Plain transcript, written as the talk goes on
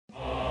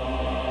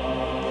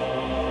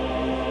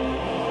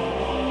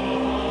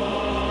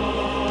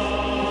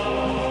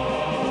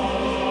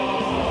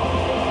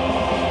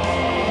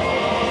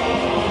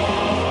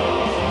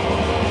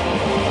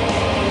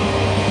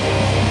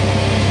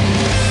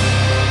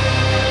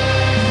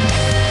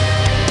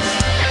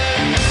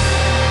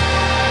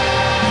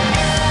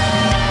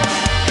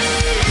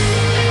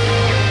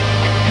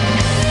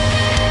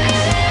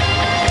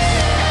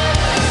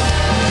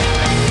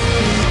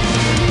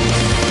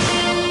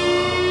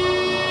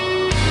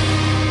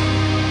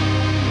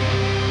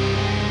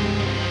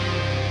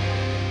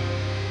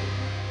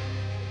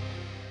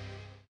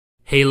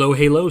Halo,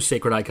 halo,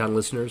 Sacred Icon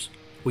listeners.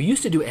 We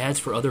used to do ads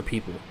for other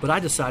people, but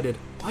I decided,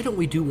 why don't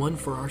we do one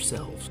for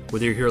ourselves?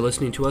 Whether you're here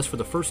listening to us for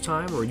the first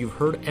time or you've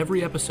heard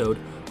every episode,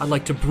 I'd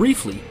like to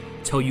briefly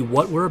tell you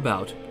what we're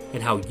about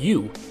and how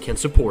you can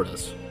support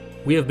us.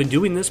 We have been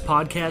doing this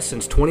podcast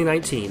since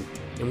 2019,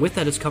 and with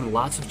that has come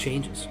lots of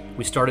changes.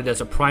 We started as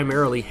a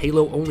primarily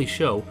Halo-only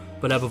show,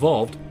 but have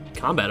evolved,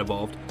 Combat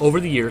evolved,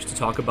 over the years to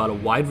talk about a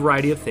wide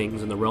variety of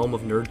things in the realm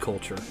of nerd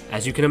culture.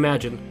 As you can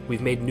imagine,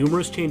 we've made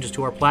numerous changes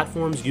to our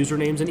platforms,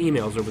 usernames, and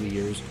emails over the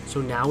years, so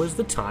now is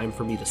the time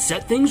for me to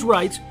set things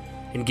right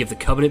and give the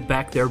Covenant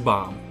back their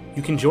bomb.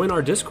 You can join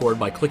our Discord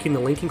by clicking the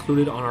link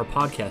included on our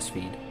podcast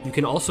feed. You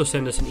can also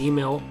send us an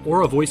email or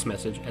a voice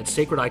message at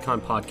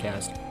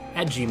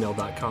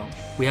sacrediconpodcast@gmail.com.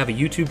 We have a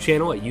YouTube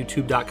channel at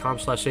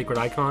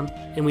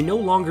youtube.com/sacredicon, and we no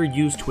longer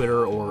use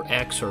Twitter or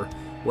X or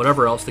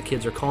whatever else the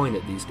kids are calling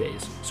it these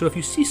days. So if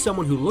you see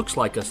someone who looks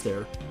like us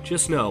there,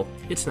 just know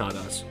it's not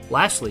us.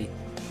 Lastly,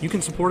 you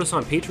can support us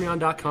on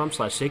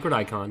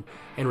patreon.com/sacredicon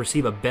and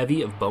receive a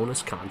bevy of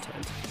bonus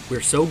content.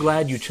 We're so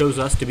glad you chose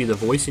us to be the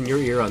voice in your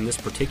ear on this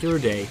particular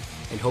day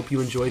and hope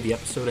you enjoy the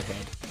episode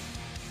ahead.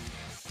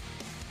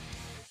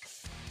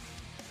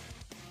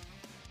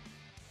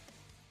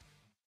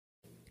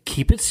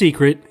 Keep it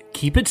secret,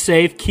 keep it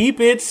safe, keep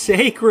it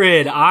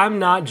sacred. I'm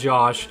not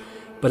Josh,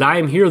 but I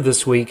am here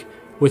this week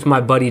with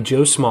my buddy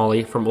Joe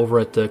Smalley from over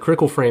at the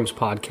Critical Frames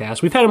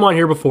podcast. We've had him on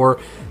here before,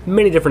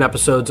 many different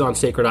episodes on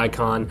Sacred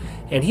Icon,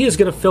 and he is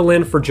going to fill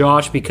in for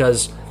Josh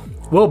because,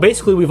 well,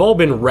 basically we've all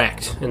been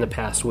wrecked in the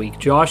past week.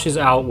 Josh is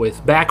out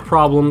with back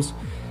problems.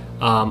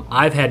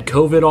 I've had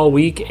COVID all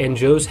week, and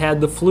Joe's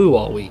had the flu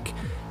all week.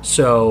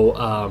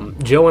 So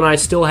Joe and I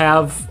still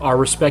have our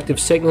respective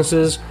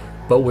sicknesses,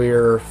 but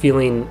we're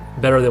feeling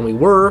better than we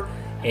were,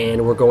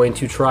 and we're going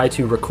to try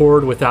to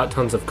record without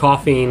tons of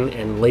coughing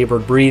and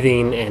labored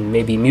breathing and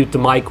maybe mute the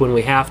mic when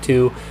we have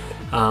to.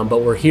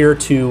 But we're here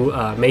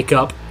to make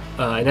up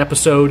an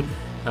episode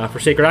for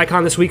Sacred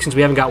Icon this week since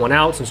we haven't got one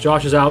out, since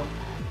Josh is out.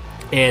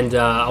 And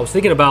I was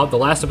thinking about the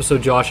last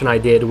episode Josh and I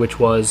did, which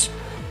was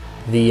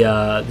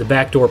the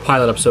Backdoor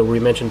pilot episode, where we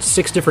mentioned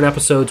 6 different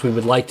episodes we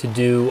would like to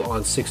do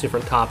on 6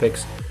 different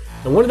topics.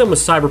 And one of them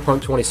was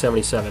Cyberpunk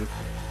 2077.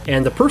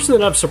 And the person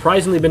that I've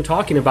surprisingly been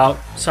talking about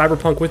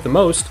Cyberpunk with the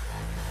most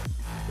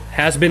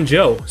has been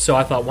Joe. So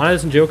I thought, why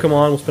doesn't Joe come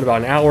on? We'll spend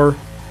about an hour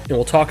and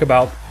we'll talk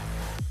about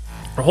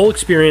our whole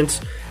experience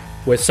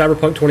with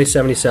Cyberpunk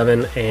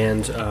 2077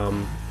 and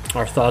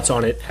our thoughts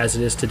on it as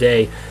it is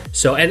today.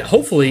 So, and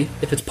hopefully,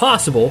 if it's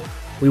possible,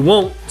 we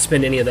won't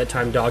spend any of that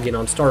time dogging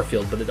on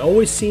Starfield, but it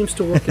always seems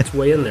to work its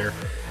way in there.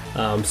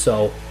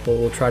 So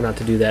we'll try not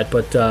to do that.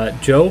 But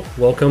Joe,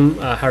 welcome.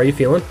 How are you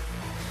feeling?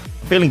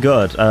 Feeling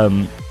good. I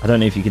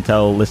don't know if you can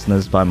tell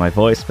listeners by my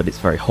voice, but it's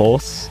very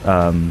hoarse.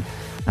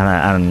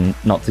 And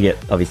not to get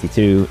obviously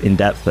too in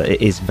depth, but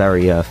it is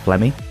very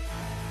phlegmy.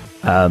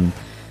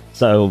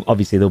 So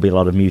obviously there'll be a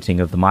lot of muting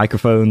of the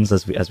microphones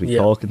as we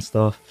talk and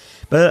stuff.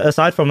 But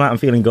aside from that, I'm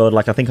feeling good.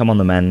 Like, I think I'm on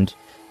the mend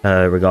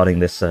regarding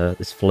this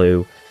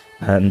flu,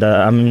 and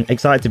I'm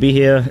excited to be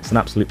here. It's an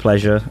absolute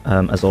pleasure,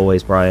 as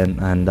always, Brian.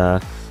 And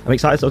I'm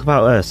excited to talk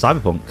about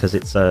Cyberpunk because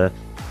it's a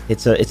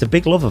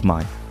big love of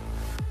mine.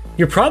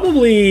 You're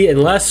probably,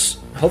 unless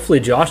hopefully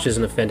Josh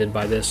isn't offended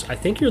by this, I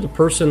think you're the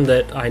person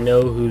that I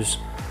know who's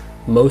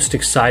most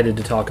excited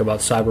to talk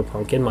about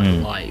Cyberpunk in my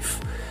life.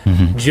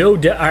 Mm-hmm.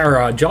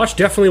 Josh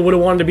definitely would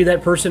have wanted to be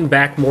that person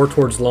back more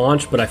towards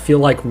launch, but I feel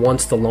like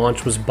once the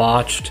launch was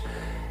botched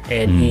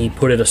and he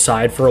put it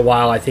aside for a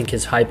while, I think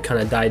his hype kind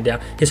of died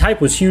down. His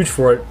hype was huge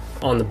for it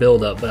on the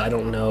build-up, but I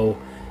don't know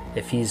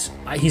if he's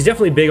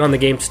definitely big on the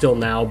game still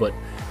now, but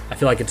I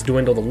feel like it's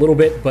dwindled a little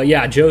bit. But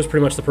yeah, Joe's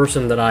pretty much the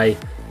person that I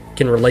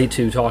can relate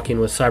to talking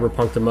with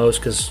Cyberpunk the most,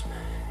 because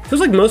it feels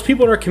like most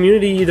people in our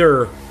community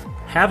either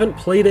haven't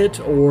played it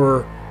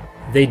or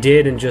they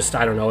did and just,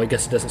 I don't know, I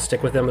guess it doesn't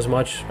stick with them as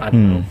much. I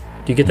don't know.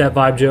 Do you get that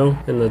vibe, Joe,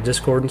 in the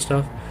Discord and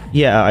stuff?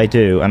 Yeah, I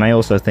do. And I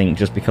also think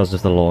just because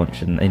of the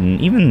launch and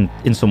even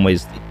in some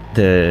ways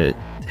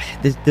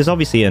there's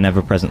obviously an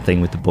ever-present thing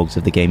with the bugs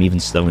of the game,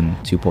 even still in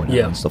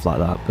 2.0 and stuff like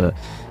that, but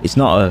it's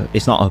not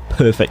a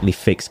perfectly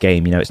fixed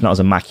game. You know, it's not as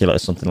immaculate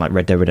as something like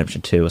Red Dead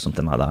Redemption 2 or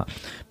something like that.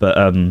 But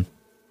I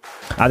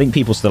think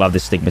people still have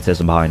this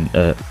stigmatism behind,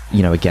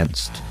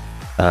 against,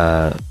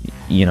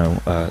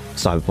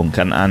 Cyberpunk,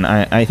 and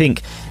I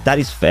think that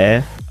is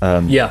fair.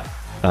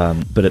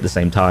 But at the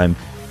same time,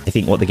 I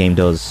think what the game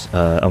does,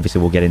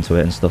 obviously we'll get into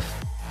it and stuff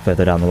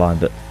further down the line,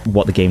 but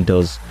what the game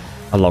does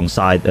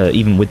alongside,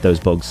 even with those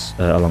bugs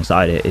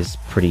alongside it, is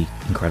pretty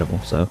incredible.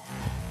 So.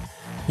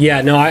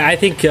 Yeah, no, I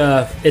think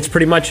it's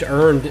pretty much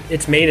earned.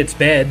 It's made its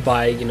bed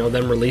by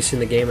them releasing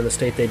the game in the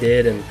state they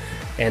did,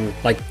 and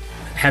like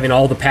having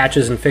all the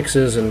patches and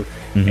fixes and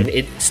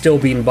it still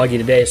being buggy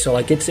today. So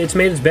like it's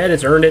made its bed,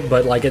 it's earned it,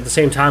 but like at the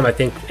same time, I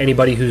think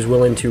anybody who's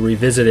willing to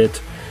revisit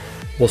it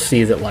will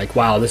see that like,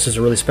 wow, this is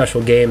a really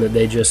special game that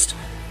they just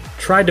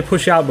tried to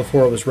push out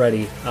before it was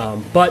ready.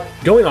 But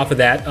going off of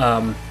that,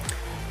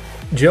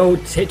 Joe,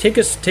 take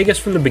us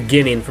from the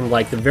beginning, from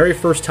like the very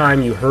first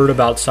time you heard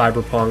about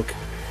Cyberpunk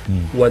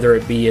whether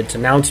it be its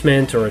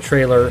announcement or a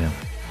trailer,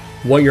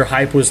 what your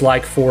hype was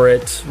like for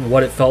it,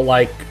 what it felt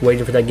like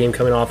waiting for that game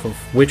coming off of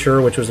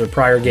Witcher, which was their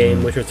prior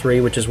game, Witcher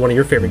 3, which is one of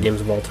your favorite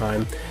games of all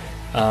time.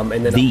 And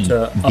then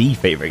the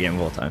favorite game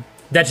of all time.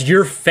 That's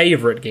your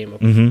favorite game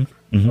of all time.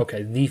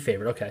 Okay, the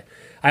favorite. Okay.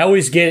 I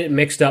always get it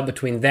mixed up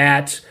between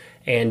that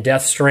and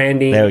Death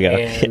Stranding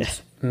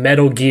and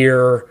Metal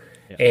Gear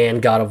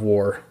and God of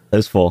War.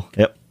 Those 4.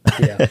 Yep.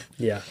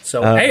 Yeah.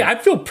 So, hey, I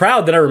feel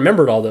proud that I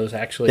remembered all those,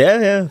 actually.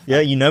 Yeah.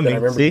 You know me. I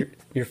remember See?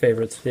 Your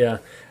favorites. Yeah.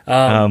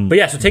 But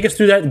yeah, so take us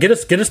through that. Get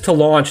us to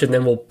launch, and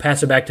then we'll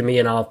pass it back to me,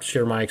 and I'll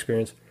share my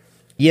experience.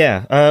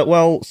 Yeah.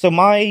 Well, so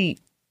my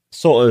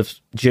sort of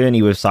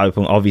journey with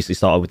Cyberpunk obviously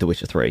started with The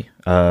Witcher 3.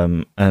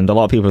 And a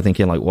lot of people are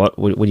thinking, like, what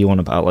do you want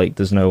about? Like,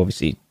 there's no,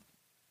 obviously,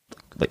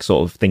 like,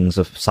 sort of things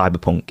of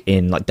Cyberpunk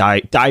in, like,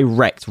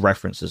 direct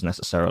references,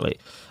 necessarily,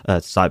 to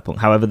Cyberpunk.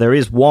 However, there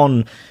is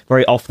one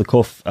very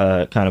off-the-cuff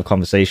kind of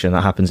conversation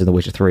that happens in The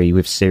Witcher 3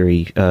 with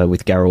Ciri,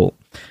 with Geralt,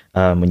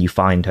 when you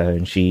find her,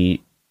 and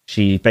she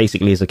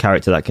basically is a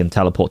character that can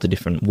teleport to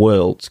different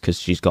worlds because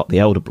she's got the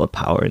Elder Blood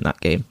power in that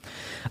game.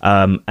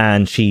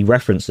 And she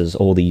references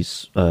all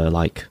these,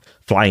 like,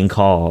 flying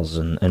cars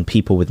and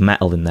people with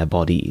metal in their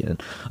body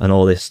and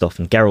all this stuff.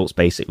 And Geralt's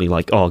basically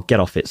like, oh, get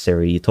off it,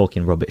 Ciri. You're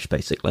talking rubbish,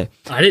 basically.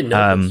 I didn't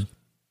know this.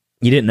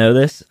 You didn't know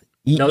this?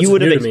 You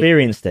would have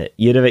experienced it.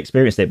 You'd have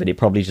experienced it, but it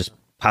probably just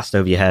passed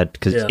over your head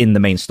because in the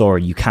main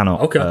story, you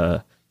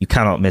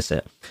cannot miss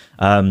it.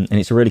 And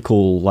it's a really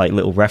cool, like,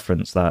 little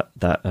reference that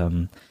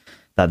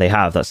they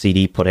have, that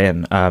CD put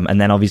in. And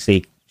then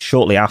obviously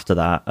shortly after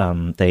that,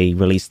 they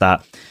released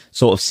that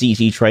sort of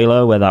CG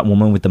trailer where that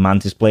woman with the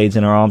mantis blades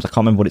in her arms, I can't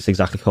remember what it's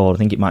exactly called. I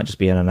think it might just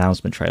be an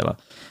announcement trailer.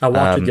 I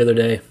watched it the other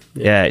day.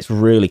 Yeah, it's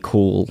really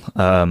cool.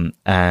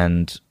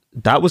 And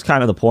that was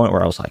kind of the point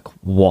where I was like,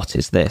 what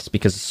is this?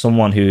 Because as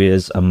someone who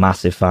is a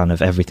massive fan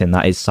of everything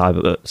that is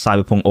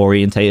cyberpunk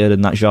orientated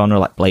in that genre,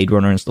 like Blade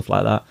Runner and stuff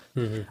like that,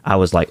 I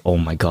was like, oh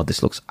my god,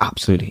 this looks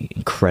absolutely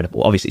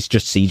incredible. Obviously, it's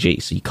just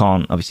CG, so you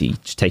can't obviously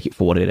just take it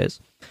for what it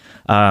is.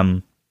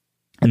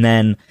 And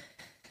then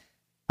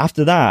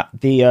after that,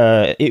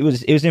 it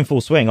was in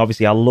full swing.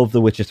 Obviously, I love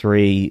The Witcher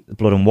 3,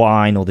 Blood and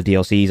Wine, or the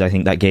DLCs. I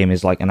think that game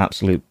is like an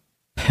absolute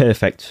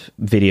perfect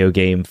video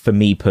game for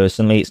me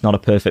personally. It's not a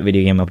perfect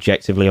video game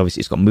objectively. Obviously,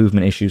 it's got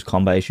movement issues,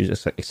 combat issues,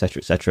 etc.,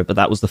 etc. But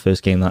that was the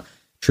first game that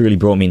truly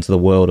brought me into the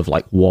world of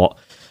like what,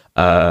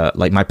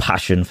 like my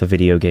passion for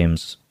video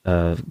games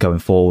going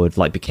forward,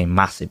 like became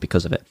massive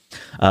because of it.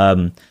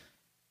 And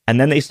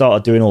then they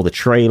started doing all the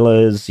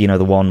trailers. You know,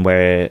 the one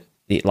where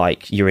it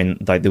like you're in,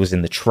 like there was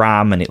in the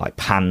tram and it like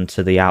panned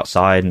to the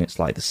outside and it's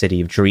like the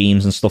city of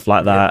dreams and stuff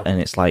like that.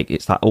 And it's like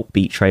it's that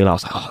upbeat trailer. I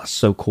was like, oh, that's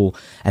so cool.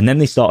 And then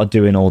they started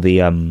doing all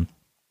the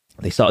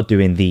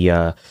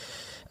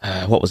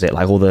what was it,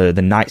 like all the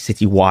Night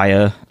City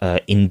Wire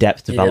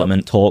in-depth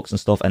development talks and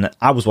stuff, and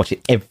I was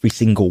watching every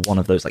single one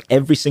of those. Like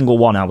every single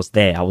one, I was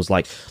there. I was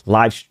like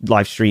live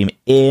stream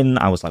in.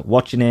 I was like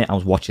watching it. I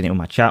was watching it on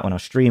my chat when I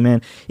was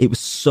streaming. It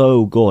was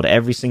so good.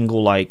 Every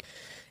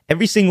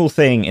single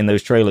thing in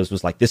those trailers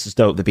was like, this is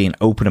dope. They're being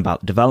open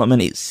about the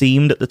development. It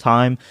seemed at the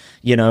time,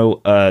 you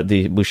know,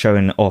 they were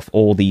showing off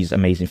all these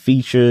amazing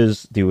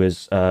features. There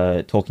was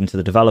talking to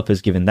the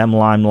developers, giving them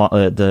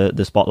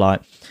the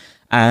spotlight,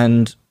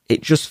 and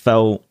it just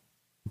felt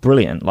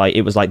brilliant. Like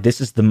it was like, this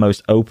is the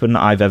most open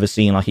I've ever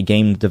seen like a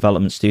game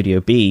development studio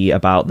be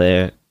about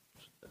their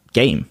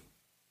game.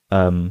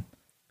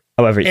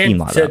 However, it seemed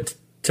like that.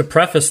 To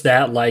preface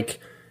that, like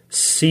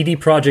CD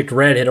Projekt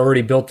Red had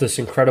already built this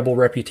incredible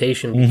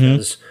reputation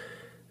because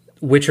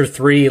Witcher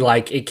 3,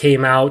 like it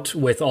came out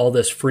with all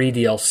this free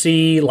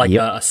DLC, like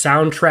a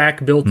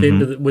soundtrack built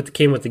into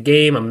came with the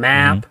game, a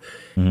map,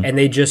 and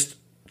they just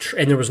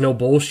and there was no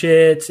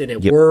bullshit, and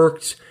it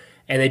worked.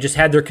 And they just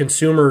had their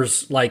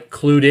consumers like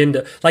clued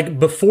into, like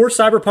before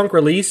Cyberpunk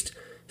released,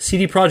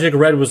 CD Projekt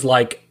Red was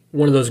like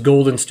one of those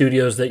golden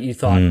studios that you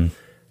thought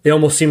they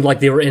almost seemed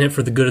like they were in it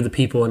for the good of the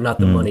people and not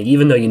the money.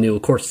 Even though you knew,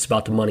 of course, it's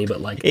about the money, but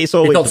like it's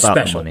always about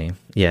special. The money.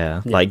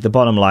 Yeah, like the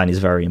bottom line is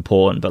very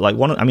important. But like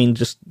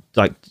just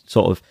like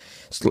sort of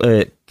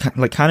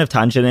like kind of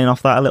tangenting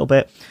off that a little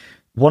bit.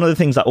 One of the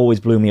things that always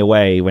blew me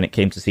away when it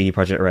came to CD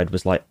Projekt Red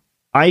was like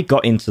I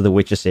got into the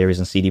Witcher series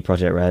and CD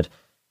Projekt Red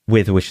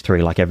with Witcher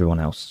 3 like everyone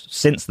else.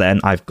 Since then,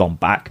 I've gone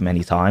back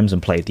many times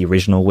and played the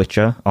original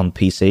Witcher on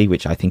PC,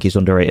 which I think is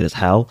underrated as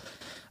hell.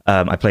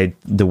 I played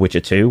The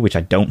Witcher 2, which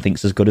I don't think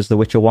is as good as The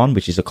Witcher 1,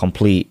 which is a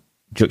complete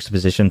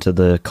juxtaposition to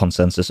the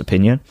consensus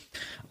opinion.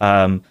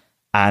 And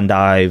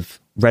I've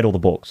read all the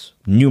books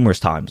numerous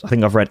times. I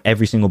think I've read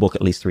every single book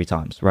at least 3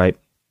 times, right?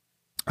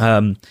 I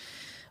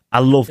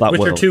love that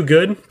Witcher world. 2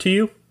 good to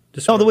you?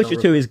 The Witcher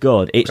 2 is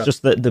good. It's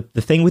just that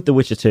the thing with The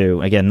Witcher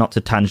 2, again, not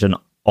to tangent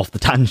off the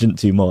tangent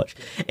too much,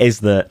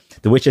 is that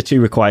The Witcher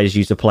 2 requires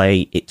you to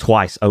play it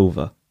twice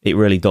over. It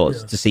really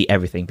does, to see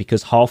everything,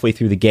 because halfway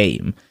through the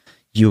game,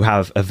 you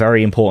have a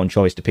very important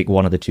choice to pick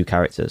one of the 2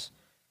 characters.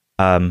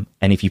 And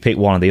if you pick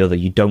one or the other,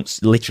 you don't,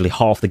 literally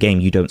half the game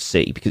you don't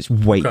see, because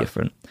it's way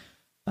different.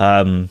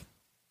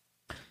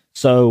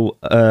 So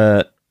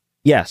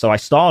yeah, so I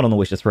started on The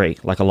Witcher 3,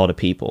 like a lot of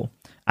people.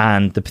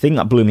 And the thing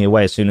that blew me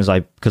away as soon as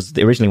because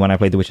originally when I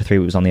played The Witcher 3, it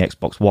was on the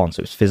Xbox One,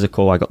 so it was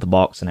physical, I got the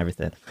box and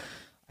everything.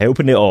 I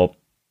opened it up,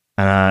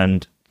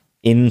 and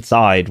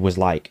inside was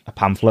like a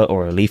pamphlet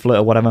or a leaflet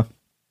or whatever,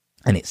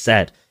 and it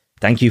said,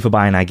 "Thank you for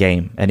buying our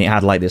game." And it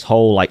had like this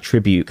whole like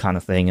tribute kind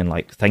of thing, and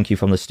like, "Thank you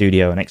from the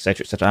studio," and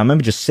etc., etc. I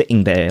remember just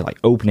sitting there, like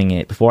opening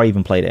it before I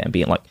even played it and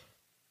being like,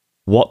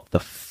 what the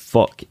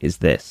fuck is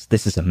this?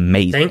 This is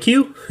amazing. Thank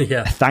you.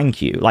 Yeah.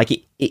 Thank you. Like,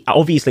 it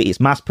obviously it's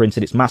mass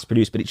printed, it's mass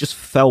produced, but it just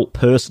felt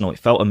personal. It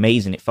felt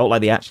amazing. It felt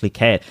like they actually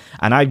cared.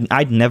 And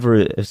I'd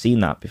never have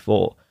seen that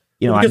before.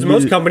 You know, because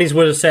most companies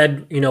would have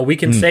said, you know, we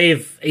can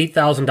save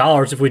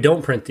 $8,000 if we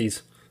don't print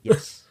these.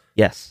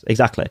 Yes,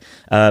 exactly.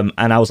 And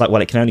I was like,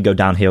 well, it can only go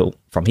downhill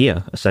from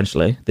here.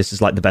 Essentially, this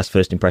is like the best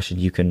first impression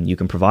you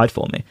can provide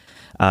for me.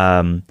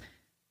 And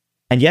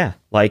yeah,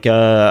 like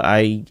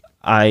I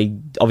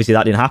obviously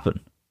that didn't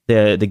happen.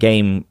 The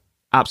game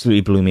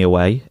absolutely blew me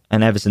away,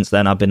 and ever since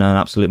then I've been an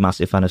absolute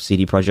massive fan of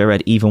CD Projekt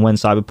Red, even when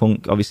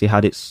Cyberpunk obviously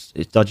had its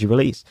dodgy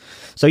release.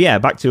 So yeah,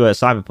 back to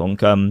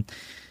Cyberpunk.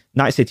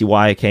 Night City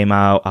Wire came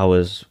out. I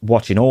was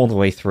watching all the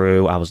way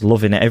through. I was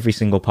loving it, every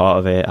single part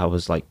of it. I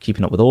was like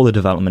keeping up with all the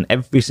development,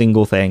 every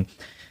single thing.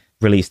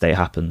 Release date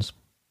happens.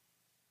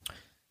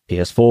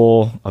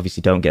 PS4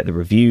 obviously don't get the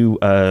review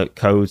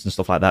codes and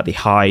stuff like that. They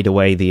hide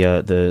away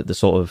the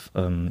sort of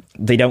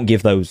they don't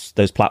give those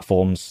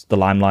platforms the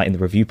limelight in the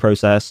review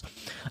process,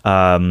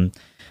 and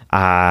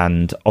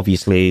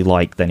obviously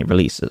like then it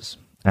releases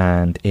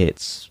and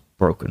it's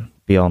broken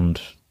beyond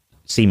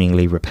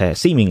seemingly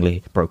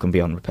broken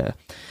beyond repair.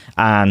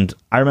 And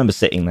I remember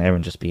sitting there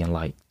and just being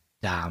like,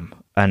 damn.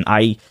 And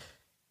I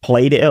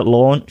played it at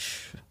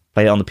launch,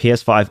 played it on the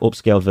PS5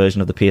 upscaled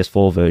version of the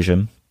PS4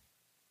 version.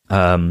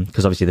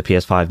 Because obviously the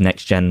PS5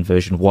 next gen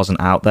version wasn't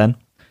out then.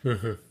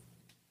 Mm-hmm.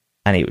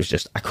 And it was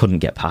just, I couldn't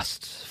get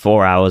past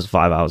 4 hours,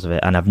 5 hours of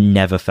it. And I've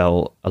never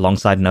felt,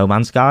 alongside No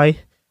Man's Sky,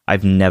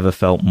 I've never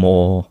felt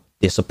more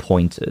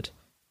disappointed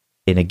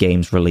in a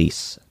game's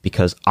release,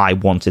 because I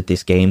wanted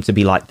this game to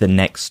be like the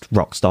next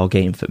Rockstar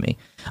game for me.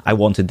 I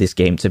wanted this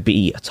game to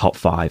be a top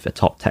 5, a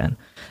top 10,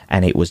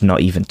 and it was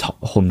not even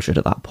top 100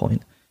 at that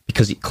point,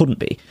 because it couldn't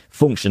be.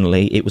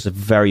 Functionally, it was a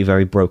very,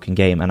 very broken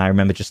game. And I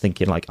remember just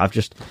thinking, like, I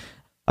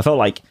felt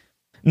like,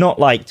 not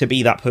like to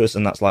be that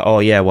person that's like, oh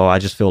yeah, well, I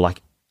just feel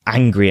like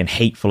angry and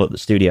hateful at the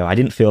studio. I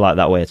didn't feel like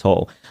that way at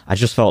all. I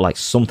just felt like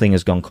something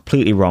has gone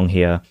completely wrong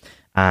here,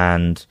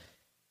 and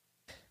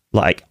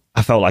like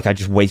I felt like I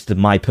just wasted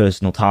my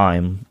personal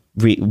time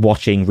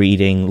watching,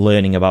 reading,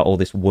 learning about all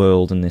this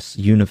world and this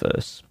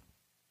universe.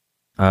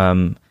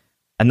 And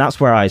that's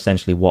where I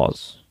essentially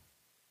was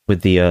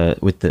with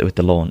the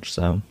launch.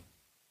 So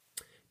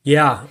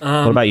yeah.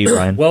 What about you,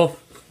 Ryan? Well,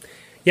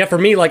 yeah, for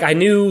me, like I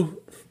knew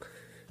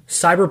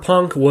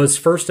Cyberpunk was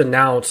first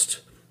announced,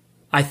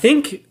 I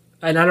think,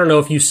 and I don't know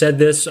if you said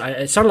this,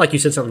 it sounded like you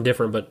said something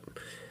different, but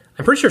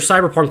I'm pretty sure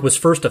Cyberpunk was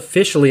first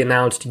officially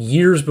announced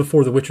years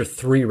before The Witcher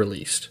 3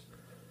 released.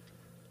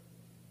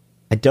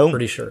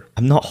 Pretty sure.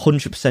 I'm not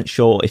 100%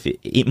 sure if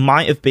it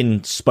might have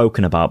been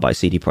spoken about by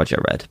CD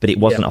Projekt Red, but it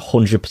wasn't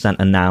 100%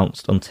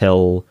 announced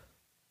until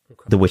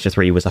The Witcher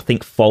 3 was, I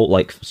think,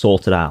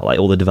 sorted out, like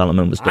all the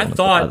development was done. I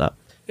thought, like that.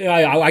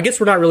 Yeah, I guess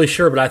we're not really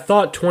sure, but I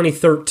thought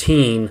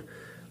 2013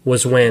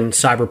 was when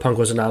Cyberpunk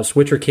was announced.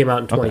 Witcher came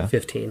out in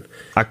 2015. Okay.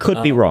 I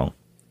could be wrong.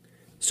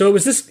 So it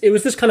was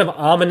this kind of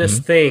ominous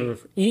thing.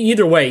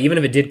 Either way, even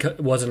if it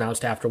was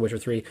announced after Witcher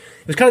 3, it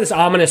was kind of this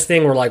ominous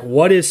thing where, like,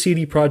 what is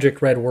CD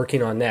Projekt Red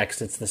working on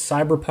next? It's the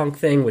Cyberpunk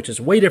thing, which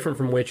is way different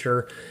from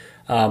Witcher.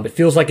 It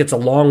feels like it's a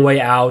long way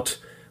out.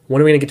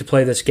 When are we going to get to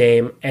play this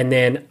game? And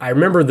then I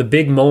remember the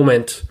big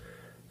moment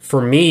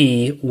for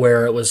me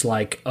where it was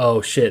like,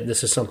 oh shit,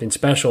 this is something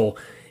special,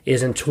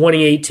 is in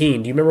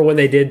 2018. Do you remember when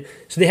they did?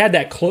 So they had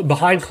that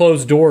behind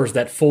closed doors,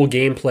 that full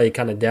gameplay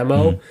kind of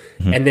demo,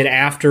 and then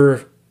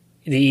after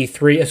the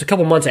E3, it's a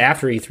couple months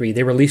after E3,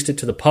 they released it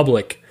to the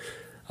public.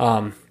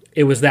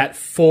 It was that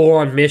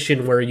full-on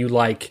mission where you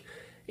like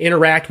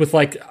interact with,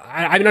 like,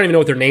 I don't even know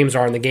what their names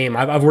are in the game.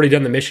 I've already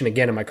done the mission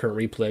again in my current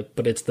replay,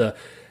 but it's the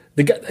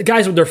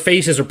guys with their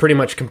faces are pretty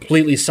much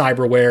completely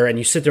cyberware, and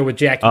you sit there with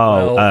Jackie.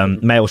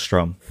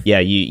 Maelstrom. Yeah,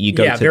 you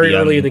go to very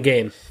early in the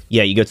game.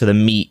 Yeah, you go to the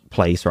meat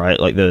place, right?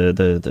 Like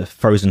the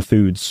frozen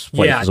foods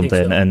place or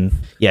something, so.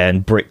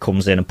 And Brick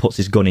comes in and puts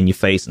his gun in your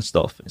face and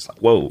stuff. It's like,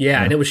 whoa.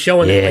 Yeah, and it was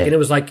showing, and it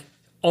was like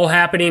all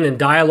happening and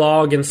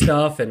dialogue and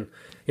stuff, and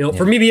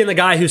for me being the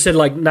guy who said,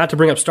 like, not to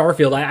bring up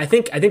Starfield, I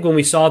think when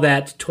we saw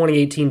that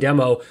 2018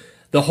 demo,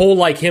 the whole,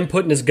 like, him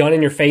putting his gun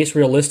in your face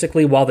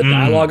realistically while the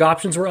dialogue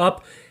options were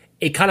up,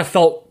 it kind of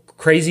felt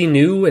crazy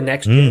new and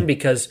next gen,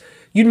 because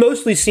you'd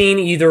mostly seen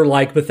either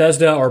like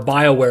Bethesda or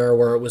BioWare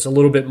where it was a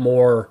little bit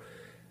more,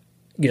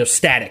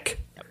 static.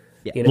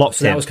 Yeah,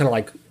 so that was kind of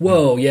like,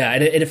 whoa, yeah.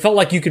 And it felt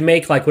like you could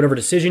make like whatever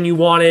decision you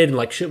wanted, and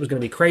like shit was going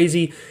to be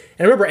crazy. And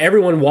I remember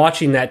everyone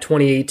watching that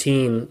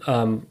 2018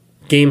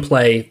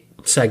 gameplay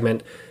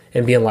segment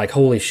and being like,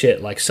 holy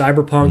shit, like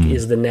Cyberpunk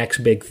is the next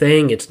big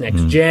thing. It's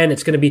next gen.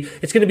 It's going to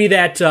be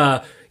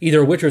that,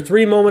 either a Witcher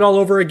 3 moment all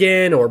over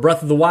again, or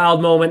Breath of the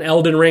Wild moment,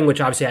 Elden Ring,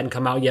 which obviously hadn't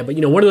come out yet, but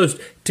one of those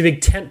two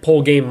big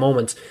tentpole game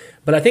moments.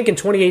 But I think in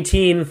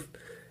 2018,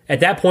 at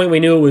that point, we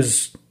knew it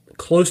was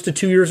close to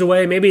 2 years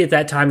away. Maybe at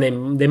that time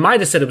they might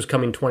have said it was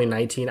coming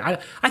 2019. I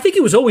think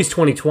it was always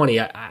 2020.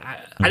 I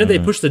know they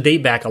pushed the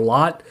date back a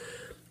lot,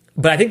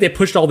 but I think they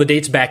pushed all the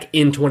dates back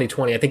in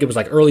 2020. I think it was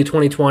like early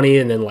 2020,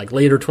 and then like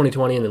later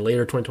 2020, and then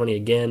later 2020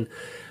 again.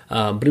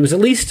 But it was at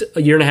least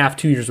a year and a half,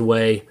 2 years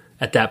away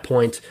at that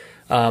point.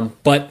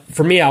 But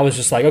for me, I was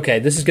just like, okay,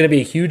 this is going to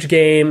be a huge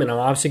game, and I'm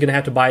obviously going to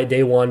have to buy it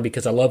day one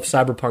because I love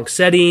Cyberpunk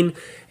setting,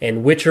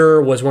 and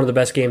Witcher was one of the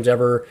best games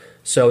ever,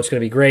 so it's going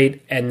to be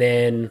great. And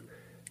then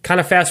kind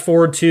of fast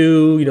forward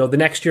to, the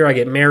next year I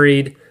get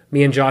married.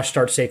 Me and Josh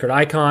start Sacred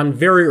Icon.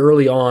 Very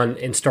early on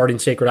in starting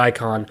Sacred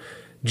Icon,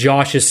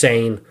 Josh is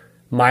saying,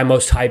 my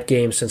most hyped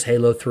game since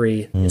Halo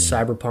 3 is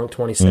Cyberpunk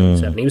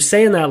 2077. He was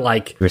saying that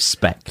like...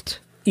 Respect.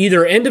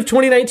 Either end of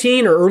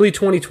 2019 or early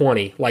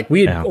 2020. Like,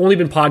 we had only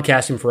been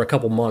podcasting for a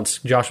couple months.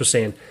 Josh was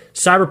saying,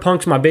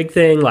 Cyberpunk's my big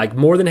thing, like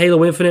more than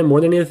Halo Infinite,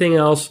 more than anything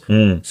else.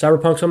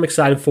 Cyberpunk's what I'm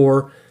excited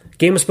for.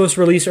 Game was supposed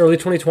to release early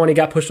 2020,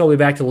 got pushed all the way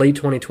back to late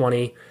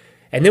 2020.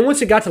 And then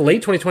once it got to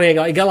late 2020,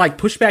 it got like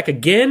pushed back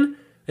again,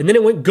 and then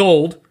it went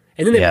gold,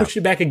 and then they pushed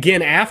it back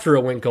again after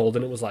it went gold,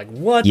 and it was like,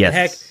 what the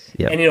heck?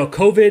 Yep. And,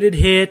 COVID had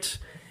hit,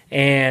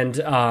 and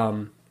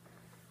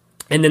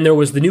then there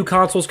was the new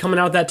consoles coming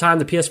out at that time,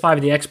 the PS5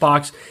 and the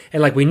Xbox, and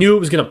like we knew it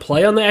was going to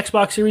play on the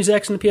Xbox Series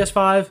X and the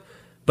PS5,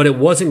 but it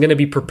wasn't going to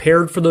be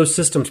prepared for those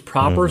systems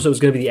proper, so it was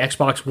going to be the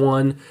Xbox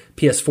One,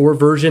 PS4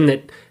 version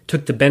that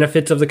took the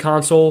benefits of the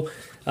console,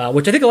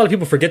 which I think a lot of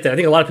people forget that. I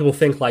think a lot of people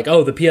think like,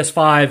 oh, the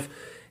PS5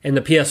 and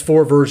the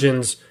PS4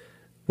 versions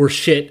were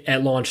shit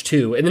at launch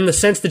too. And in the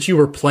sense that you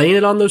were playing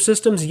it on those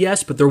systems,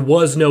 yes, but there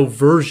was no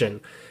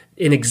version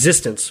in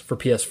existence for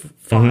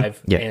PS5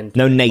 and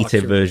no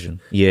native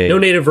version. No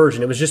native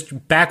version. It was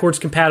just backwards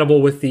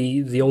compatible with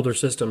the older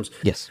systems.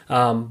 Yes.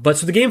 But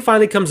so the game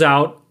finally comes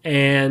out,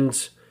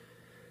 and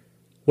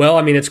well,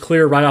 I mean, it's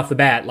clear right off the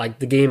bat, like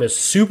the game is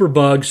super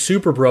bugged,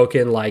 super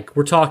broken. Like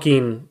we're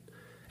talking,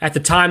 at the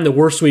time, the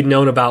worst we'd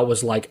known about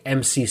was like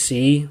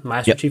MCC,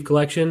 Master Chief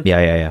Collection.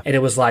 Yeah. And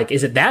it was like,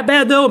 is it that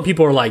bad though? And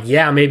people are like,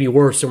 yeah, maybe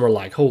worse. And we're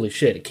like, holy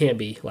shit, it can't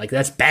be. Like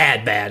that's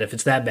bad if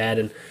it's that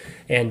bad.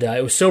 And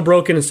it was so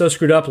broken and so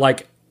screwed up.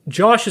 Like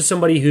Josh is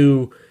somebody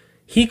who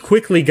he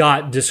quickly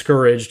got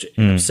discouraged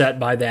and upset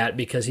by that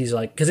because he's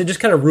like, because it just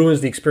kind of ruins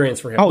the experience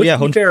for him. Oh, yeah,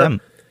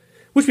 100%.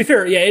 Which, to be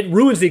fair, yeah, it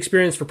ruins the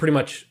experience for pretty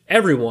much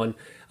everyone.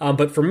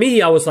 But for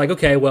me, I was like,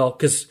 okay, well,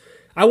 because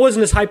I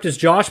wasn't as hyped as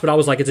Josh, but I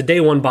was like, it's a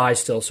day one buy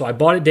still. So I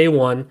bought it day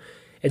one.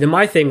 And then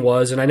my thing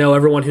was, and I know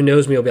everyone who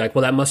knows me will be like,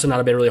 well, that must have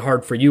not been really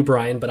hard for you,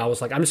 Brian. But I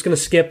was like, I'm just going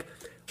to skip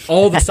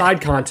all the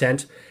side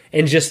content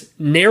and just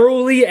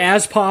narrowly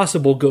as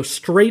possible go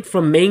straight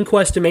from main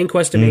quest to main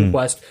quest to main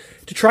quest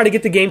to try to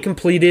get the game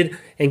completed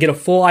and get a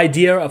full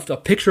idea of a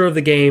picture of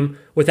the game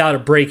without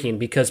it breaking,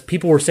 because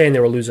people were saying they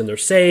were losing their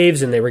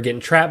saves and they were getting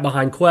trapped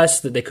behind quests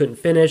that they couldn't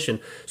finish. And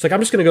it's like,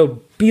 I'm just going to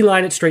go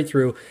beeline it straight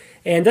through.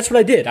 And that's what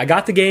I did. I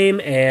got the game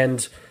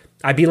and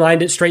I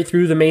beelined it straight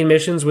through the main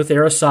missions with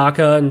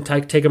Arasaka and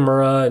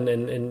Takamura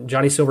and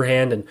Johnny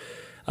Silverhand.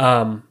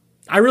 And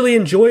I really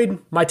enjoyed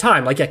my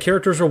time. Like, yeah,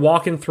 characters were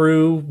walking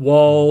through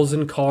walls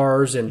and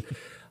cars, and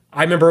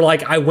I remember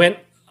like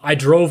I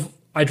drove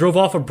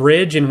off a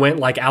bridge and went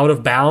like out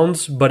of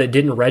bounds, but it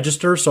didn't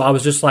register. So I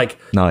was just like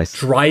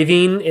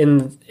driving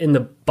in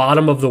the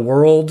bottom of the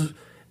world,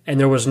 and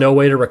there was no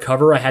way to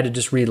recover. I had to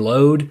just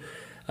reload.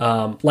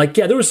 There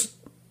was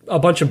a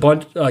bunch of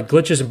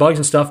glitches and bugs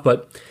and stuff,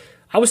 but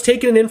I was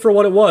taking it in for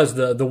what it was,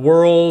 the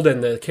world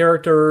and the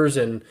characters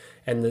and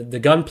the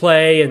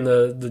gunplay and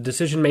the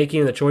decision-making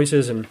and the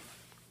choices. And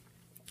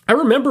I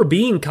remember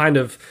being kind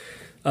of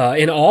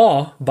in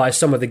awe by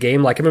some of the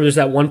game. Like, I remember there's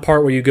that one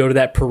part where you go to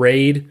that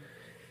parade.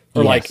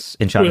 Or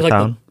in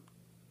Chinatown.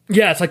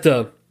 It's like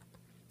the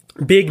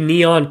big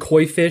neon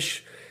koi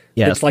fish.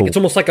 Yeah, it's like cool. It's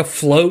almost like a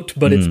float,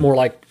 but it's more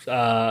like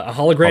a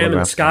hologram in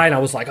the sky. And I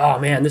was like, oh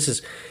man,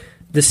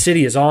 this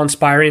city is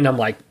awe-inspiring. I'm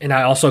like, and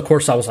I also, of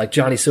course, I was like,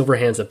 Johnny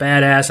Silverhand's a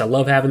badass. I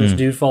love having this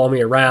dude follow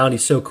me around.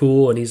 He's so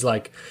cool, and he's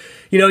like,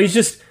 he's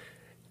just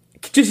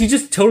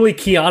totally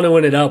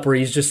Keanuing it up, where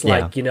he's just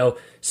like,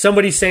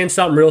 somebody's saying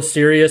something real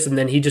serious, and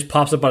then he just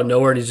pops up out of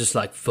nowhere, and he's just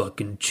like,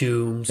 fucking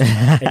chooms.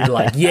 And you're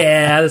like,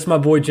 yeah, that's my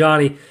boy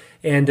Johnny.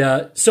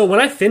 And so when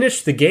I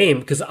finished the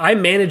game, because I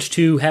managed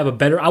to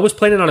have I was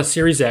playing it on a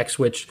Series X,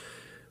 which,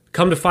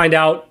 come to find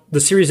out,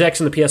 the Series X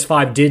and the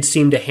PS5 did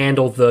seem to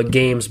handle the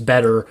games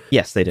better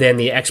than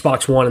the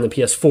Xbox One and the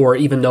PS4,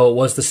 even though it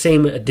was the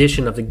same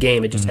edition of the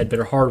game. It just had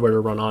better hardware to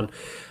run on.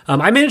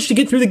 I managed to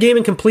get through the game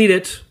and complete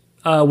it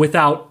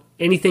without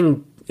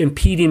anything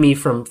impeding me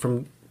from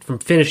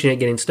finishing it,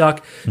 getting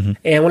stuck.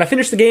 And when I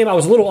finished the game, I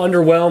was a little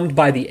underwhelmed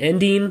by the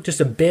ending, just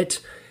a bit.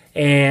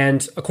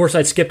 And, of course,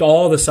 I'd skipped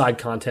all the side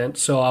content,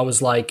 so I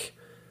was like...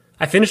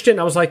 I finished it and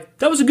I was like,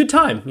 that was a good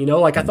time.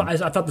 I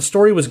thought the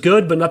story was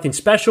good, but nothing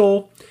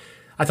special.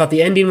 I thought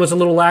the ending was a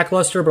little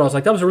lackluster, but I was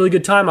like, that was a really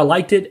good time. I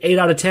liked it. 8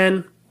 out of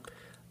 10.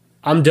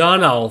 I'm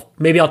done.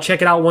 Maybe I'll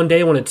check it out one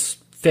day when it's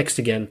fixed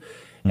again.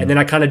 And then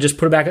I kind of just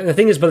put it back. And the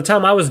thing is, by the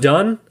time I was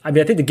done, I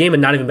think the game had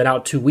not even been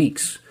out 2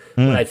 weeks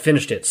when I'd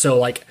finished it. So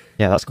like,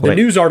 yeah, that's quick. The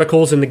news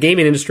articles and the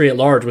gaming industry at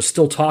large was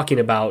still talking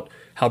about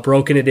how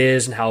broken it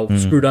is and how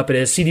screwed up it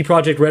is. CD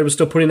Projekt Red was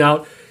still putting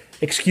out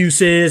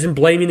excuses and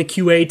blaming the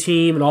QA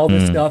team and all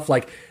this stuff.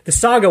 Like, the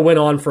saga went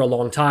on for a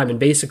long time, and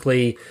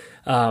basically,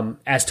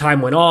 as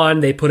time went on,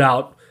 they put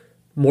out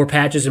more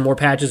patches and more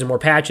patches and more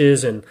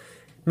patches and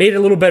made it a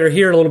little better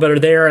here, a little better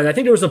there. And I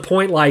think there was a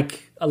point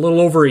like a little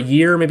over a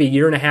year, maybe a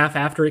year and a half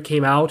after it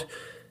came out,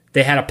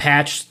 they had a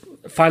patch,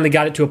 finally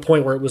got it to a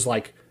point where it was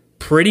like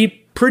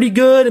pretty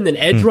good. And then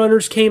Edge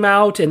Runners came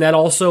out, and that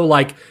also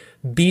like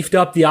beefed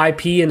up the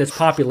IP and its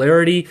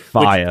popularity.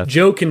 Fire. Which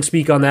Joe can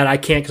speak on that. I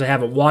can't because I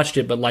haven't watched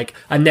it, but like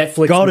a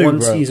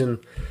Netflix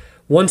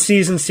one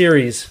season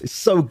series. It's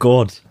so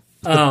good.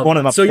 It's one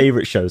of my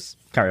favorite shows.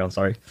 Carry on,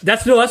 sorry.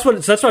 That's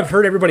what I've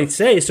heard everybody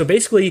say. So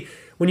basically,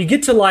 when you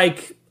get to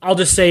like, I'll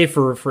just say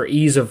for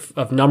ease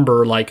of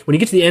number, like when you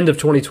get to the end of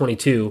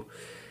 2022,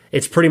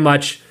 it's pretty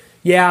much,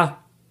 yeah,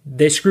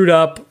 they screwed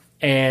up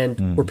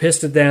and we're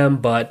pissed at them,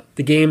 but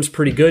the game's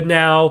pretty good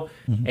now,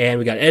 and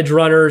we got Edge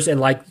Runners, and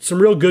like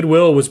some real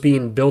goodwill was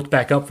being built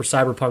back up for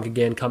Cyberpunk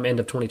again come end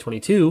of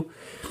 2022.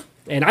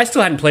 And I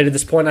still hadn't played at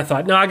this point. I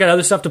thought, no, I got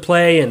other stuff to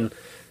play, and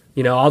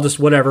I'll just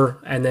whatever.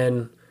 And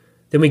then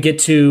we get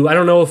to, I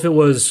don't know if it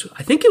was,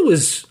 I think it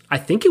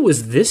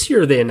was this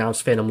year they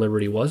announced Phantom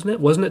Liberty, wasn't it?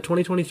 Wasn't it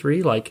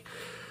 2023? Like,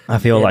 I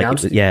feel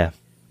like yeah,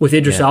 with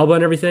Idris Elba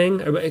and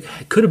everything. It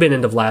could have been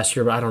end of last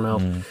year, but I don't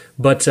know.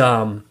 But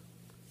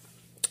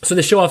so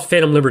they show off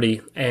Phantom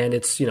Liberty, and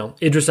it's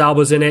Idris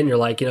Elba's in it, and you're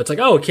like, it's like,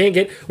 oh,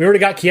 we already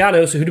got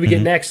Keanu, so who do we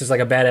get next? It's like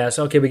a badass.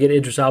 Okay, we get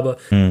Idris Elba,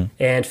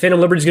 and Phantom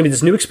Liberty is going to be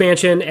this new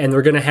expansion, and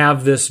they're going to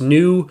have this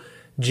new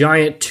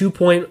giant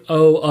 2.0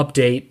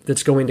 update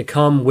that's going to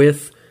come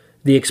with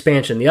the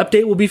expansion. The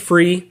update will be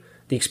free.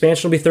 The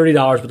expansion will be $30,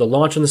 but they'll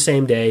launch on the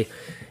same day.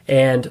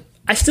 And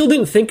I still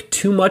didn't think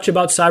too much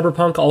about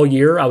Cyberpunk all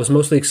year. I was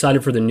mostly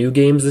excited for the new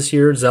games this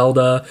year: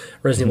 Zelda,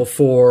 Resident Evil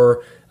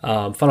 4,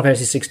 Final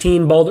Fantasy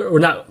 16,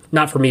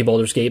 not for me,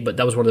 Baldur's Gate, but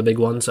that was one of the big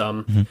ones.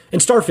 And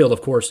Starfield,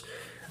 of course.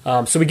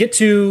 So we go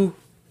through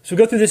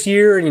this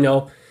year, and there's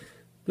a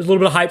little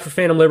bit of hype for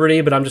Phantom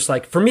Liberty, but I'm just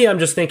like, for me, I'm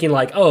just thinking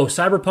like, oh,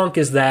 Cyberpunk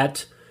is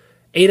that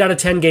 8 out of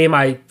 10 game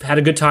I had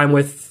a good time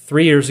with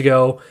 3 years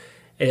ago.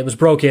 It was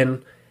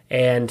broken,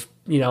 and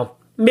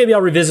maybe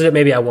I'll revisit it,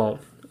 maybe I won't.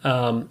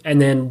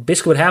 And then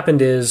basically what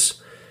happened is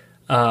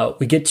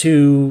we get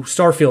to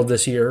Starfield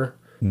this year.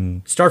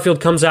 Starfield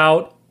comes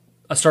out.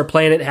 I start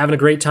playing it, having a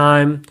great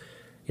time.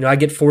 I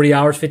get 40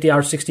 hours, 50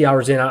 hours, 60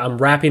 hours in. I'm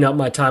wrapping up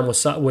my time with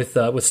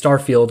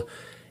Starfield,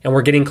 and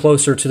we're getting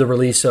closer to the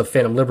release of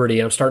Phantom Liberty.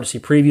 And I'm starting to see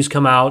previews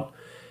come out,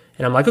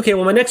 and I'm like, okay,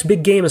 well, my next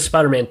big game is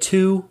Spider-Man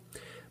 2,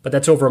 but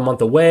that's over a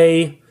month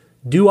away.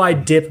 Do I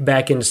dip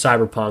back into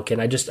Cyberpunk?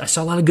 And I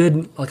saw a lot of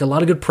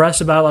good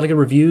press about it, a lot of good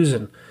reviews,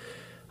 and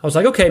I was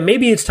like, okay,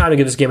 maybe it's time to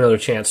give this game another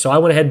chance. So I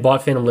went ahead and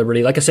bought Phantom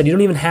Liberty. Like I said, you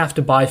don't even have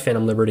to buy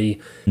Phantom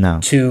Liberty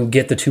to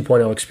get the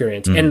 2.0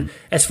 experience. And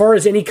as far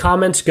as any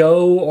comments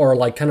go, or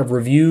like kind of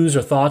reviews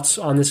or thoughts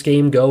on this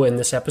game go in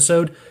this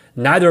episode,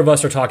 neither of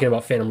us are talking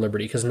about Phantom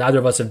Liberty because neither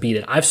of us have beat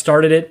it. I've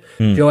started it.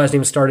 Joe hasn't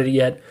even started it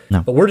yet.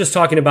 No. But we're just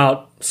talking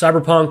about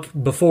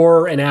Cyberpunk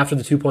before and after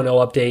the 2.0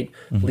 update,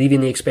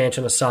 leaving the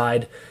expansion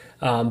aside.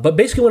 But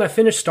basically when I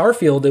finished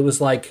Starfield, it was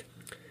like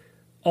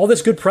all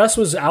this good press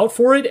was out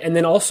for it, and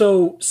then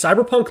also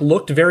Cyberpunk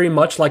looked very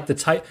much like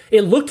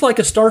it looked like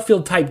a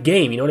Starfield type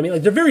game, you know what I mean?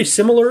 Like they're very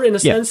similar in a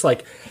sense.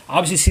 Like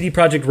obviously CD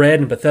Projekt Red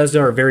and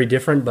Bethesda are very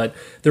different, but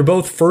they're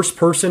both first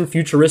person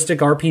futuristic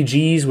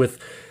RPGs with,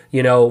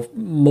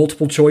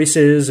 multiple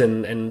choices,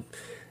 and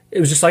it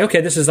was just like,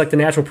 okay, this is like the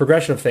natural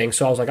progression of things.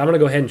 So I was like, I'm going to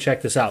go ahead and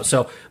check this out.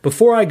 So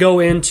before I go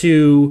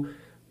into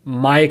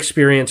my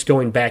experience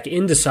going back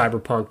into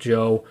Cyberpunk,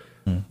 Joe,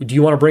 do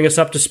you want to bring us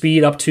up to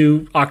speed up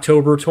to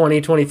October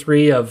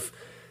 2023 of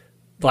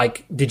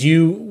like,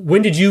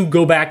 when did you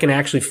go back and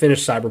actually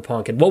finish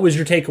Cyberpunk, and what was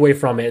your takeaway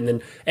from it, and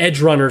then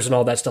Edge Runners and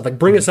all that stuff? Like,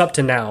 bring us up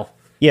to now.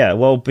 Yeah,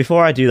 well,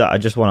 before I do that, I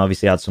just want to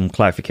obviously add some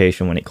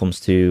clarification when it comes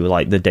to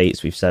like the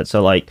dates we've said.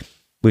 So like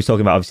we were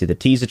talking about obviously the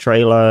teaser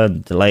trailer, the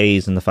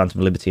delays, and the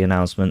Phantom Liberty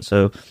announcement.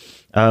 So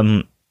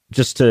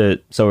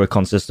so we're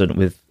consistent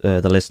with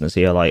the listeners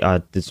here, like I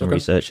did some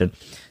research, and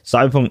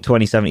Cyberpunk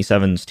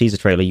 2077's teaser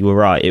trailer, you were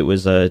right, it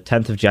was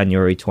 10th of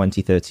January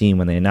 2013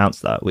 when they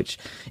announced that, which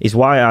is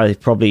why I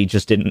probably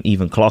just didn't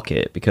even clock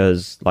it,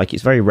 because like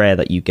it's very rare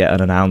that you get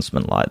an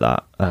announcement like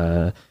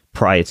that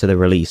prior to the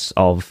release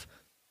of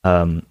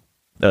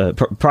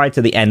prior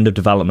to the end of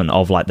development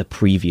of like the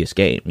previous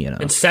game,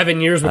 and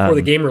 7 years before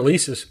the game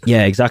releases.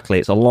 Yeah, exactly.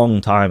 It's a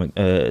long time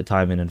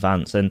in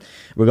advance. And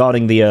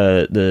regarding the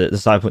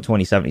Cyberpunk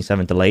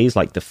 2077 delays,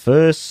 like the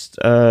first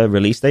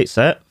release date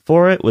set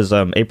for it was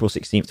April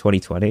 16th,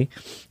 2020,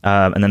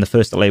 and then the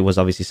first delay was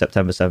obviously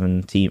September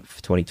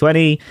 17th,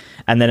 2020,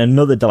 and then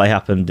another delay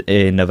happened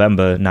in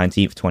November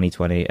 19th,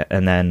 2020,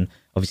 and then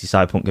obviously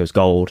Cyberpunk goes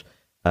gold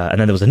and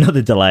then there was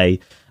another delay.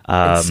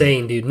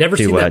 Insane, dude. Never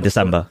seen that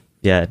December.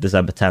 Yeah,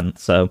 December 10th.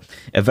 So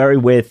a very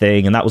weird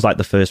thing, and that was like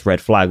the first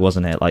red flag,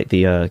 wasn't it? Like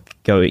the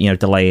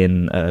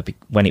delaying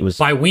when it was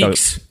by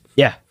weeks.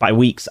 By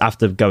weeks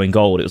after going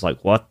gold, it was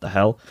like, what the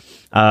hell?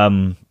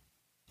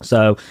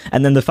 So,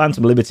 and then the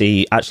Phantom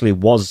Liberty actually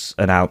was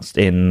announced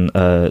in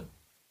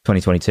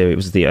 2022. It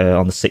was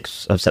on the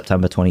 6th of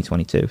September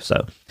 2022.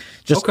 So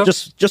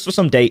just for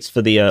some dates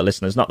for the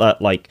listeners. Not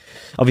that, like,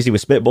 obviously we're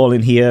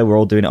spitballing here, we're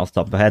all doing it off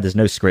the top of our head, there's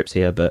no script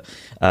here, but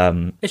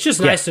it's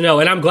just nice to know,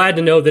 and I'm glad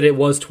to know that it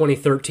was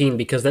 2013,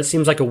 because that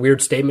seems like a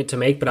weird statement to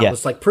make, but I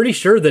was like pretty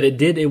sure that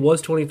it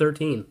was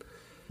 2013.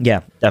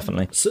 Yeah,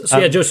 definitely.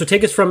 So Joe, so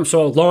take us from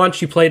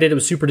launch, you played it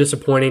was super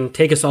disappointing.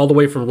 Take us all the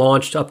way from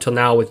launch up till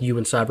now with you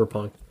and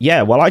Cyberpunk.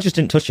 Yeah, well, I just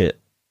didn't touch it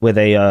with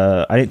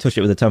a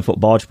 10-foot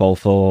barge pole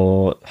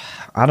for,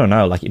 I don't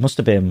know, like it must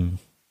have been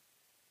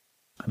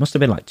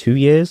like 2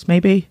 years,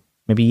 maybe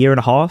a year and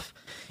a half.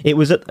 It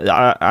was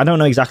I don't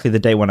know exactly the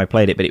day when I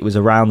played it, but it was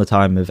around the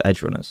time of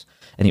Edge Runners,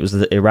 and it was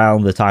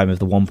around the time of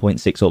the 1.6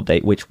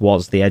 update, which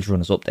was the Edge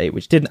Runners update,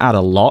 which didn't add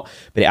a lot,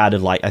 but it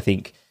added, like, I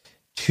think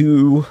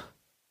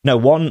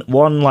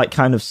one like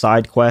kind of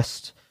side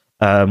quest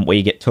where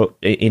you get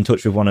in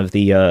touch with one of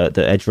the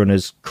Edge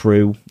Runners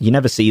crew. You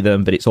never see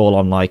them, but it's all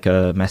on like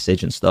a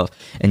message and stuff,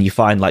 and you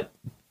find like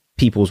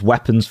people's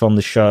weapons from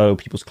the show,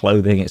 people's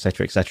clothing,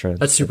 etc., etc.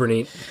 That's super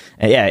neat.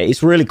 Yeah,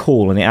 it's really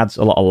cool, and it adds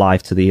a lot of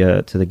life to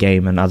the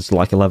game, and adds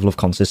like a level of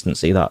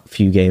consistency that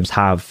few games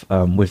have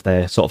with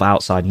their sort of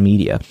outside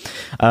media.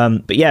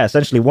 But yeah,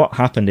 essentially what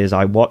happened is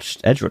I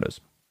watched Edge Runners.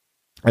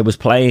 I was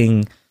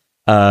playing.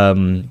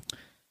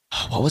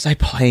 What was I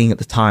playing at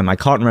the time? I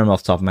can't remember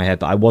off the top of my head,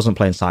 but I wasn't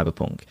playing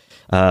Cyberpunk.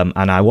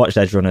 And I watched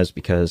Edge Runners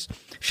because,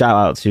 shout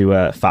out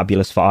to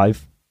Fabulous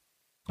 5,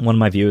 one of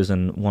my viewers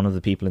and one of the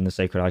people in the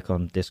Sacred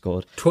Icon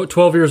Discord.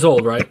 12 years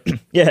old, right?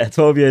 Yeah,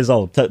 12 years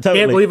old. Totally.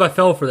 Can't believe I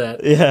fell for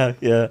that.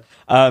 Yeah.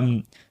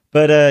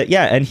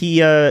 And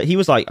he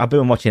was like, I've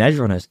been watching Edge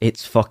Runners,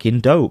 it's fucking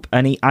dope.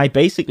 And I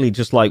basically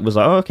just like was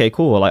like, oh, okay,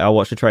 cool. Like, I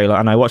watched the trailer,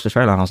 and I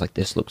was like,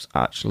 this looks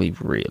actually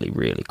really,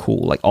 really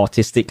cool. Like,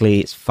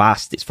 artistically, it's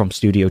fast. It's from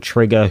Studio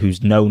Trigger,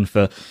 who's known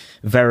for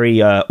very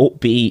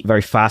upbeat,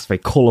 very fast, very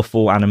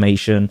colorful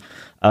animation.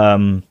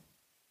 And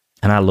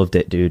I loved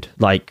it, dude.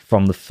 Like,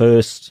 from the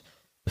first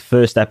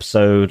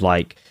episode,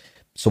 like,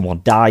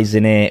 someone dies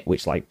in it,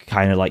 which like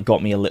kind of like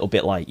got me a little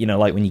bit, like, you know,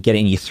 like when you get it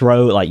in your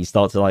throat, like you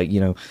start to, like, you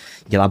know,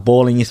 get that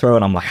ball in your throat,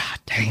 and I'm like,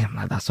 damn,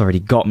 like, that's already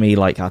got me.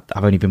 Like, I've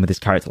only been with this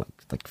character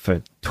like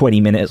for 20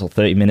 minutes or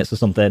 30 minutes or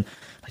something.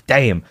 Like,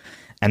 damn.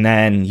 And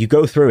then you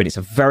go through, and it's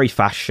a very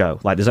fast show.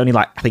 Like, there's only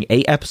like, I think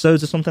 8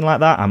 episodes or something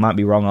like that. I might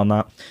be wrong on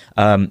that.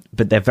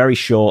 But they're very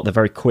short, they're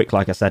very quick,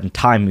 like I said, and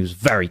time moves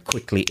very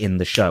quickly in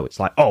the show. It's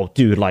like, oh,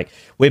 dude, like,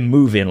 we're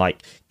moving,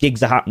 like,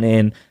 gigs are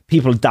happening,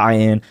 people are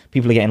dying,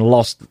 people are getting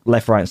lost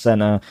left, right, and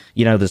center.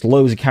 You know, there's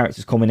loads of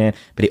characters coming in,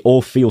 but it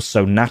all feels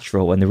so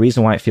natural. And the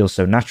reason why it feels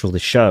so natural, the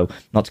show,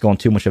 not to go on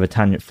too much of a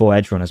tangent for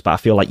Edge Runners, but I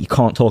feel like you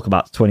can't talk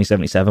about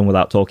 2077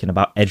 without talking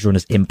about Edge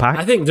Runners' impact.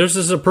 I think this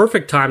is a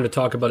perfect time to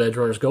talk about Edge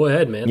Runners. Go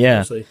ahead, man. Yeah.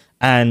 Honestly.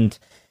 And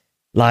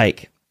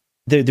like,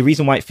 the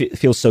reason why it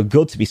feels so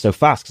good to be so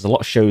fast, because a lot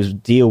of shows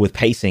deal with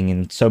pacing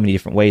in so many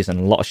different ways, and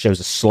a lot of shows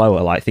are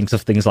slower. Like, think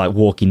of things like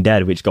Walking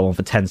Dead, which go on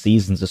for 10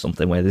 seasons or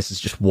something, where this is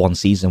just one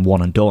season,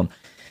 one and done.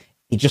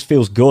 It just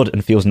feels good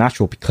and feels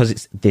natural because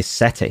it's this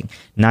setting.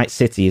 Night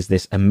City is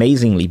this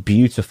amazingly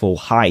beautiful,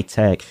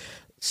 high-tech,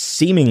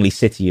 seemingly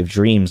city of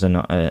dreams and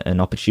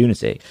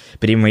opportunity,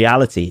 but in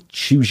reality it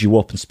chews you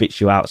up and spits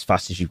you out as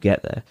fast as you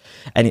get there.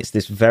 And it's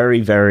this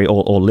very, very,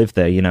 or live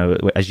there, you know,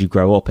 as you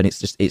grow up. And it's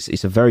just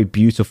it's a very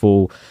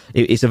beautiful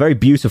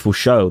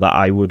show that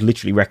I would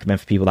literally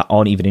recommend for people that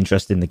aren't even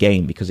interested in the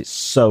game, because it's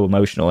so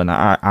emotional. And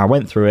I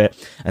went through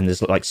it, and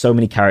there's like so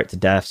many character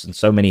deaths and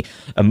so many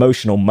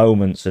emotional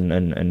moments,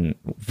 and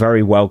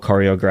very well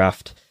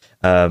choreographed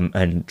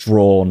and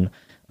drawn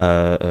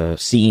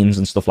scenes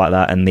and stuff like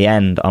that. And the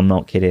end, I'm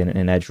not kidding,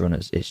 in Edge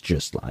Runners, it's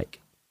just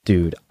like,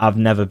 dude, I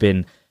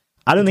don't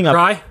think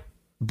Cry?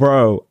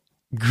 Bro,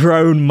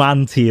 grown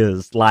man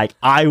tears. Like,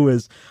 I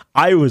was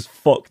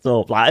fucked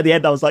up. Like, at the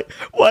end, I was like,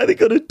 why are they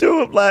gonna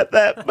do him like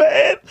that,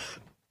 man?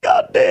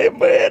 God damn,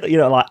 man. You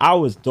know, like, I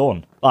was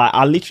done. Like,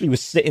 I literally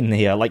was sitting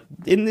here, like,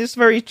 in this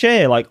very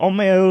chair, like, on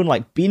my own,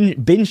 like,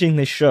 binging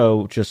this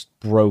show, just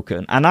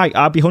broken. And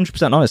I'll be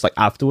 100% honest, like,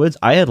 afterwards,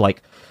 I had,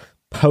 like,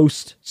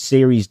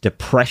 post-series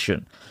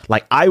depression.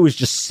 Like, I was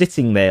just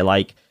sitting there,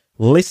 like,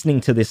 listening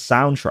to this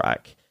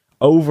soundtrack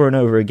over and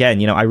over again.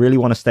 You know, I Really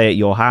Want to Stay at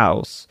Your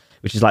House,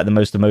 which is like the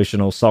most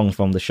emotional song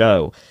from the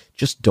show,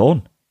 just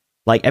done.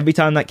 Like, every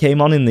time that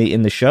came on in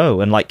the show,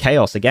 and like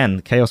Chaos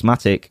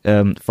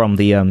Matic from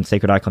the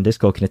Sacred Icon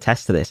Discord can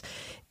attest to this.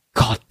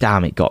 God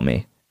damn, it got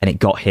me, and it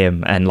got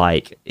him, and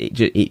like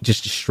it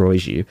just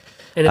destroys you.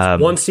 And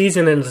it's one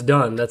season and it's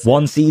done. That's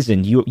one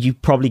season. You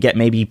probably get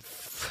maybe,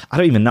 I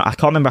don't even know, I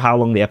can't remember how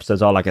long the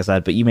episodes are, like I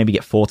said, but you maybe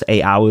get 4 to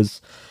 8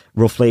 hours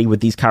roughly with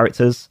these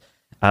characters.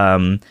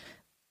 And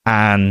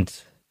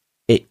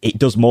it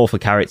does more for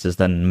characters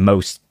than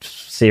most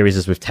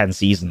series with 10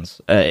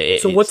 seasons.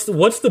 So what's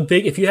the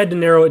big, if you had to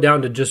narrow it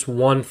down to just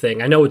one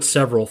thing, I know it's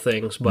several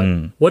things,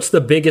 but what's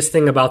the biggest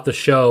thing about the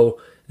show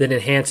that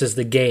enhances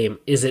the game?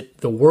 Is it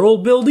the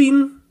world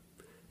building?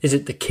 Is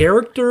it the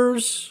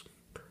characters?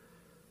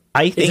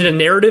 Is it a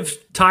narrative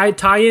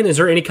tie-in? Is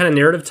there any kind of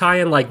narrative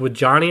tie-in, like with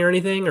Johnny or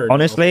anything? Or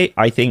honestly,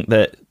 no? I think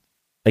that,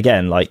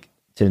 again, like,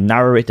 to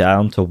narrow it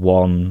down to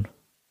one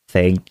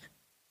thing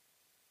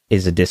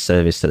is a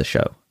disservice to the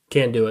show.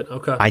 Can't do it.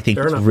 Okay, I think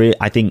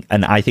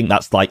I think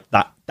that's like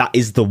that. That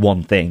is the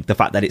one thing. The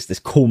fact that it's this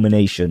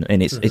culmination,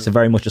 and it's a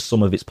very much a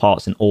sum of its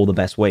parts in all the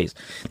best ways.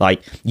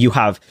 Like, you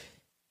have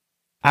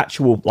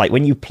actual, like,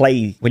 when you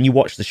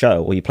watch the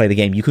show or you play the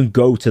game, you can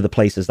go to the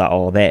places that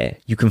are there.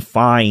 You can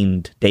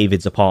find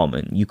David's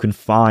apartment. You can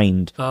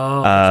find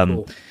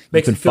cool.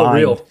 Makes it feel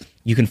real.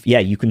 You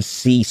can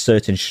see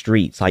certain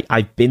streets. Like,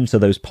 I've been to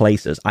those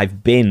places.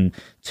 I've been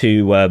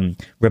to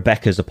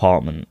Rebecca's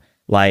apartment.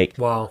 Like,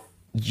 wow.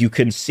 You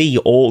can see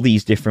all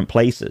these different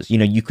places. You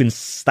know, you can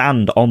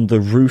stand on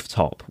the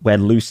rooftop where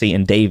Lucy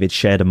and David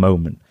shared a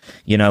moment.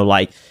 You know,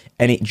 like,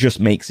 and it just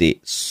makes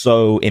it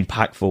so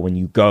impactful when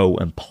you go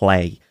and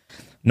play.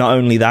 Not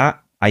only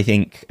that, I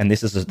think, and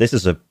this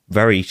is a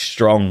very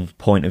strong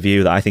point of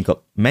view that I think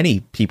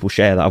many people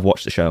share that have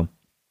watched the show.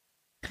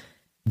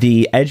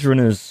 The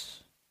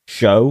Edgerunners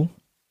show,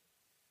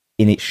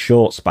 in its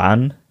short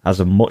span, has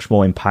a much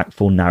more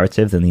impactful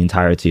narrative than the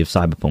entirety of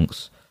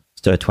Cyberpunk's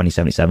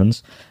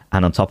 2077's.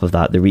 And on top of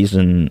that, the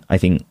reason I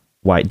think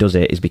why it does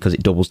it is because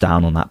it doubles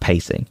down on that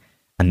pacing,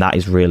 and that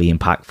is really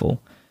impactful.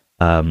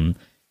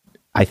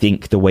 I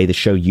think the way the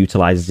show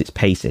utilizes its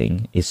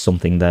pacing is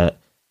something that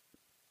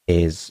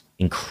is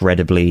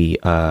incredibly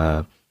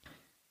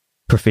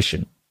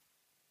proficient.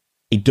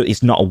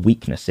 It's not a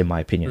weakness, in my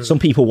opinion. Some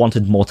people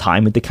wanted more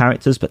time with the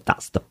characters, but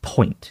that's the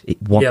point.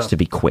 It wants to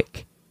be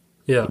quick.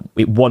 Yeah,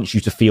 it wants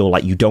you to feel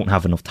like you don't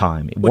have enough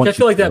time. I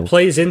feel like that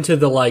plays into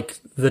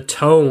the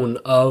tone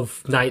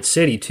of Night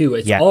City too.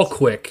 It's all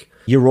quick.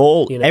 You're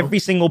all, every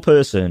single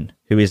person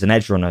who is an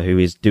Edgerunner, who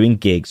is doing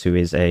gigs, who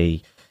is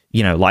a,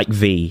 like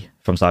V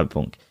from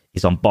Cyberpunk,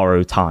 is on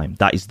borrowed time.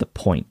 That is the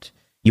point.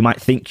 You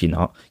might think you're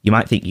not. You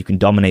might think you can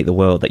dominate the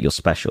world, that you're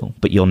special,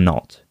 but you're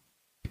not,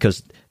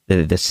 because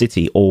the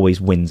city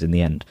always wins in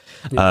the end.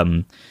 Yeah.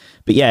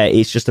 But yeah,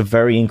 it's just a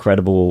very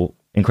incredible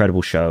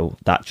show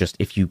that just,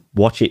 if you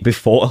watch it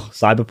before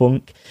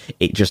Cyberpunk,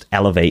 it just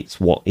elevates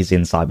what is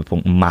in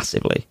Cyberpunk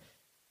massively.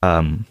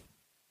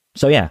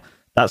 So yeah,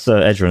 that's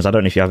Edgerunners. I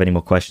don't know if you have any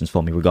more questions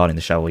for me regarding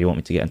the show, or you want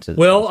me to get into.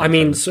 Well, I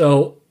mean,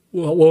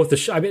 with the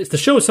show, the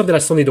show is something I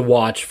still need to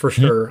watch for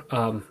sure.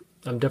 I'm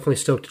definitely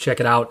stoked to check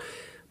it out.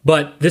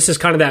 But this is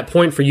kind of that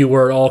point for you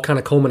where it all kind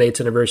of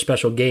culminates in a very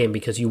special game,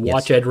 because you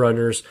watch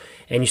Edgerunners,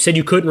 and you said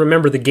you couldn't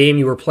remember the game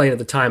you were playing at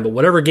the time, but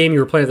whatever game you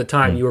were playing at the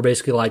time, you were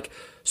basically like,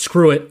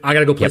 screw it, I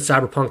gotta go play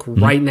Cyberpunk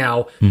right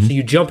now. So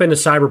you jump into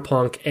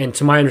Cyberpunk, and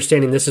to my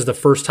understanding, this is the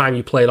first time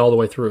you play it all the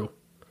way through.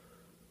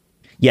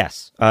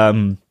 Yes.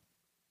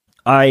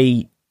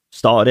 I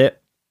started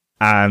it,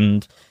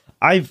 and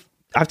I've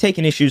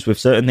taken issues with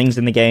certain things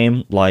in the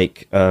game,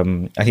 like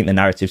I think the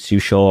narrative's too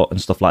short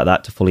and stuff like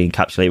that to fully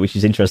encapsulate, which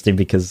is interesting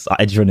because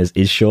Edgerunners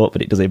is short,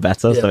 but it does it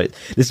better. Yeah. So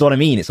this is what I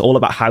mean. It's all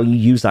about how you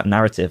use that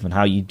narrative and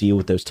how you deal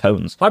with those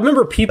tones. I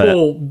remember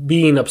people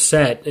being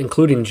upset,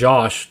 including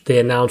Josh. They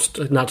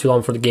announced not too long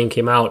before the game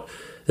came out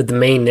that the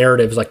main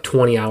narrative is like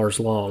 20 hours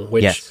long,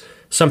 which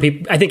some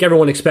people, I think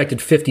everyone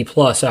expected 50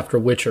 plus after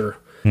Witcher.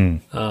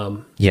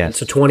 So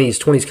 20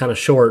 is kind of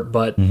short,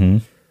 but...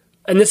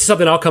 And this is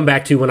something I'll come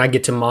back to when I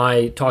get to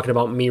my talking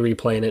about me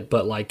replaying it,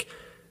 but like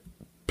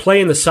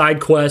playing the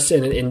side quests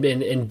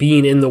and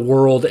being in the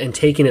world and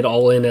taking it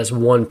all in as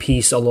one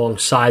piece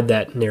alongside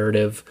that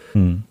narrative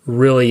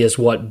really is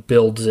what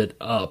builds it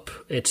up.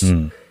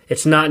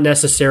 It's not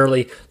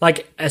necessarily,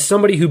 like, as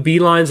somebody who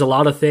beelines a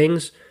lot of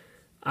things,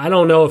 I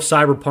don't know if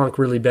Cyberpunk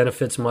really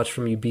benefits much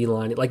from you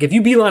beelining. Like, if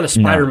you beeline a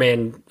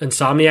Spider-Man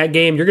Insomniac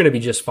game, you're going to be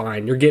just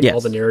fine. You're getting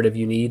all the narrative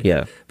you need.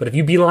 Yeah. But if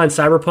you beeline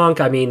Cyberpunk,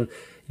 I mean,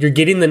 you're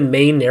getting the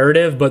main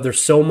narrative, but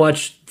there's so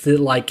much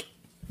that like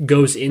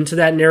goes into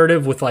that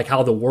narrative with like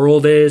how the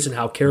world is and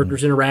how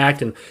characters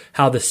interact and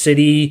how the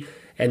city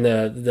and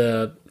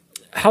the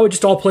how it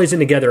just all plays in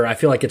together. I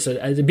feel like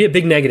it'd be a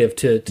big negative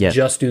to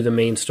just do the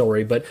main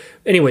story. But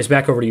anyways,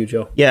 back over to you,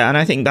 Joe. Yeah, and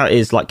I think that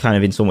is like kind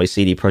of in some ways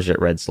CD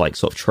Projekt Red's like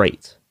sort of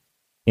trait.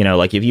 You know,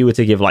 like if you were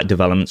to give like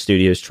development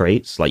studios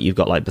traits, like you've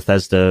got like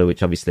Bethesda,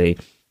 which obviously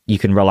you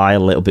can rely a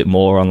little bit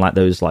more on like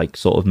those like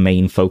sort of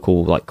main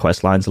focal like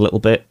quest lines a little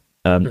bit.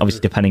 Obviously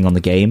depending on the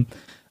game,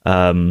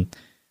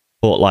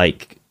 but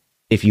like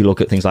if you look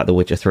at things like The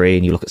Witcher 3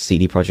 and you look at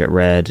CD Projekt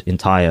Red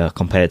entire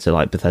compared to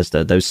like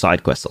Bethesda, those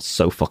side quests are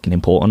so fucking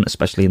important,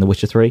 especially in The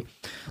Witcher 3.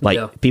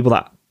 Like people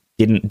that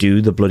didn't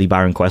do the Bloody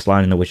Baron quest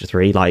line in The Witcher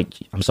 3, like,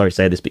 I'm sorry to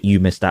say this, but you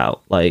missed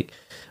out. Like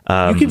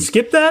you can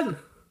skip that?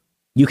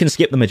 You can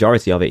skip the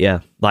majority of it,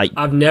 yeah. Like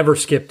I've never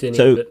skipped any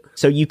of it.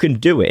 So you can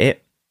do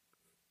it.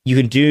 You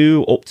can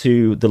do up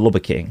to the Lubber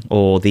King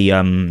or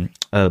the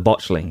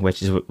botchling,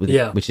 which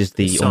is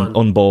the son.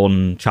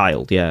 unborn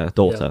child,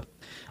 daughter.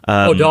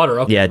 Daughter.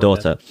 Okay,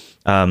 daughter.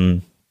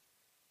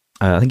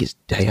 I think it's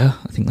Dea.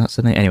 I think that's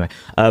the name. Anyway,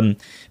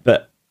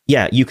 but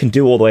yeah, you can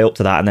do all the way up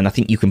to that, and then I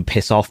think you can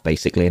piss off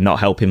basically and not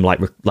help him like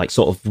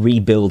sort of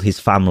rebuild his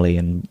family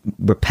and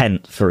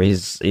repent for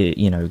his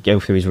go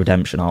through his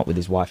redemption arc with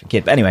his wife and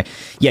kid. But anyway,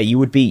 yeah, you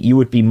would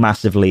be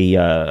massively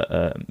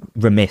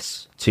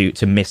remiss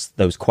to miss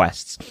those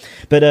quests.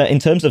 But in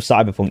terms of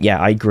Cyberpunk, yeah,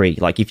 I agree.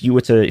 Like if you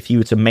were to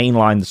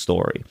mainline the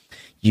story,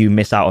 you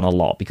miss out on a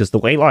lot, because the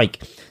way I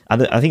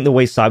think the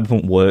way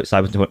Cyberpunk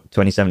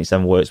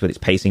 2077 works with its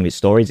pacing of its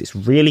stories, it's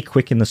really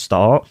quick in the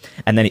start,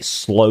 and then it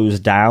slows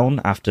down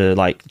after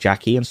like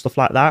Jackie and stuff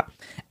like that,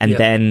 and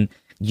then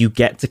you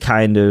get to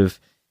kind of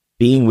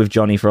being with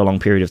Johnny for a long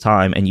period of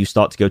time, and you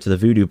start to go to the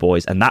Voodoo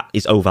Boys, and that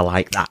is over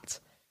like that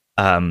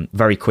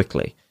very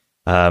quickly,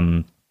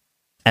 and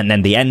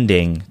then the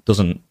ending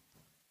doesn't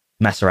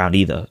mess around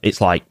either. It's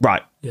like,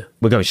 right,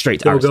 we're going straight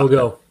to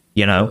go.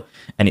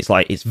 And it's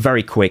like, it's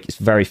very quick, it's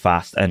very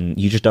fast, and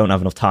you just don't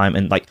have enough time.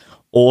 And like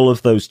all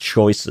of those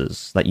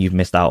choices that you've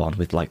missed out on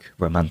with like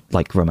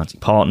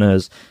romantic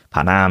partners,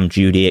 Panam,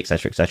 Judy,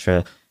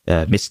 etc.,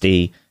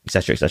 Misty,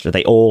 etc.,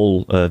 they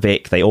all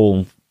Vic, they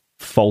all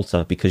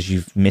falter because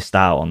you've missed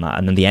out on that,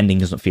 and then the ending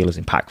doesn't feel as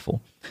impactful.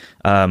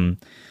 But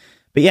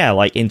yeah,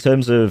 like in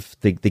terms of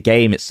the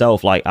game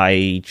itself, like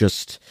I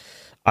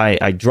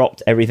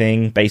dropped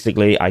everything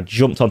basically. I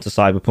jumped onto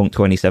Cyberpunk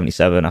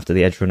 2077 after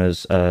the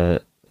Edgerunners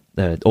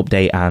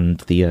update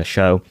and the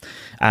show,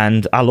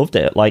 and I loved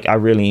it. Like I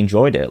really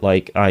enjoyed it.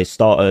 Like I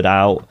started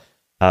out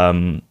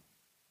as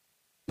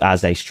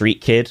a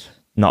street kid,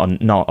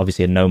 not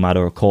obviously a nomad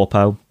or a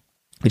corpo,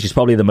 which is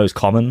probably the most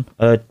common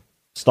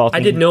starting.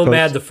 I did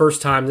nomad the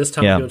first time. This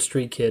time I'm doing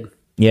street kid.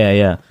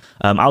 Yeah.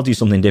 I'll do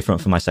something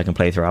different for my second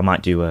playthrough. I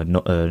might do a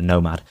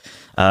nomad.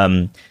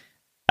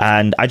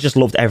 And I just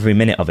loved every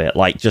minute of it.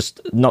 Like,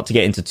 just not to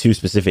get into too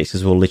specifics,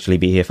 because we'll literally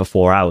be here for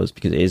 4 hours,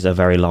 because it is a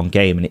very long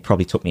game, and it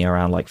probably took me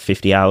around like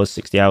 50 hours,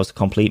 60 hours to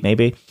complete,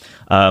 maybe.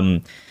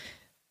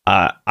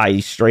 I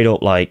straight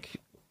up like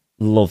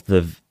loved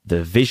the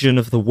vision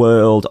of the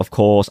world. Of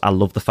course, I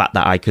love the fact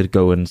that I could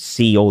go and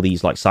see all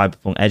these like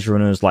Cyberpunk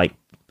Edgerunners like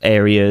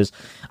areas.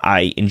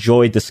 I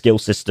enjoyed the skill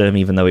system,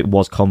 even though it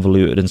was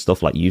convoluted and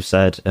stuff, like you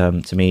said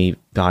to me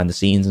behind the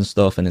scenes and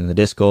stuff, and in the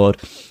Discord.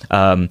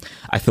 I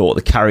thought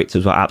the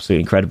characters were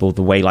absolutely incredible.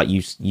 The way, like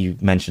you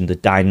mentioned, the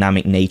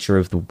dynamic nature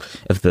of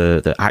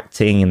the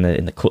acting in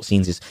the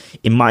cutscenes is,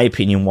 in my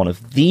opinion, one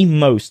of the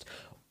most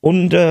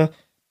underpraised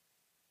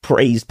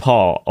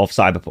part of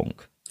Cyberpunk.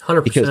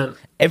 100%. Because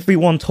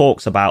everyone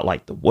talks about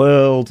like the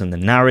world and the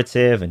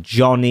narrative and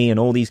Johnny and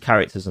all these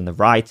characters and the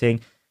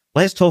writing.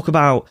 Let's talk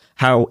about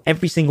how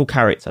every single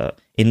character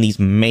in these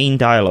main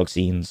dialogue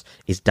scenes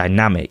is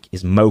dynamic,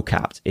 is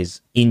mocapped, is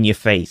in your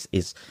face,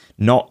 is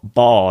not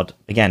barred,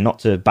 again, not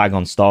to bag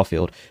on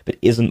Starfield, but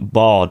isn't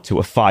barred to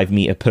a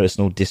 5-meter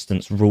personal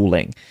distance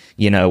ruling,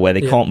 where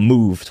they can't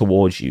move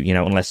towards you,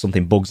 unless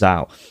something bugs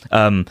out.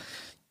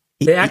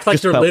 They act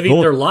like they're living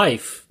their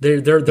life. They're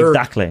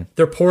exactly.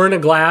 They're pouring a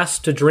glass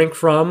to drink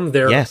from.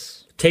 They're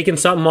taking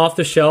something off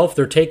the shelf.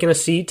 They're taking a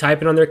seat,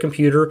 typing on their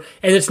computer.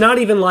 And it's not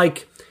even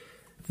like,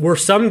 where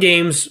some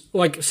games,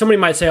 like somebody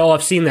might say, oh,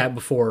 I've seen that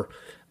before.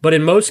 But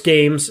in most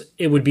games,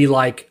 it would be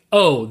like,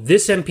 oh,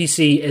 this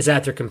NPC is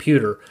at their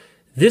computer.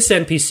 This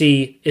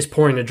NPC is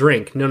pouring a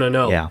drink.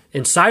 No. Yeah.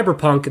 In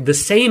Cyberpunk, the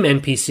same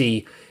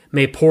NPC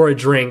may pour a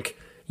drink,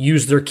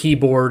 use their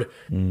keyboard,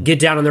 get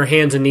down on their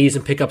hands and knees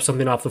and pick up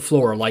something off the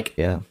floor. Like,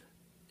 they're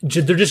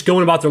just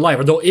going about their life.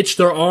 Or they'll itch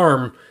their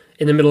arm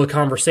in the middle of a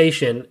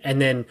conversation, and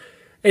then...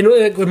 And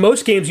with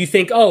most games, you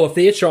think, oh, if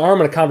they itch their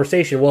arm in a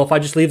conversation, well, if I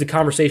just leave the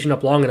conversation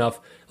up long enough,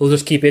 they'll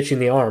just keep itching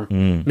the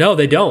arm. No,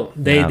 they don't.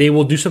 They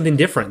will do something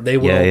different. They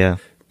will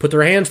put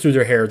their hands through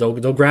their hair.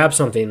 They'll grab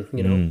something,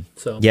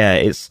 So yeah,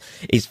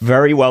 it's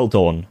very well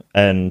done.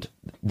 And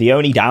the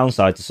only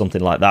downside to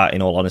something like that,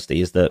 in all honesty,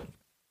 is that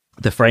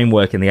the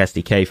framework in the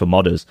SDK for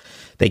modders,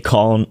 they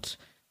can't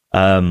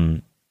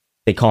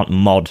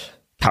mod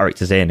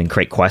characters in and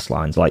create quest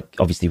lines, like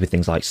obviously with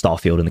things like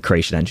Starfield and the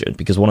creation engine,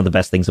 because one of the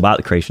best things about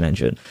the creation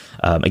engine,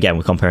 again,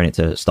 we're comparing it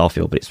to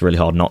Starfield, but it's really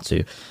hard not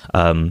to,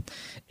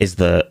 is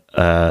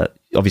that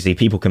obviously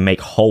people can make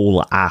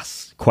whole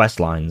ass quest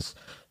lines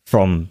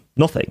from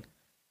nothing,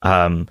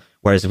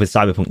 whereas with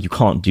Cyberpunk you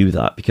can't do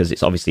that, because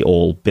it's obviously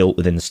all built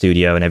within the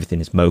studio and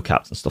everything is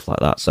mocapped and stuff like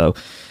that. So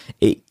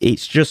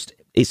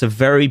it's a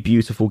very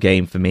beautiful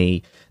game for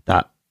me,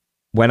 that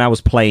when I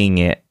was playing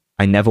it,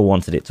 I never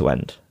wanted it to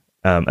end.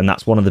 And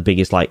that's one of the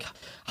biggest like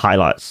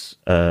highlights,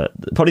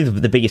 probably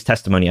the biggest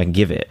testimony I can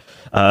give it,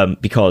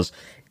 because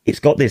it's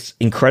got this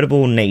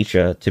incredible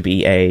nature to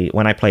be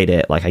when I played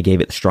it, like I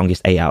gave it the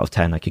strongest 8 out of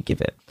 10 I could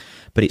give it.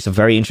 But it's a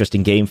very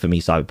interesting game for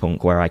me,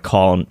 Cyberpunk, where I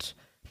can't,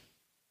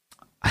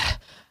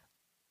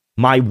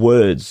 my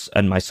words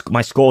and my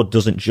score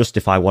doesn't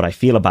justify what I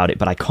feel about it,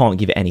 but I can't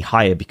give it any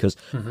higher, because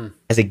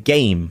as a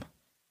game,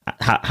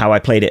 how I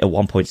played it at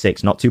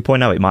 1.6, not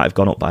 2.0, it might have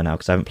gone up by now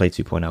because I haven't played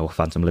 2.0 or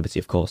Phantom Liberty,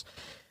 of course.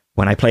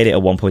 when I played it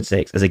at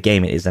 1.6, as a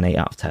game, it is an 8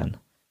 out of 10.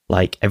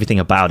 Like, everything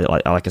about it,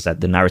 like I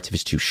said, the narrative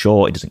is too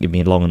short. It doesn't give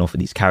me long enough of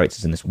these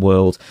characters in this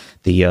world.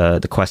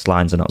 The quest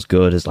lines are not as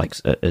good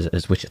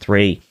as Witcher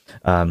 3.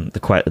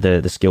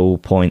 The skill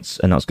points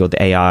are not as good.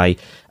 The AI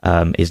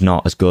is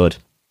not as good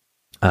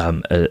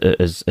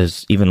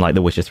as even like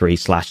The Witcher 3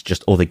 /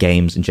 just other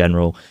games in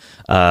general.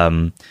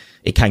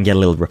 It can get a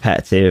little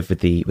repetitive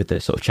with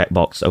the sort of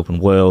checkbox open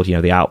world, you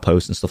know, the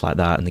outposts and stuff like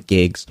that, and the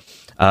gigs.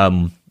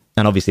 And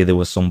obviously there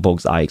were some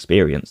bugs that I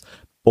experienced,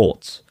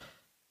 but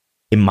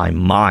in my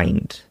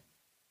mind,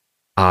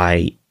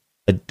 I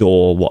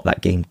adore what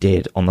that game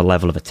did on the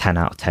level of a 10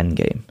 out of 10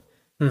 game.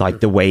 Mm-hmm. Like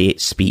the way it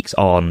speaks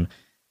on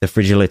the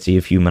fragility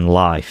of human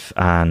life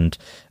and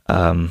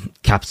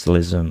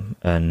capitalism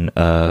and,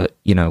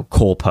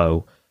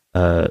 corpo,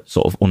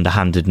 sort of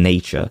underhanded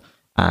nature.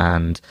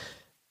 And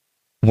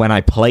when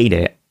I played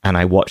it and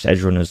I watched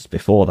Edgerunners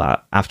before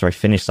that, after I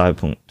finished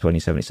Cyberpunk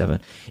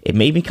 2077, it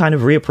made me kind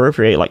of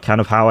reappropriate like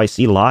kind of how I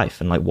see life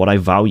and like what I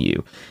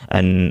value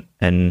and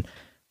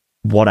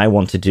what I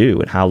want to do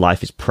and how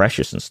life is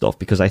precious and stuff.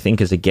 Because I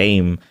think as a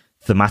game,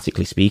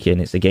 thematically speaking,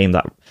 it's a game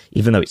that,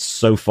 even though it's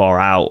so far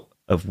out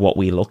of what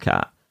we look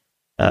at,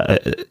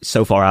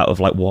 so far out of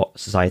like what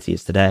society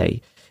is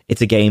today,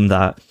 it's a game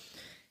that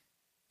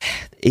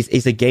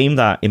is a game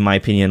that, in my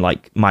opinion,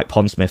 like Mike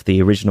Pondsmith,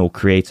 the original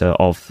creator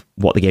of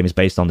what the game is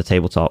based on, the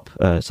tabletop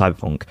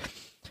Cyberpunk,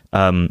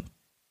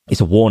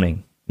 it's a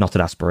warning, not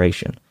an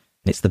aspiration.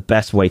 And it's the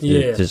best way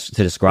to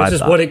describe that.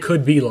 This is what it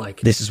could be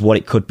like. This is what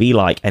it could be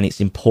like, and it's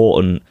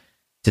important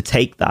to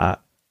take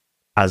that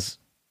as,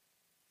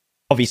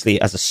 obviously,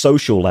 as a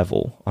social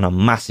level, on a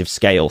massive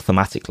scale,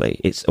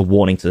 thematically. It's a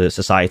warning to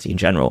society in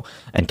general,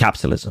 and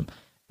capitalism,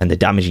 and the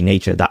damaging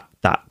nature that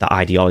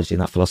ideology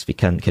and that philosophy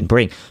can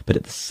bring. But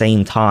at the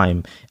same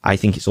time, I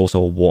think it's also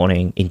a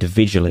warning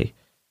individually.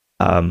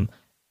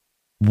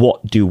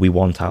 What do we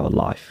want out of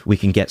life? We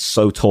can get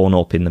so torn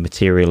up in the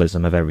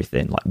materialism of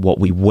everything, like what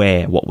we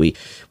wear, what we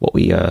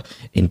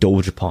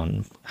indulge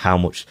upon, how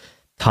much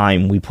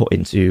time we put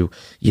into,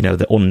 you know,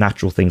 the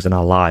unnatural things in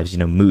our lives, you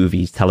know,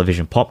 movies,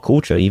 television, pop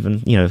culture, even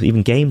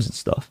games and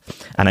stuff.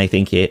 And I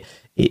think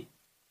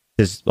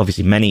there's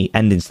obviously many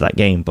endings to that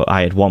game, but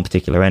I had one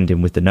particular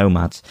ending with the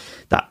Nomads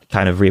that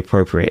kind of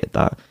reappropriated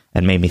that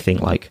and made me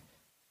think like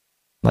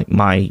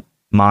my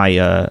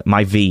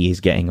V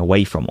is getting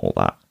away from all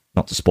that.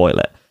 Not to spoil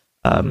it,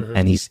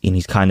 and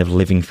he's kind of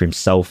living for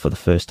himself for the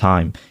first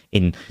time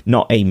in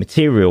not a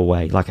material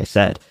way, like I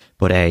said,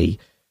 but a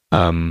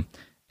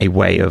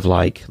way of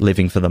like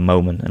living for the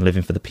moment and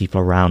living for the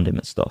people around him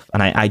and stuff.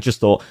 And I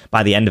just thought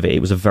by the end of it, it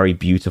was a very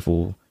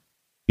beautiful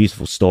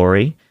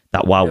story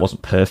that, while it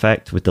wasn't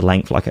perfect with the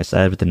length, like I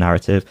said, with the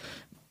narrative,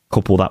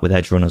 couple that with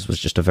Edgerunners, was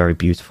just a very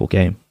beautiful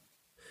game.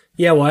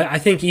 Yeah, well, I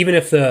think even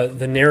if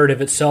the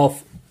narrative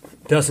itself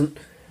doesn't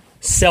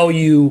sell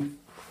you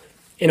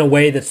in a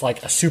way that's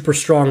like a super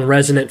strong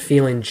resonant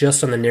feeling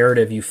just on the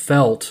narrative you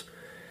felt,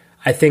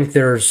 I think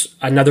there's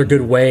another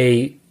good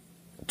way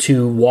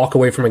to walk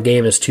away from a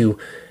game is to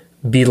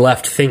be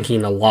left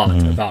thinking a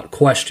lot about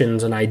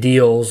questions and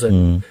ideals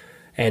and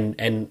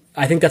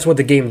I think that's what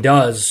the game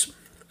does.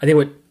 I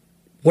think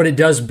what it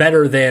does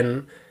better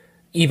than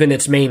even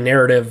its main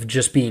narrative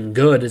just being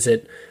good is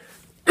it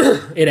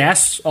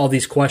asks all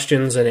these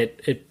questions and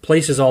it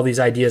places all these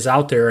ideas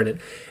out there, and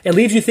it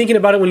leaves you thinking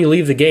about it when you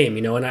leave the game,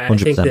 you know. And I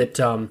 100%. Think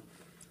that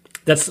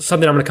that's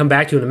something I'm going to come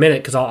back to in a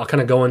minute, because I'll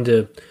kind of go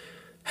into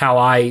how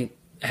I've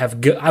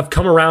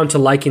come around to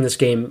liking this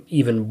game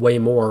even way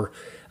more.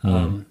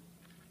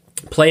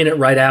 Playing it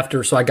right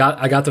after, so I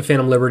got the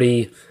Phantom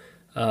Liberty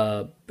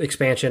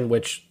expansion,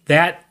 which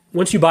that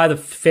once you buy the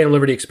Phantom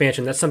Liberty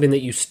expansion, that's something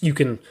that you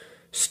can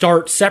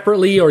start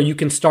separately, or you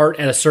can start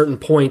at a certain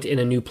point in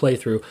a new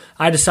playthrough.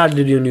 I decided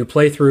to do a new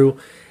playthrough,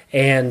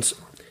 and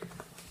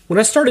when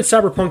I started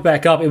Cyberpunk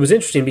back up, it was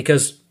interesting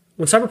because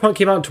when Cyberpunk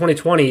came out in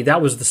 2020, that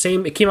was the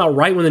same. It came out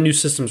right when the new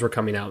systems were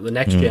coming out, the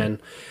next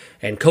gen,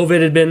 and COVID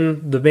had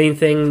been the main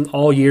thing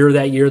all year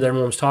that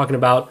everyone was talking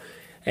about.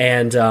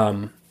 And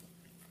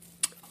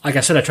like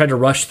I said, I tried to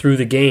rush through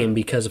the game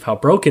because of how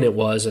broken it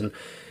was. And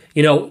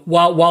you know,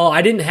 while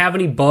I didn't have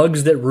any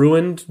bugs that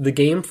ruined the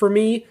game for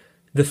me,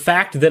 the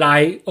fact that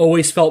I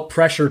always felt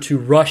pressure to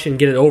rush and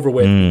get it over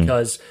with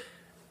because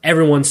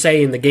everyone's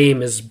saying the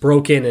game is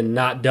broken and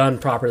not done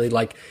properly,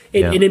 like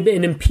it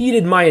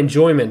impeded my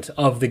enjoyment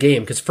of the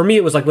game. Because for me,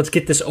 it was like, let's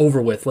get this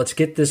over with. Let's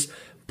get this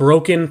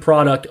broken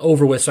product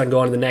over with so I can go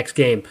on to the next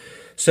game.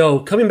 So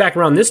coming back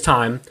around this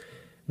time,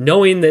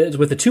 knowing that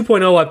with the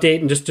 2.0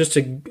 update, and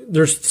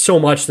there's so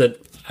much that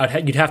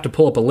you'd have to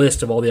pull up a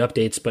list of all the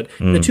updates, but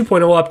the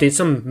 2.0 update,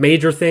 some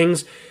major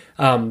things.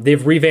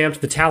 They've revamped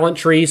the talent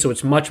tree, so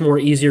it's much more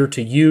easier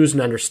to use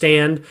and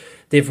understand.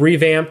 They've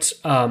revamped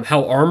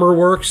how armor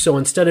works, so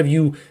instead of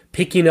you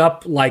picking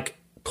up like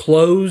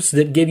clothes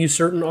that give you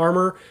certain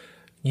armor,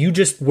 you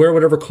just wear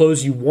whatever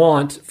clothes you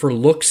want for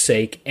look's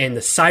sake, and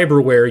the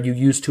cyberware you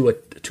use to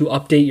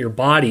update your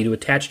body, to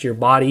attach to your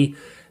body,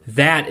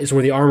 that is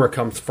where the armor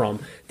comes from.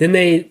 Then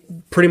they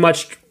pretty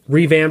much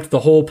revamped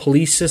the whole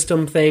police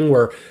system thing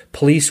where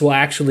police will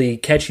actually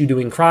catch you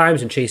doing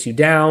crimes and chase you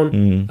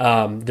down.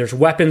 There's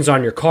weapons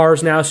on your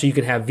cars now, so you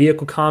can have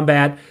vehicle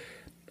combat.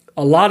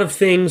 A lot of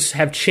things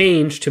have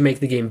changed to make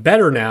the game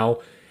better now.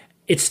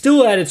 It's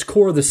still at its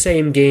core the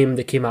same game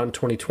that came out in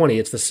 2020.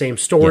 It's the same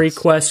story,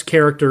 quests,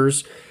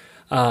 characters,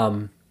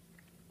 and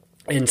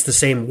it's the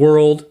same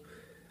world,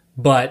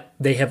 but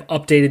they have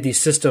updated these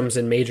systems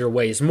in major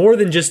ways, more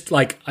than just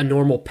like a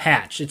normal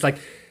patch. It's like,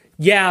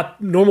 yeah,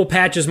 normal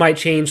patches might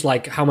change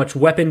like how much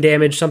weapon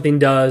damage something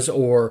does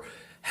or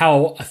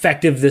how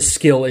effective this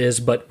skill is,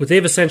 but what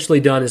they've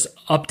essentially done is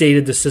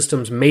updated the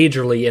systems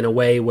majorly in a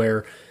way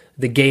where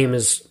the game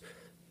is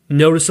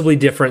noticeably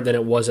different than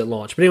it was at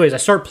launch. But anyways, I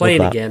start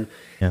playing again,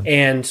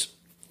 and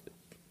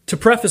to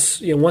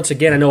preface, once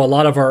again, I know a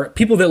lot of our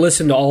people that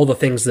listen to all the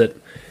things that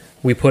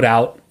we put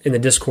out in the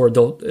Discord,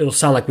 it'll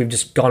sound like we've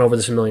just gone over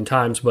this a million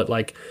times, but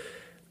like,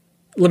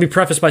 let me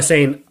preface by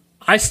saying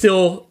I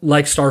still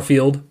like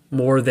Starfield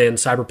more than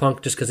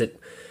Cyberpunk, just because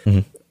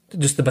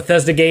just the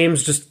Bethesda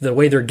games, just the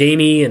way they're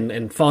gamey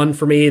and fun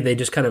for me, they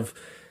just kind of,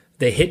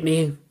 they hit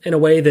me in a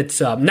way that's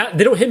not,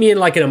 they don't hit me in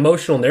like an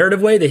emotional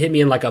narrative way, they hit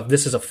me in like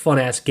this is a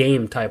fun-ass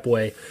game type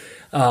way.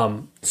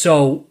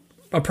 So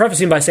I'm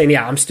prefacing by saying,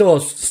 yeah, I'm still a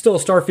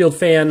Starfield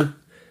fan,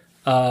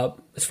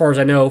 as far as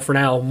I know for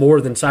now, more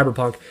than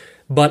Cyberpunk.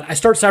 But I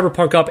start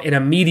Cyberpunk up and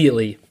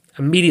immediately,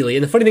 and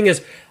the funny thing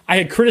is, I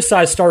had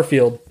criticized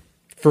Starfield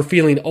for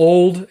feeling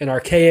old and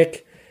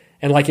archaic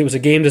and like it was a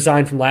game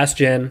design from last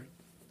gen.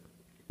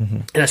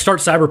 And I start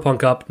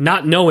Cyberpunk up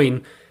not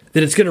knowing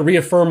that it's going to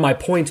reaffirm my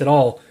point at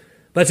all.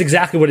 But that's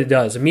exactly what it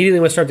does. Immediately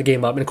when I start the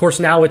game up, and of course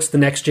now it's the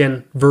next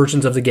gen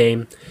versions of the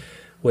game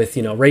with,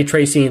 ray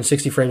tracing and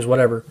 60 frames,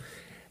 whatever.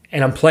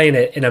 And I'm playing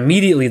it, and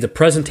immediately the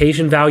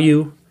presentation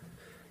value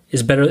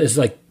is better,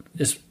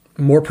 is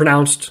more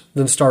pronounced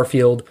than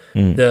Starfield.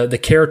 The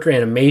character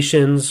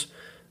animations,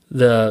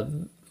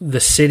 the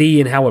city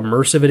and how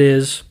immersive it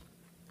is,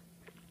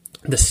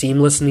 the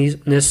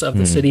seamlessness of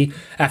the city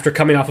after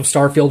coming off of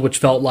Starfield, which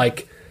felt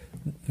like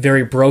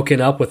very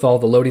broken up with all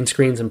the loading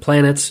screens and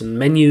planets and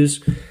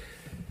menus,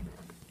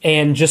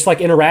 and just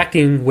like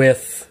interacting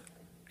with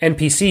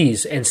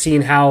NPCs and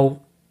seeing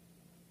how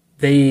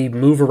they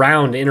move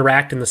around,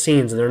 interact in the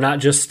scenes, and they're not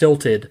just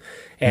stilted,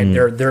 and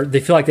they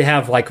feel like they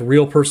have like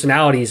real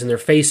personalities, and their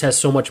face has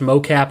so much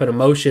mocap and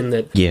emotion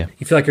that you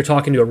feel like you're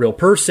talking to a real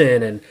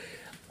person, and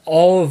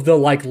all of the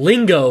like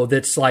lingo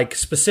that's like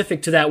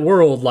specific to that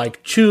world,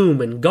 like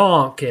choom and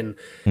gonk,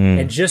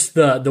 and just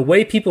the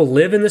way people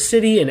live in the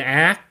city and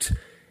act.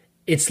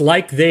 It's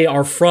like they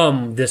are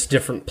from this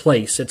different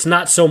place. It's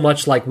not so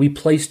much like we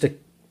placed a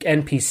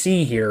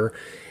NPC here.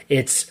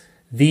 It's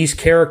these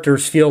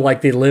characters feel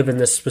like they live in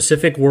this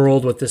specific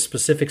world with this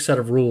specific set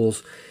of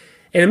rules.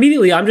 And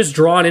immediately I'm just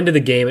drawn into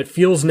the game. It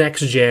feels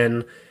next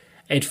gen.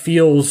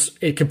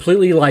 It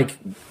completely like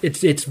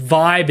its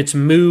vibe, its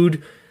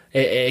mood.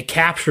 It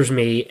captures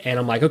me, and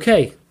I'm like,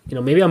 okay,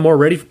 maybe I'm more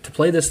ready to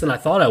play this than I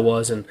thought I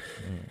was,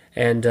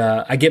 and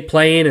I get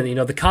playing,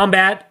 and the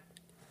combat,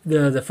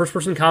 the first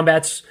person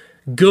combat's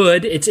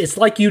good. It's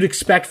like you'd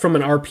expect from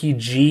an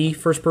RPG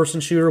first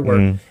person shooter,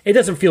 where it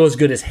doesn't feel as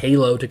good as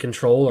Halo to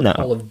control or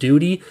Call of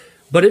Duty,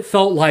 but it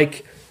felt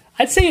like,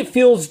 I'd say it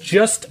feels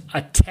just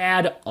a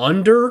tad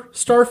under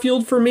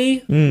Starfield for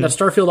me. Now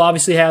Starfield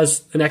obviously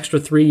has an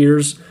extra 3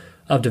 years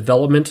of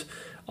development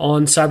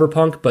on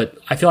Cyberpunk, but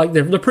I feel like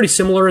they're pretty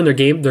similar in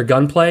their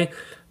gunplay,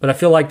 but I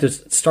feel like the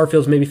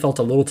Starfield's maybe felt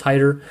a little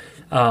tighter.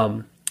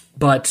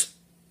 But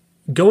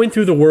going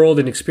through the world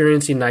and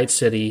experiencing Night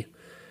City,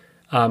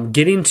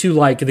 getting to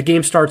like, the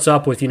game starts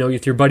up with,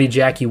 with your buddy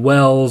Jackie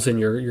Wells, and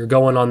you're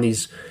going on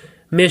these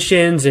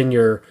missions, and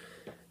you're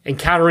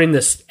encountering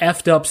this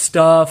effed up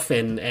stuff,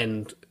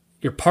 and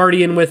you're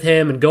partying with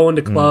him and going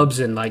to clubs,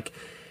 and like,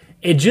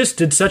 it just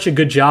did such a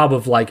good job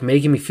of like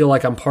making me feel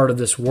like I'm part of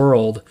this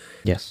world.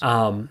 Yes.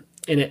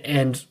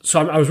 And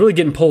so I was really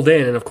getting pulled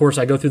in, and of course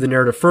I go through the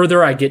narrative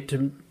further. I get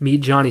to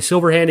meet Johnny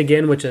Silverhand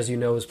again, which, as you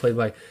know, is played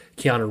by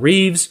Keanu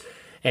Reeves,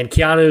 and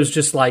Keanu's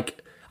just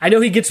like, I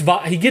know he gets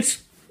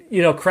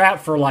crap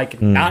for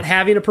like not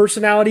having a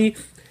personality,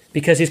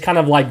 because he's kind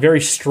of like very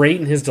straight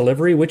in his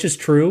delivery, which is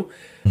true,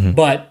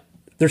 but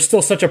there's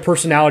still such a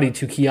personality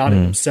to Keanu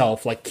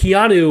himself. Like,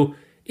 Keanu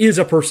is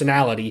a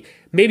personality.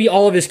 Maybe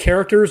all of his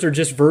characters are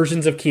just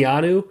versions of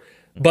Keanu,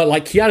 but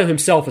like, Keanu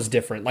himself is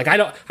different. Like,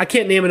 I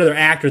can't name another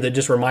actor that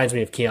just reminds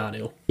me of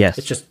Keanu. Yes.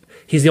 It's just,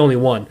 he's the only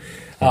one.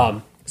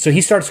 So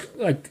he starts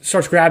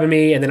grabbing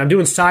me, and then I'm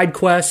doing side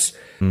quests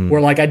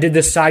where like, I did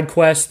this side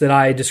quest that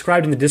I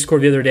described in the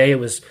Discord the other day. It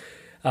was,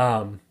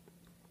 I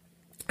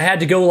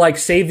had to go like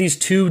save these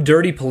 2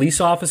 dirty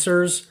police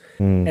officers,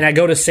 and I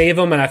go to save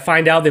them, and I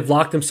find out they've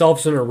locked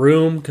themselves in a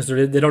room because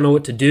they don't know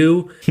what to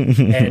do.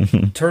 And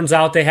it turns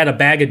out they had a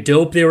bag of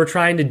dope they were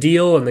trying to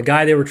deal, and the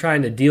guy they were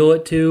trying to deal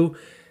it to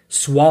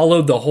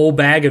swallowed the whole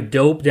bag of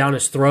dope down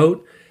his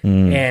throat.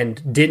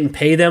 and didn't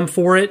pay them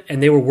for it,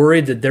 and they were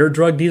worried that their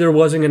drug dealer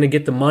wasn't going to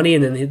get the money,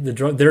 and then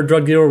their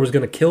drug dealer was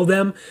going to kill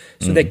them.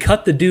 So they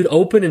cut the dude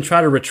open and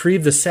try to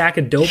retrieve the sack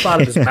of dope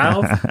out of his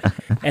mouth,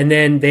 and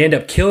then they end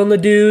up killing the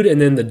dude,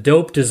 and then the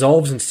dope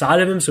dissolves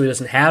inside of him, so he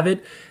doesn't have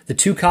it. The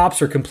two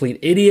cops are complete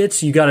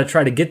idiots. You got to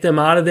try to get them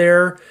out of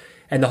there,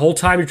 and the whole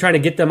time you're trying to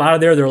get them out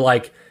of there, they're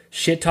like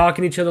shit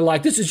talking each other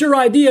like, this is your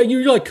idea.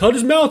 You're like, cut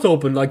his mouth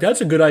open. Like,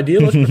 that's a good idea.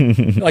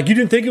 Like, you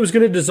didn't think it was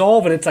going to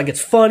dissolve. And it's like, it's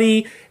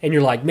funny. And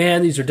you're like,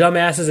 man, these are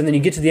dumbasses. And then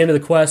you get to the end of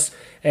the quest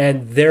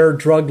and their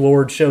drug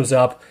lord shows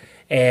up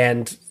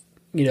and,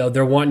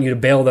 they're wanting you to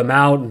bail them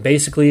out. And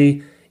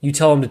basically you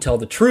tell them to tell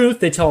the truth.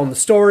 They tell them the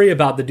story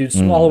about the dude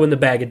swallowing the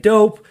bag of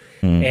dope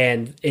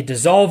and it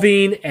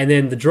dissolving. And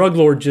then the drug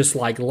lord just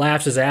like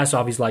laughs his ass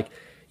off. He's like,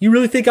 you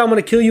really think I'm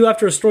going to kill you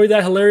after a story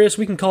that hilarious?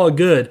 We can call it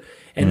good.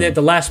 And then at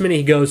the last minute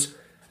he goes,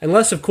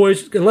 unless of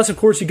course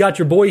you got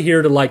your boy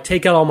here to like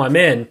take out all my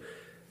men.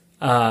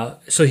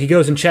 So he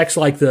goes and checks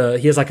he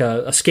has like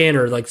a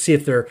scanner, like see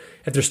if they're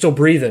still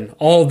breathing.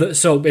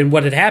 And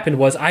what had happened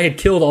was I had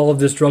killed all of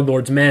this drug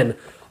lord's men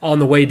on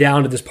the way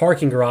down to this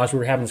parking garage where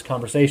we were having this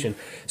conversation.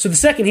 So the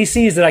second he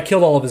sees that I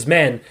killed all of his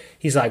men,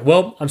 he's like,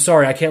 well, I'm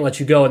sorry, I can't let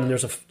you go. And then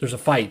there's a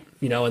fight,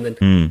 and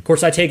then of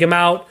course I take him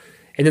out.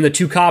 And then the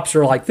two cops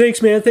are like,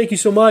 thanks, man, thank you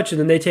so much. And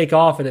then they take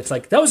off, and it's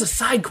like, that was a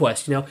side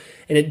quest, and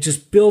it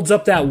just builds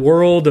up that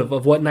world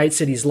of what Night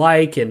City's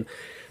like. And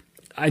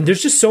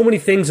there's just so many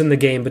things in the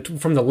game, but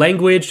from the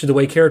language to the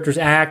way characters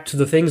act to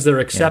the things that are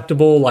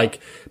acceptable,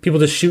 like people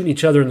just shooting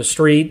each other in the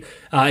street,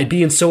 it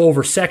being so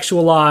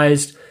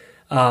over-sexualized.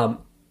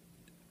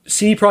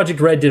 CD Projekt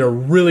Red did a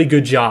really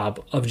good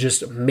job of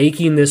just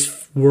making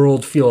this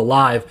world feel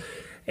alive.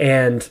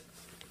 And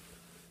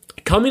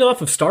coming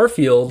off of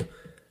Starfield,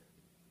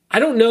 I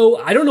don't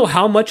know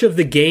how much of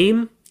the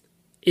game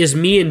is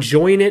me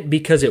enjoying it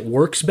because it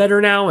works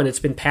better now and it's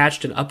been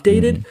patched and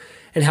updated,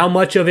 and how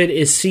much of it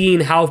is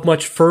seeing how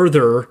much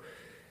further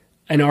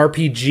an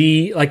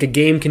RPG, like a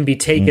game, can be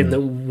taken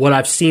than what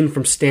I've seen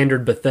from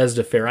standard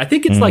Bethesda fare. I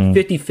think it's like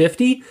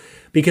 50-50,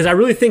 because I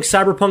really think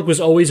Cyberpunk was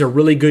always a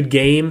really good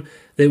game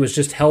that was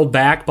just held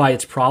back by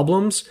its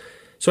problems.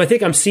 So I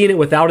think I'm seeing it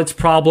without its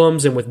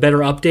problems and with better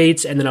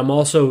updates, and then I'm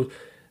also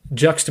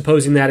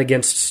juxtaposing that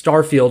against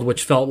Starfield,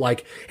 which felt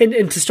like, and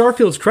to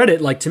Starfield's credit,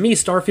 like to me,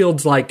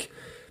 Starfield's like,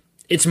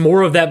 it's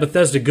more of that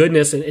Bethesda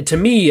goodness, and to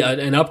me,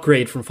 an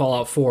upgrade from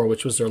Fallout 4,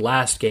 which was their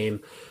last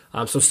game.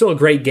 So still a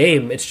great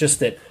game. It's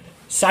just that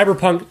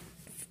Cyberpunk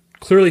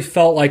clearly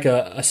felt like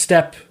a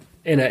step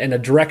in a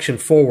direction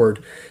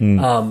forward.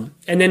 And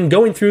then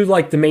going through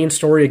like the main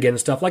story again and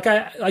stuff,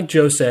 like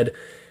Joe said,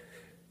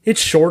 it's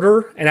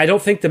shorter, and I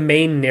don't think the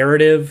main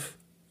narrative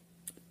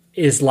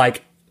is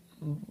like,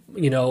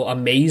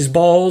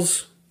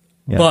 amazeballs,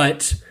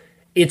 but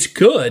it's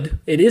good.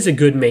 It is a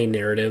good main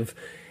narrative.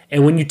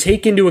 And when you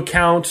take into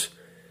account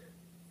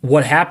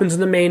what happens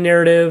in the main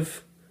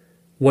narrative,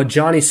 what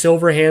Johnny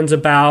Silverhand's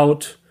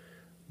about,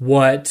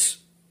 what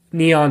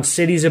Neon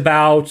City's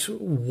about,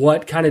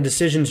 what kind of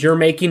decisions you're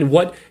making,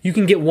 what you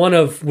can get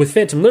with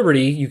Phantom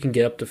Liberty, you can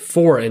get up to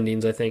 4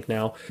 endings, I think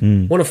now.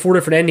 One of 4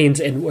 different endings,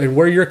 and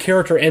where your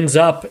character ends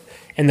up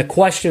and the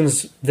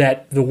questions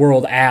that the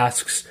world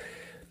asks,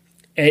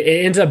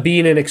 it ends up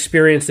being an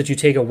experience that you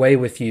take away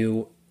with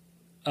you,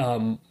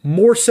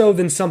 more so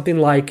than something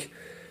like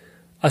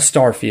a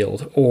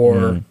Starfield,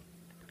 or and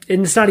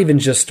it's not even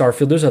just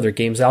Starfield. There's other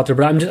games out there,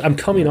 but I'm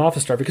coming off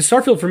of Starfield, because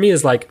Starfield for me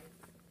is like,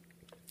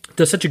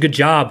 does such a good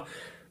job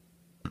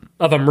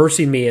of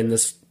immersing me in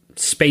this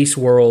space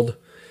world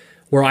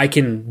where I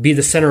can be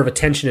the center of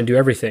attention and do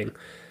everything.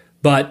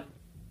 But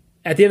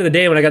at the end of the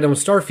day, when I got done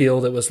with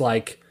Starfield, it was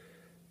like,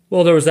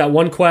 well, there was that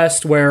one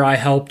quest where I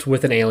helped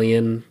with an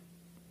alien,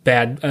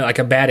 like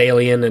a bad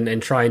alien,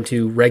 and trying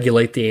to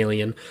regulate the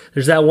alien.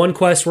 There's that one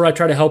quest where I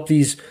try to help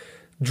these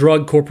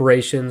drug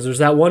corporations. There's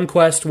that one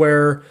quest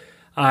where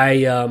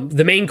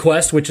the main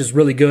quest, which is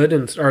really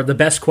good, or the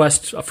best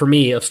quest for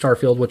me of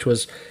Starfield, which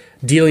was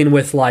dealing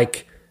with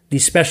like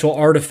these special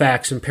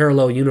artifacts in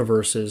parallel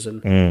universes.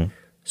 And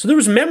so there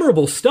was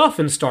memorable stuff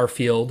in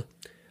Starfield,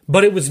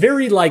 but it was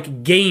very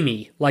like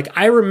gamey. Like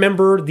I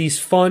remember these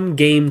fun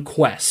game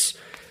quests.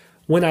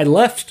 When I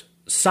left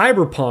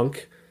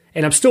Cyberpunk,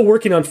 and I'm still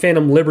working on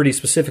Phantom Liberty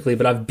specifically,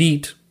 but I've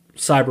beat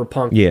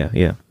Cyberpunk.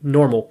 Yeah.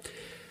 Normal.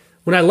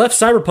 When I left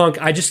Cyberpunk,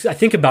 I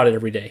think about it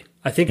every day.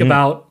 I think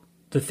about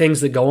the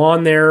things that go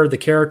on there, the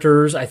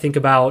characters. I think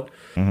about,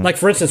 like,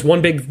 for instance,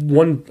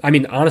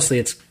 honestly,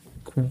 it's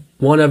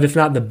one of, if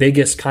not the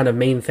biggest kind of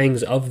main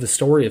things of the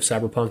story of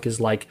Cyberpunk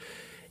is like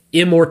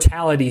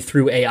immortality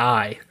through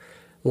AI.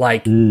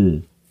 Like,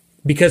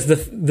 because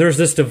there's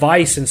this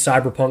device in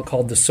Cyberpunk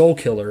called the Soul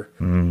Killer,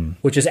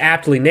 which is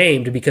aptly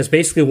named because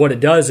basically what it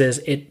does is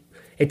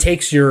it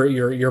takes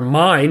your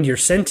mind, your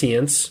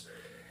sentience,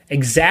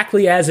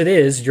 exactly as it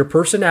is, your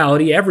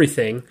personality,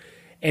 everything,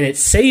 and it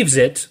saves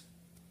it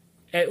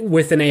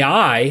with an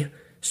AI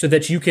so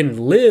that you can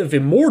live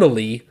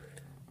immortally,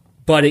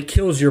 but it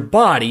kills your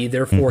body,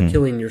 therefore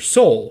killing your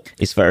soul.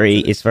 It's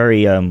very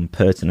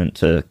pertinent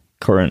to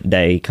current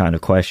day kind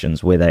of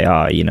questions with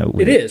AI,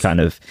 with it is kind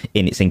of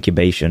in its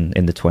incubation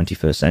in the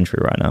 21st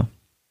century right now.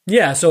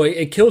 Yeah, so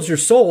it kills your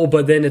soul,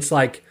 but then it's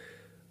like,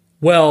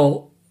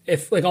 well,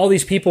 if like all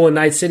these people in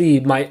Night City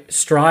might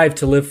strive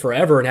to live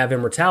forever and have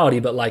immortality,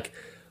 but like,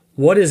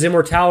 what is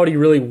immortality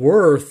really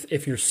worth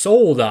if your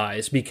soul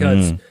dies?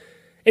 Because, and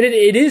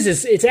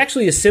it's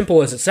actually as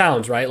simple as it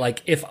sounds, right?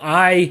 Like if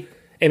I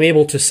am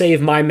able to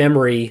save my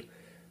memory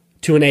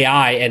to an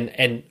AI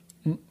and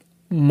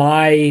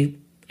my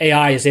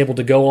AI is able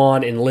to go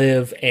on and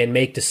live and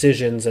make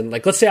decisions, and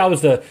like, let's say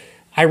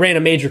I ran a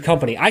major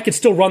company, I could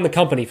still run the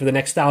company for the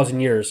next 1,000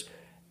 years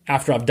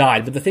after I've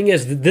died. But the thing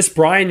is, this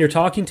Brian you're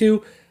talking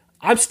to,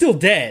 I'm still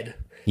dead.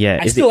 Yeah,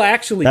 I still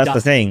actually that's die.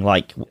 the thing.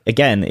 Like,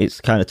 again, it's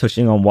kind of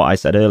touching on what I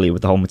said earlier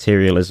with the whole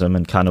materialism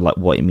and kind of like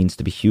what it means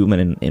to be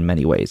human in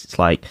many ways. It's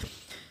like,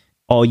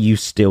 are you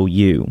still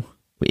you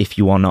if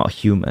you are not a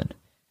human?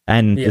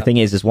 And the thing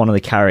is one of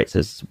the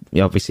characters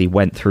obviously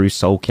went through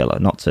Soul Killer,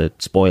 not to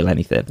spoil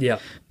anything. Yeah.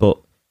 But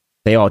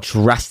they are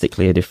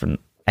drastically a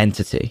different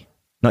entity.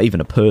 Not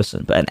even a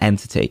person, but an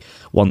entity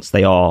once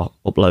they are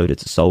uploaded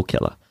to Soul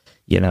Killer,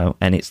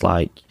 and it's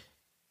like,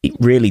 it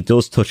really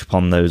does touch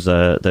upon those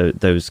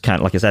kind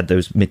of, like I said,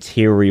 those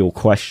material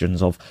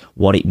questions of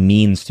what it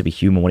means to be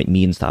human, what it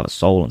means to have a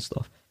soul and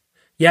stuff.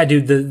 Yeah,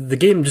 dude, the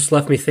game just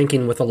left me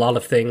thinking with a lot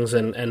of things,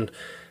 and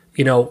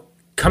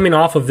coming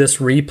off of this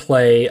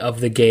replay of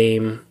the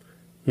game,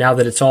 now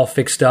that it's all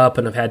fixed up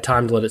and I've had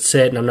time to let it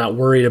sit and I'm not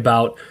worried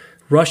about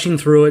rushing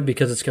through it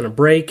because it's going to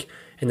break,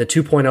 and the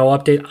 2.0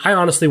 update, I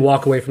honestly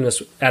walk away from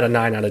this at a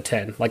 9 out of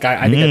 10. Like,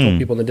 I think I told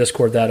people in the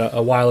Discord that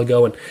a while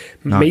ago, and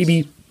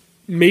nice.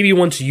 maybe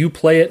once you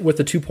play it with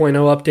the 2.0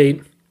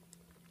 update,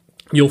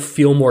 you'll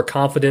feel more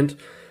confident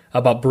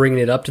about bringing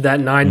it up to that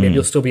 9. Maybe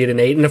you'll still be at an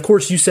 8. And of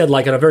course, you said,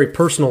 like, on a very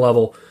personal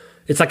level,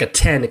 it's like a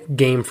 10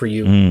 game for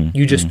you.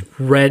 You just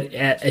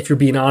if you're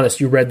being honest,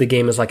 you read the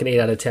game as like an 8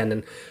 out of 10.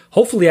 And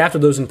hopefully after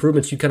those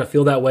improvements, you kind of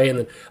feel that way. And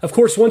then, of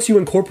course, once you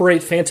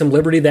incorporate Phantom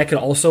Liberty, that could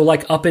also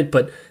like up it,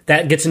 but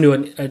that gets into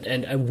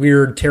a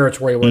weird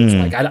territory where it's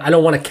like, I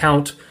don't want to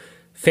count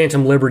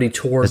Phantom Liberty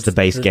towards the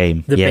base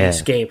game. The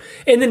base game.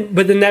 And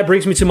then that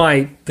brings me to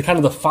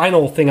the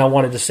final thing I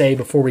wanted to say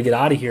before we get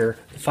out of here.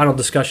 The final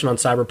discussion on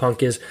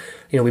Cyberpunk is,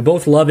 we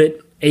both love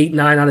it. 8,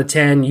 9 out of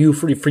 10.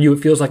 For you, it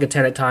feels like a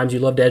 10 at times. You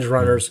loved Edge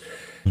Runners.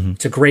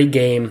 It's a great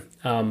game.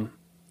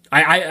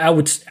 I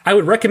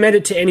would recommend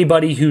it to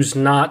anybody who's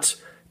not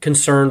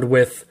concerned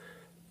with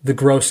the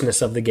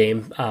grossness of the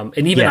game.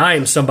 And even I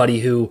am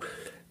somebody who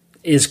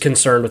is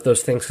concerned with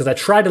those things because I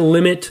try to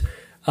limit.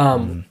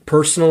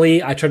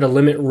 Personally, I try to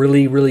limit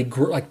really, really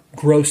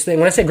gross things.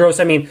 When I say gross,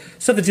 I mean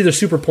stuff that's either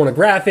super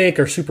pornographic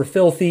or super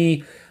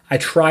filthy. I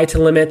try to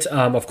limit.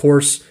 Of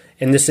course,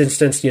 in this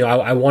instance,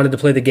 I wanted to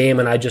play the game,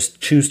 and I just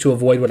choose to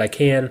avoid what I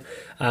can.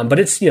 But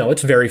it's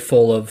it's very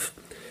full of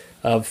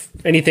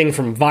anything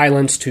from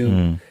violence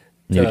to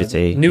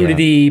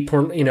nudity,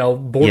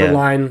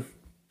 borderline. Yeah.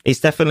 It's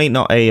definitely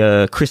not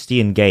a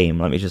Christian game.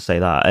 Let me just say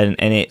that, and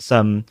it's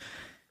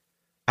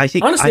I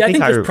think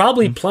there's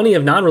probably plenty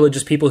of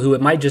non-religious people who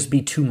it might just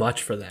be too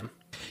much for them.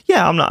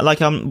 Yeah,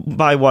 I'm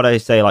by what I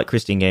say, like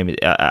Christian game.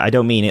 I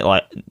don't mean it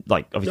like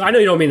obviously. I know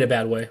you don't mean it in a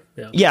bad way.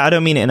 Yeah, I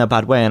don't mean it in a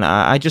bad way, and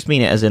I just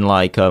mean it as in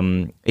like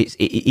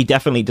it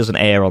definitely doesn't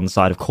err on the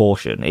side of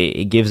caution.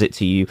 It gives it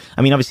to you.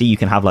 I mean, obviously you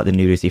can have like the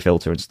nudity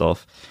filter and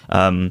stuff,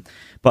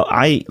 but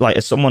I like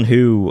as someone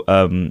who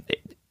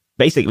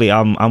basically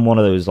I'm one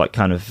of those like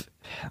kind of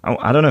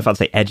I don't know if I'd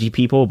say edgy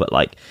people, but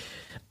like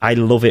I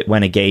love it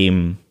when a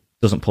game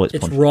doesn't pull its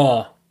punch. It's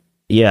raw.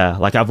 Yeah,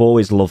 like I've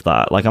always loved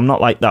that. Like I'm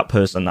not like that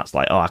person that's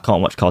like, oh, I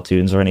can't watch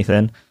cartoons or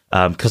anything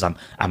because I'm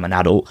an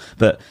adult.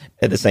 But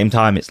at the same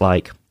time, it's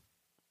like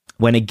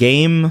when a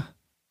game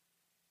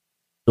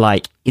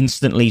like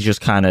instantly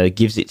just kind of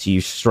gives it to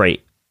you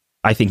straight.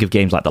 I think of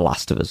games like The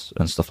Last of Us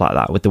and stuff like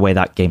that, with the way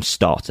that game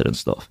started and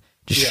stuff.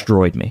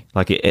 Destroyed me.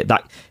 Like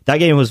that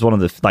game was one of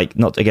the like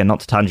not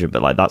to tangent,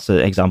 but like that's an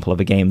example of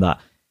a game that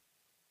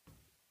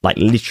like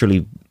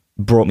literally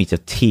brought me to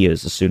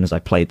tears as soon as I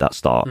played that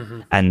start,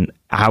 and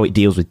how it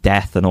deals with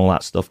death and all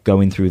that stuff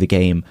going through the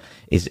game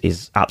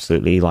is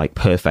absolutely like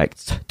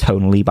perfect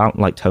tonally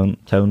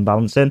tone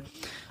balancing.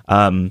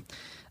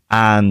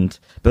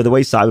 But the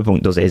way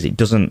Cyberpunk does it is it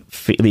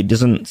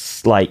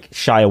doesn't like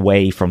shy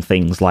away from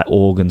things like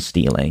organ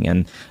stealing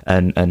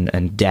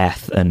and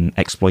death and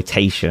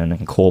exploitation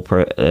and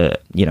corporate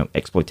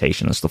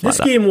exploitation and stuff like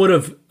that.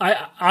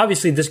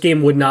 This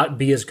game would not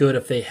be as good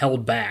if they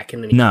held back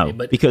in any way.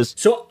 But because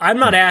so I'm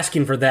not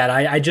asking for that.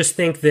 I just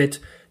think that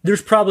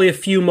there's probably a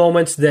few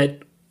moments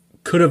that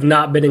could have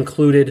not been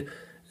included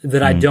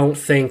that I don't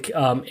think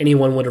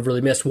anyone would have really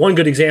missed. One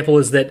good example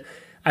is that,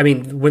 I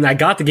mean, when I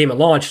got the game at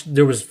launch,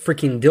 there was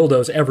freaking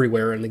dildos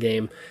everywhere in the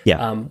game.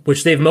 Yeah.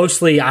 Which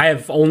I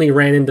have only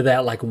ran into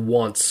that like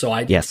once, so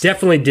it's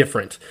definitely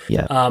different.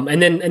 Yeah.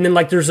 And then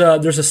like there's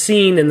a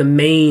scene in the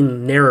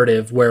main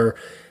narrative where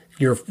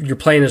you're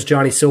playing as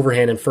Johnny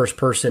Silverhand in first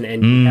person,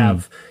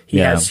 and he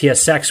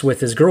has sex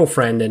with his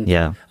girlfriend, and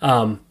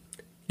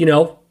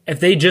if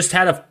they just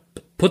had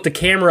put the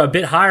camera a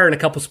bit higher in a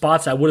couple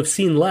spots, I would have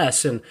seen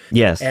less. And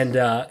yes, and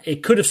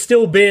it could have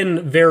still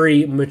been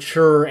very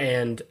mature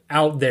and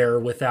out there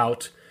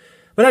without.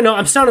 But I know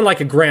I'm sounding like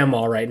a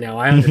grandma right now.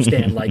 I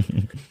understand,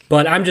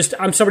 but I'm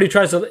somebody who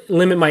tries to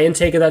limit my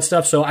intake of that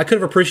stuff. So I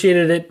could have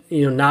appreciated it,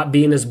 not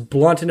being as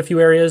blunt in a few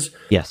areas.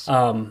 Yes.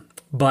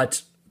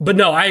 But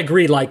no, I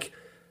agree. Like,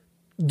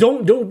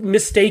 don't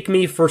mistake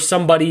me for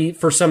some goody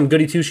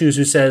two shoes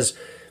who says,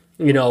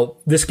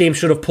 this game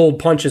should have pulled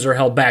punches or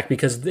held back,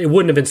 because it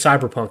wouldn't have been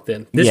Cyberpunk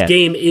then. This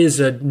game is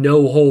a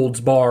no holds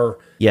bar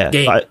game.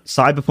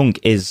 Cyberpunk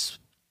is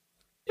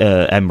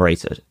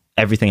M-rated.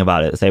 Everything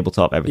about it, the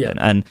tabletop, everything,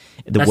 and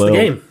the world. The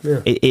game.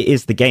 Yeah. It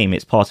is the game.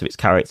 It's part of its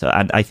character,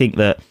 and I think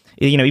that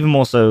even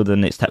more so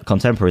than its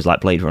contemporaries like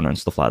Blade Runner and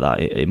stuff like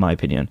that. In my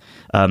opinion,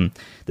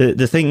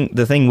 the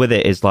thing with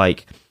it is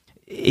like,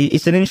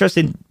 it's an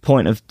interesting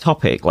point of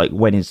topic. Like,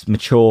 when is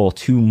mature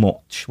too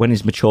much? When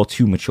is mature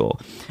too mature?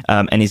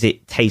 And is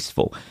it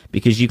tasteful?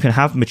 Because you can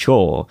have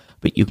mature,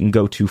 but you can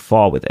go too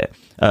far with it.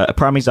 A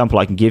prime example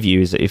I can give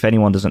you is that if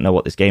anyone doesn't know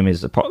what this game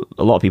is, a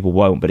lot of people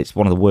won't, but it's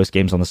one of the worst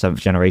games on the 7th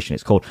generation.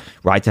 It's called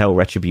Ride to Hell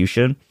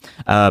Retribution.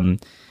 And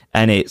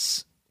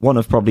it's one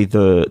of probably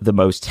the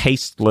most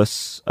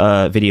tasteless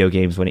video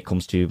games when it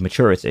comes to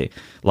maturity.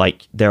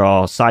 Like, there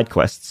are side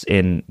quests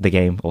in the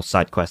game, or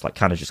side quests, like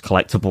kind of just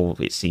collectible,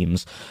 it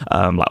seems,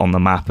 like on the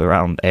map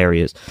around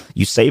areas.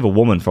 You save a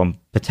woman from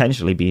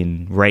potentially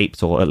being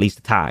raped or at least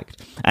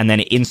attacked, and then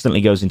it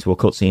instantly goes into a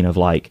cutscene of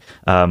like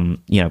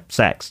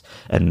sex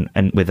and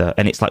with her,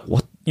 and it's like,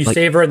 what? You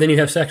save her and then you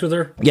have sex with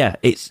her? Yeah,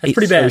 it's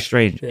pretty so bad.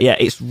 Strange. Yeah,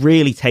 it's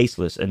really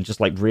tasteless and just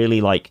like really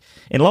like,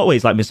 in a lot of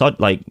ways, like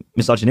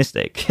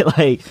misogynistic.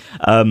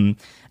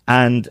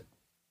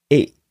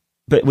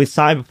 But with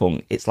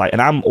Cyberpunk, it's like, and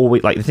I'm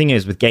always like, the thing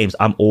is with games,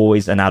 I'm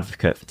always an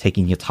advocate for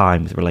taking your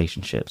time with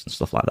relationships and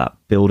stuff like that,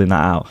 building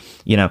that out,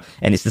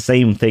 and it's the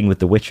same thing with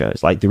The Witcher.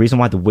 It's like, the reason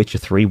why The Witcher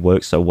 3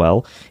 works so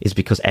well is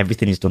because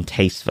everything is done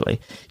tastefully.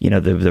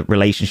 The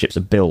relationships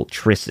are built.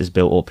 Triss is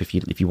built up if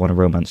you want to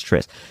romance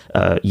Triss.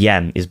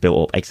 Yen is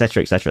built up,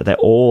 etc., etc. They're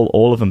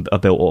all of them are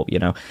built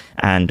up,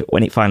 and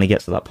when it finally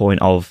gets to that point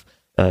of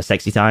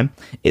sexy time,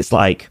 it's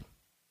like,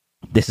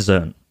 this is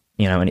earned,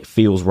 and it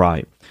feels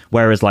right.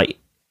 Whereas like,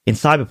 in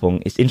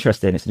Cyberpunk, it's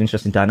interesting. It's an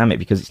interesting dynamic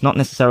because it's not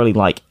necessarily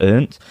like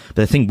earned, but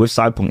the thing with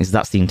Cyberpunk is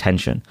that's the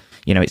intention.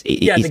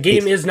 The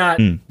game is not.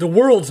 The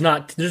world's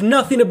not. There's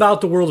nothing about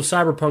the world of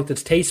Cyberpunk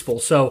that's tasteful.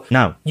 So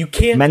no, you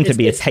can't. It's meant to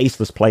be a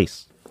tasteless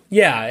place.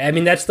 Yeah, I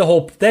mean that's the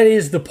whole. That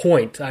is the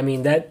point. I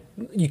mean that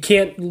you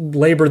can't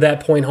labor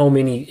that point home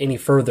any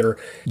further.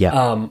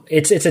 Yeah.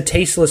 It's a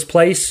tasteless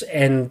place,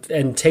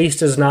 and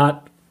taste is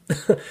not.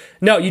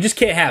 No, you just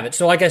can't have it.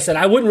 So, like I said,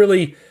 I wouldn't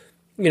really.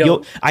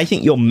 I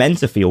think you're meant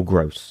to feel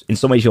gross. In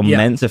some ways, you're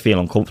meant to feel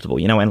uncomfortable.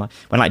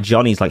 When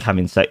Johnny's like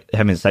having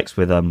sex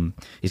with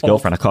his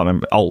girlfriend. I can't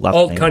remember.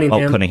 That's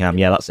Cunningham. Cunningham.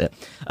 Yeah, that's it.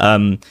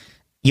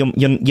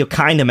 You're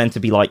kind of meant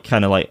to be like,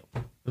 kind of like,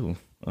 ooh,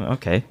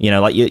 okay.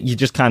 You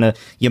just kind of,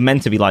 you're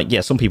meant to be like,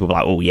 yeah. Some people are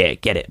like, oh yeah,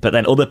 get it. But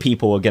then other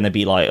people are going to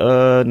be like,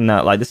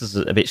 no, like this is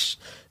a bit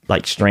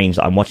like strange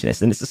that I'm watching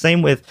this. And it's the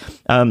same with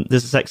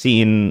there's a sex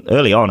scene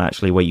early on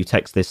actually where you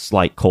text this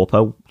like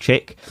corpo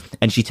chick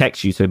and she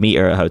texts you to meet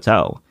her at a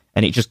hotel,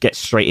 and it just gets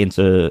straight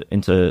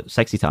into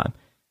sexy time,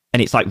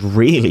 and it's like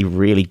really,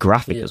 really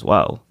graphic as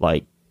well.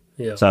 Like,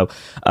 so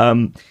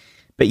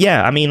but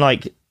yeah, I mean,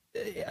 like,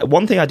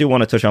 one thing I do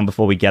want to touch on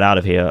before we get out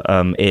of here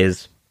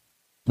is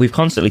we've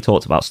constantly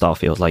talked about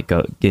Starfield, like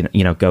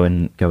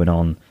going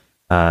on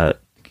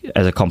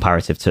as a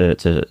comparative to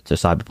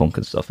Cyberpunk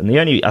and stuff. And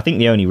I think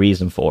the only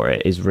reason for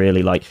it is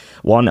really like,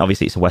 one,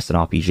 obviously it's a Western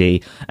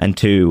RPG, and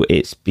two,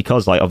 it's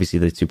because like obviously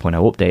the 2.0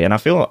 update. And I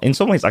feel in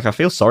some ways like I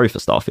feel sorry for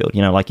Starfield.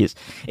 Like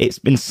it's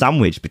been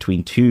sandwiched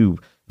between two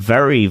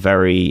very,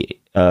 very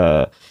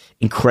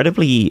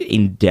incredibly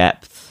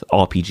in-depth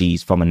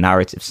RPGs from a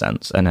narrative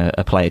sense and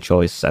a player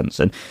choice sense.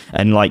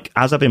 And like,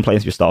 as I've been playing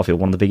through Starfield,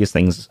 one of the biggest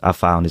things I've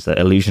found is that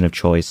illusion of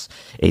choice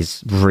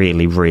is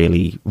really,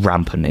 really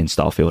rampant in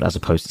Starfield as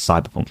opposed to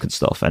Cyberpunk and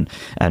stuff.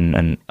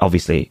 And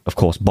obviously, of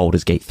course,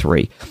 Baldur's Gate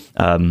 3,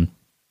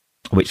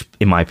 which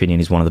in my opinion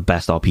is one of the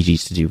best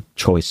RPGs to do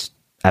choice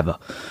ever.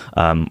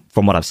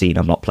 From what I've seen,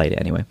 I've not played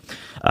it anyway.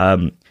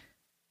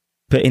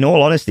 But in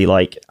all honesty,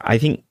 like, I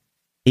think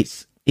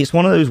it's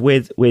one of those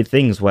weird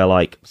things where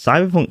like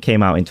Cyberpunk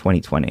came out in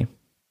 2020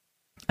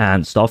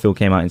 and Starfield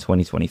came out in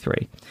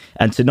 2023.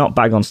 And to not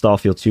bag on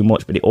Starfield too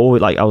much, but it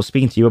always, like, I was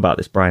speaking to you about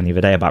this, Brian, the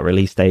other day about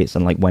release dates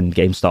and like when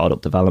games started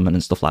up development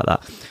and stuff like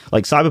that.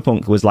 Like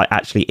Cyberpunk was like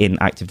actually in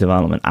active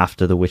development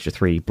after The Witcher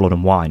 3 Blood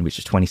and Wine, which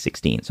is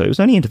 2016. So it was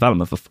only in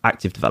development for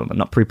active development,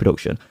 not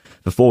pre-production,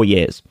 for 4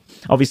 years.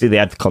 Obviously they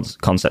had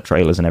concept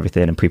trailers and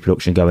everything and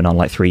pre-production going on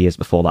like 3 years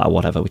before that or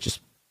whatever, which is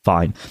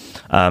fine.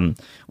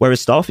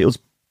 Whereas Starfield's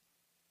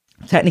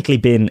technically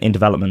been in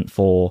development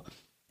for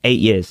 8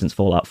 years since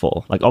Fallout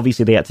 4. Like,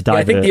 obviously, they had to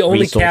divert I think the only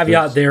resources.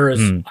 caveat there is,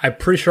 I'm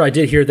pretty sure I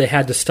did hear they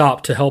had to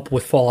stop to help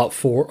with Fallout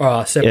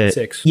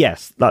 76.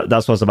 Yes, that's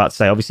what I was about to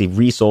say. Obviously,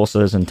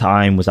 resources and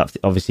time was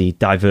obviously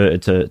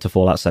diverted to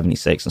Fallout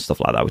 76 and stuff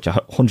like that, which I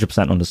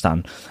 100%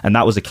 understand. And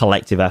that was a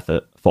collective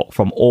effort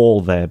from all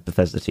their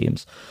Bethesda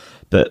teams.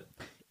 But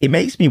it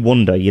makes me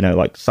wonder,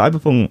 like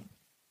Cyberpunk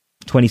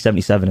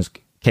 2077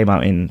 came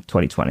out in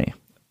 2020,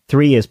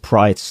 3 years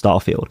prior to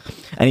Starfield.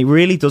 And it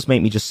really does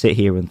make me just sit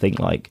here and think,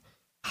 like,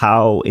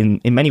 how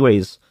in many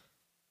ways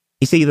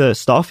it's either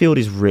Starfield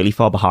is really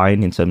far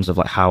behind in terms of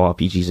like how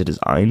RPGs are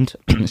designed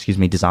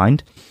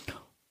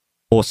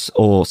or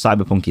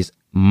Cyberpunk is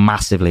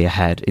massively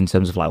ahead in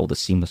terms of like all the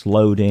seamless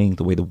loading,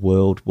 the way the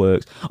world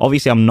works.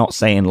 Obviously, I'm not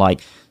saying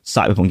like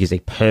Cyberpunk is a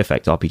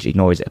perfect RPG,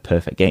 nor is it a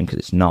perfect game, because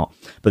it's not.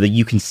 But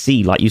you can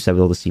see, like you said,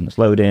 with all the seamless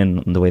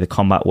loading and the way the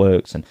combat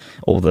works and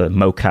all the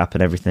mocap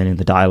and everything and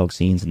the dialogue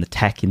scenes and the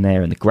tech in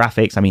there and the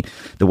graphics. I mean,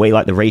 the way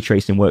like the ray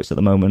tracing works at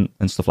the moment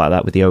and stuff like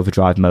that with the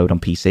overdrive mode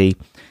on PC.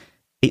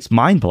 It's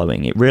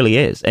mind-blowing. It really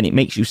is. And it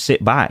makes you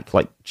sit back,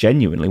 like,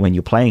 genuinely, when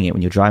you're playing it,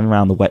 when you're driving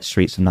around the wet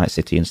streets of Night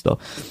City and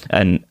stuff.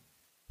 And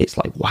it's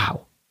like,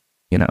 wow,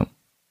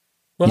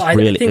 Well, I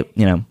really, think...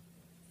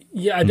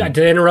 Yeah, did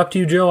I interrupt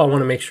you, Joe? I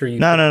want to make sure you...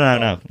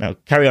 No.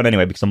 Carry on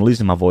anyway, because I'm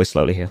losing my voice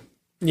slowly here.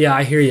 Yeah,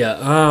 I hear you.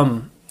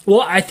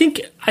 Well, I think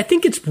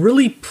it's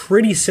really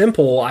pretty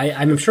simple.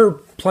 I'm sure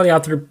plenty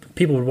out there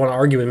people would want to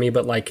argue with me,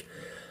 but like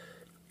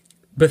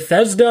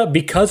Bethesda,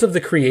 because of the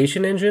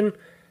creation engine,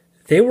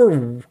 they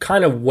were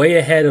kind of way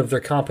ahead of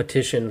their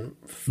competition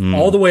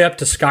all the way up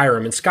to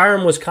Skyrim. And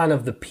Skyrim was kind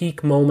of the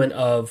peak moment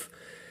of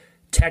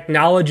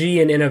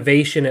technology and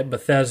innovation at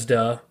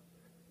Bethesda.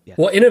 Yeah.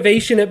 Well,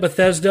 innovation at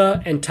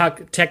Bethesda and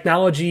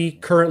technology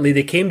currently,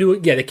 they came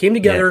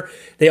together. Yeah.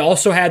 They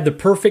also had the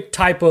perfect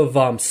type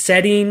of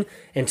setting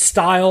and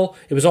style.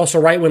 It was also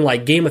right when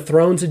like Game of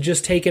Thrones had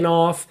just taken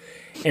off,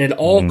 and it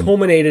all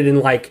culminated in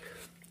like,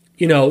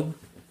 no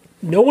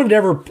one had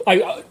ever.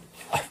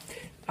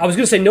 I was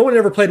going to say no one had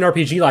ever played an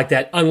RPG like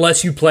that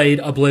unless you played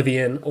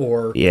Oblivion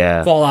or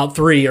Fallout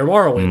 3 or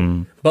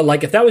Morrowind. But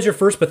like if that was your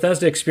first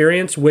Bethesda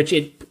experience, which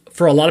it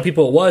for a lot of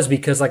people it was,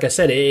 because like I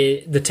said,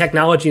 the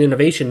technology and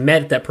innovation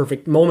met at that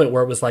perfect moment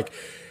where it was like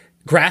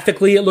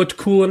graphically it looked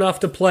cool enough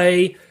to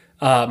play,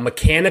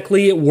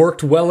 mechanically it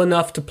worked well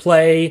enough to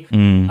play.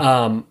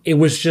 It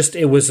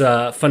was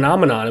a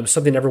phenomenon. It was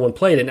something everyone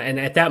played, and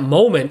at that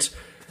moment,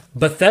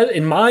 Bethesda,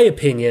 in my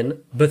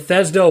opinion,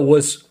 Bethesda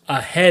was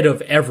ahead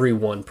of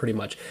everyone pretty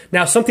much.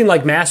 Now, something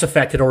like Mass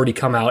Effect had already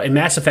come out, and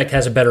Mass Effect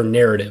has a better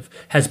narrative,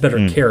 has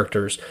better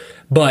characters,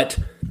 but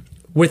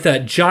with a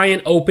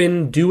giant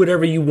open, do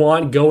whatever you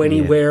want, go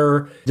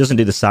anywhere. It doesn't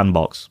do the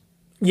sandbox.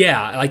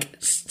 Yeah, like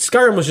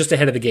Skyrim was just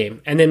ahead of the game.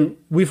 And then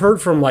we've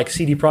heard from like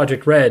CD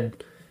Projekt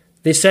Red,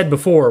 they said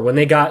before when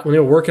they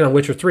were working on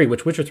Witcher 3,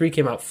 which Witcher 3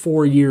 came out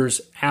 4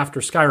 years after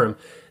Skyrim,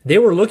 they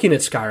were looking at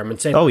Skyrim and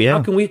saying,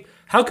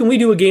 how can we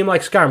do a game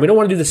like Skyrim? We don't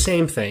want to do the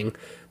same thing,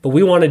 but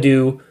we want to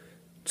do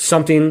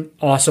something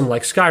awesome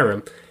like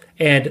Skyrim.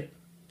 And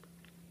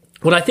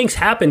what I think's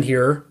happened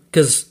here,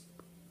 because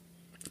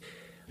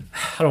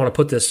I don't want to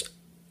put this,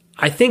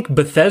 I think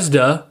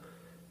Bethesda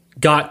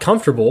got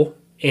comfortable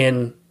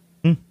in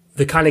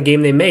the kind of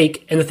game they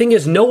make. And the thing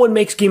is, no one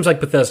makes games like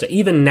Bethesda.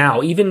 Even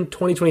now, even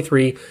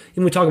 2023,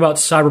 when we talk about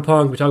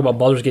Cyberpunk, we talk about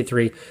Baldur's Gate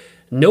 3,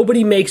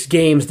 nobody makes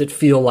games that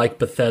feel like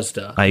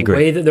Bethesda. I agree. The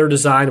way that they're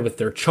designed with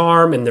their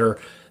charm and their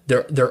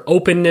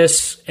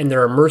openness and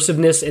their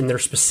immersiveness and their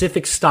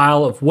specific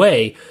style of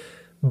way.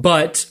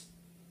 But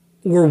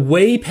we're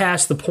way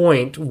past the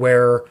point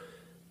where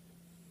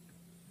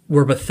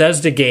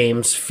Bethesda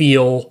games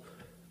feel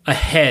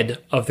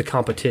ahead of the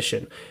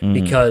competition.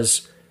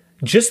 Because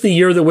just the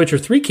year that Witcher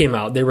 3 came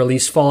out, they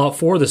released Fallout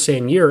 4 the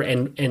same year,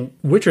 and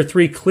Witcher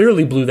 3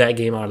 clearly blew that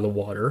game out of the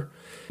water.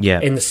 Yeah.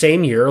 In the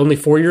same year, only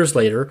 4 years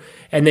later.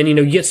 And then,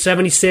 you get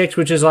 76,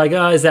 which is like,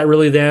 is that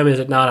really them? Is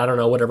it not? I don't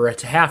know, whatever.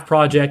 It's a half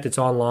project. It's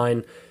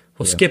online.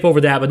 We'll skip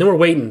over that. But then we're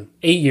waiting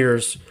 8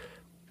 years.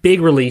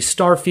 Big release.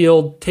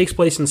 Starfield takes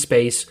place in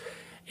space.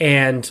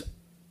 And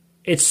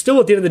it's still,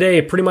 at the end of the day,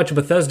 pretty much a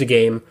Bethesda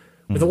game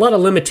with a lot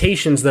of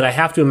limitations that I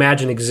have to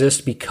imagine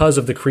exist because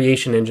of the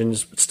creation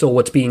engines, still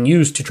what's being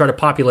used to try to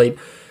populate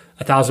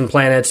 1,000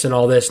 planets and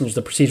all this, and there's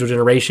the procedural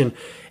generation.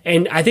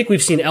 And I think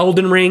we've seen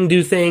Elden Ring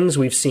do things,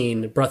 we've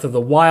seen Breath of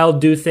the Wild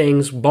do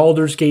things,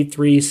 Baldur's Gate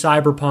 3,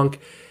 Cyberpunk,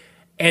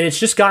 and it's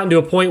just gotten to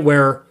a point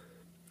where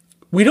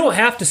we don't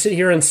have to sit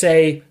here and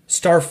say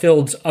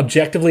Starfield's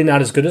objectively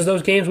not as good as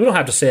those games. We don't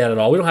have to say that at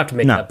all. We don't have to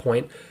make that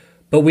point.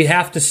 But we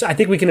have to, I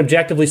think we can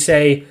objectively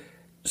say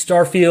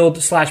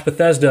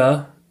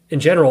Starfield/Bethesda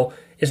in general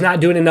is not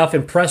doing enough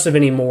impressive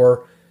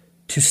anymore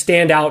to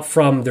stand out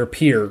from their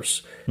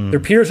peers. Their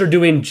peers are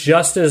doing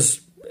just as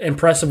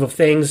impressive of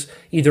things,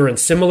 either in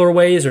similar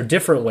ways or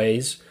different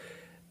ways,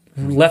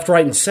 left,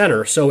 right, and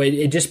center. So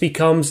it just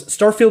becomes,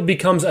 Starfield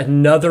becomes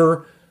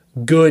another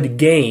good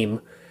game.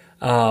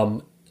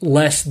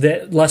 less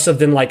of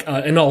than like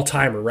an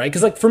all-timer, right?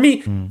 Because like for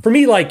me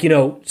like, you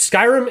know,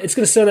 Skyrim, it's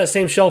going to sit on that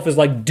same shelf as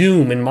like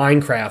Doom and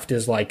Minecraft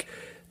is like,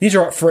 these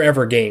are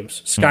forever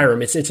games.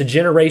 Skyrim, it's a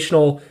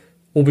generational,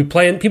 people will be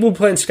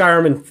playing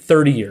Skyrim in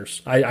 30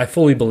 years. I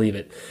fully believe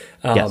it.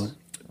 Yes.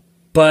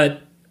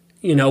 But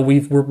you know,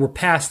 we're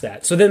past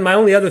that. So then my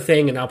only other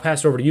thing, and I'll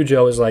pass it over to you,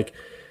 Joe, is like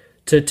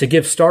to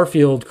give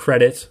Starfield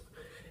credit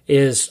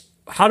is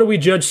how do we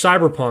judge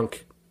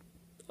Cyberpunk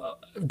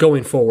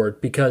going forward?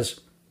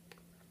 Because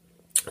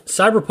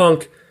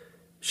Cyberpunk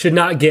should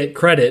not get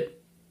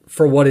credit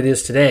for what it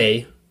is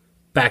today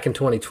back in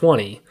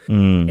 2020.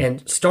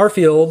 And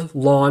Starfield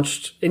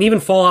launched, and even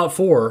Fallout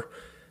 4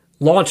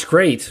 launched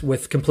great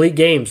with complete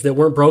games that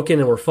weren't broken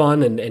and were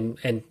fun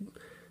and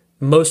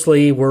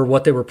mostly were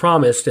what they were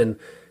promised. And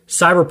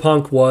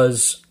Cyberpunk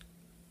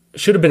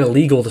should have been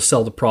illegal to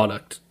sell the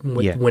product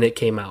when it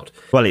came out.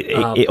 Well,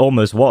 it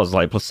almost was.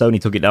 Like, plus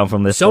Sony took it down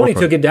from the Sony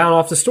took it down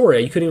off the store.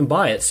 You couldn't even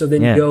buy it. So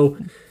then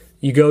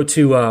you go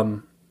to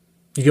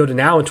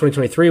now in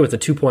 2023 with the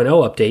 2.0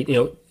 update. You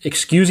know,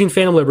 excusing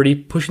Phantom Liberty,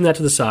 pushing that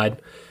to the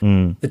side.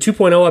 The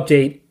 2.0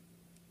 update,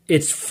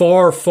 it's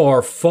far,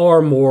 far,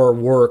 far more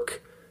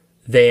work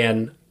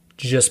than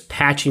just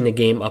patching the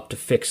game up to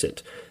fix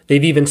it.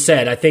 They've even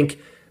said, I think,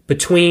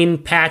 between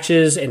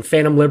patches and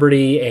Phantom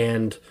Liberty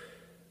and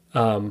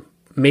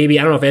maybe,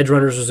 I don't know if Edge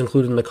Runners was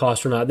included in the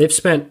cost or not, they've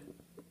spent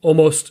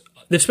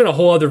a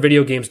whole other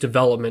video games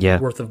development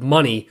worth of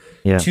money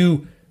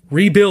to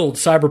rebuild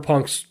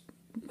Cyberpunk's,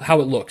 how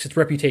it looks, its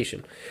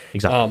reputation.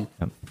 Exactly.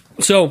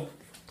 So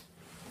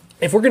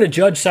if we're going to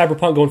judge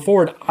Cyberpunk going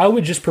forward, I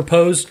would just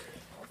propose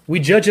we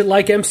judge it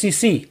like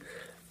MCC.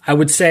 I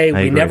would say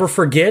we never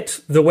forget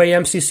the way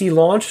MCC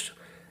launched.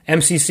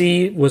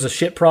 MCC was a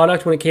shit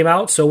product when it came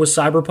out, so was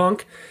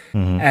Cyberpunk.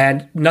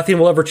 And nothing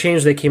will ever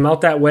change. They came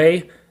out that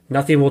way.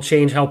 Nothing will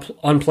change how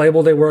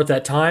unplayable they were at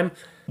that time.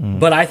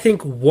 But I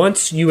think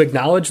once you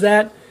acknowledge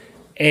that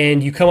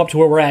and you come up to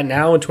where we're at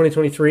now in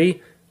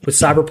 2023 with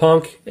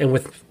Cyberpunk and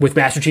with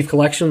Master Chief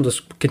Collection,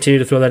 just continue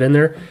to throw that in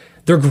there,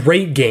 they're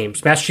great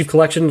games. Master Chief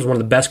Collection is one of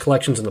the best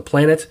collections on the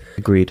planet.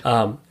 Agreed.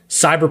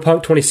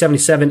 Cyberpunk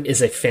 2077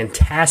 is a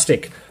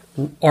fantastic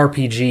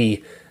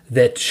RPG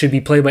that should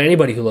be played by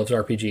anybody who loves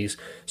RPGs.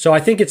 So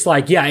I think it's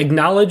like,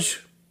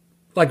 acknowledge,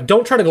 like,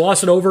 don't try to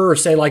gloss it over or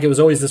say like it was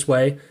always this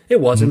way. It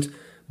wasn't.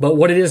 But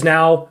what it is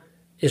now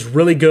is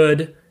really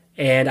good,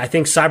 and I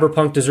think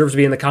Cyberpunk deserves to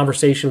be in the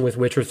conversation with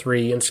Witcher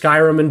 3 and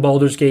Skyrim and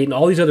Baldur's Gate and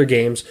all these other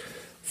games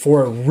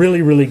for a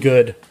really, really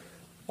good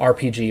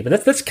RPG.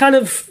 But that's kind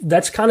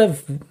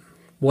of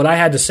what I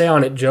had to say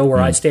on it, Joe,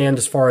 where I stand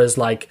as far as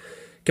like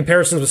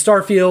comparisons with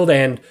Starfield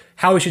and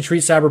how we should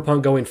treat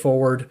Cyberpunk going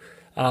forward.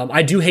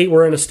 I do hate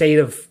we're in a state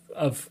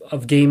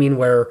of gaming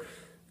where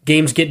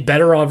games get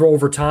better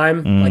over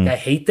time. Like, I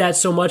hate that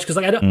so much because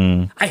like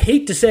I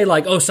hate to say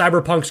like, oh,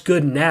 Cyberpunk's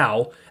good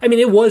now. I mean,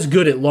 it was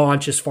good at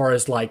launch as far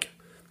as like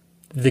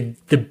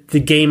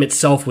the game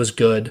itself was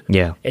good.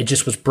 Yeah, it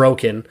just was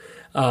broken.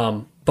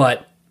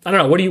 But I don't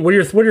know. What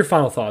are your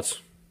final thoughts?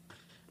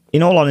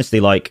 In all honesty,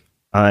 like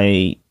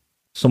I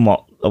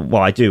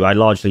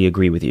largely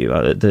agree with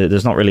you.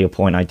 There's not really a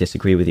point I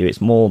disagree with you. It's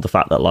more the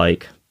fact that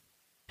like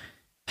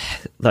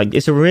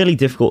it's a really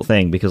difficult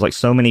thing because like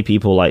so many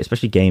people, like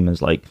especially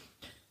gamers, like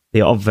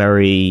they are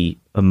very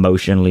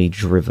emotionally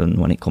driven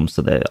when it comes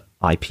to their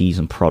IPs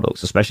and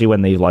products, especially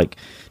when they've like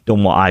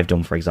done what I've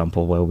done, for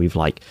example, where we've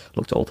like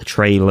looked at all the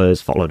trailers,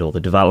 followed all the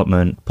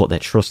development, put their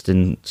trust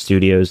in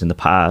studios in the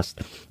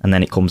past, and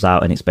then it comes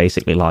out and it's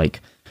basically like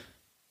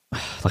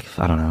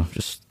I don't know,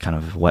 just kind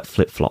of a wet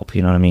flip-flop,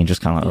 you know what I mean?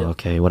 Just kind of like,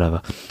 okay,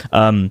 whatever.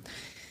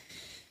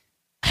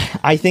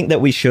 I think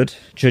that we should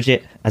judge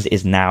it as it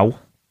is now,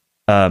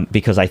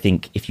 because I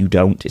think if you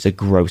don't, it's a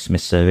gross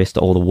misservice to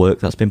all the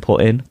work that's been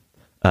put in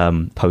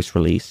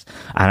post-release.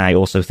 And I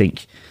also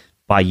think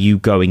by you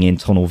going in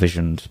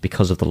tunnel-visioned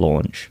because of the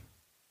launch,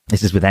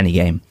 this is with any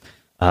game,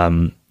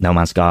 No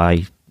Man's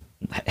Sky,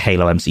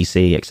 Halo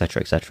MCC,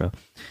 etc.,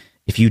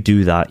 if you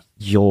do that,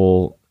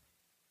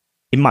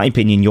 in my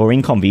opinion, you're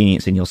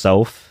inconveniencing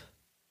yourself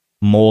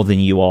more than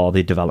you are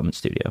the development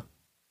studio.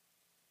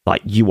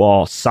 Like, you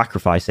are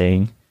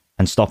sacrificing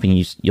and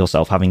stopping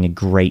yourself having a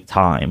great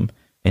time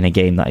in a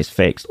game that is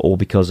fixed, all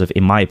because of,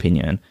 in my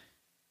opinion,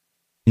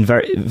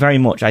 very, very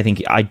much, I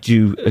think I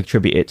do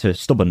attribute it to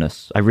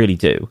stubbornness. I really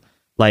do.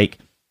 Like,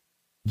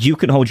 you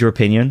can hold your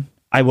opinion.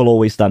 I will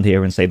always stand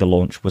here and say the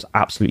launch was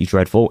absolutely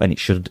dreadful and it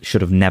should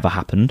have never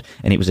happened.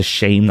 And it was a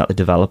shame that the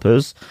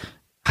developers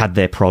had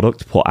their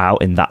product put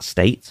out in that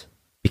state,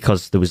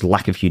 because there was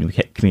lack of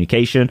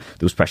communication,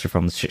 there was pressure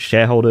from the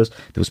shareholders,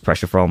 there was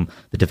pressure from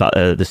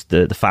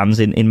the fans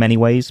in many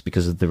ways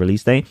because of the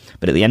release date.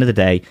 But at the end of the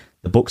day,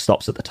 the book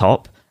stops at the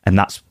top, and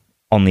that's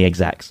on the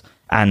execs.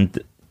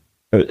 And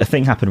a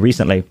thing happened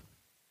recently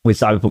with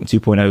Cyberpunk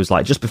 2.0,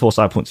 like just before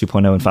Cyberpunk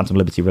 2.0 and Phantom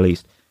Liberty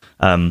released,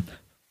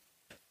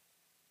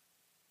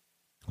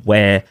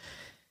 where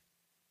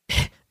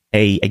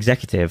a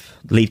executive,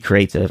 lead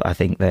creative, I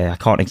think I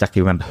can't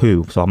exactly remember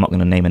who, so I'm not going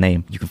to name a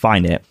name. You can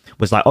find it.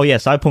 Was like, oh yeah,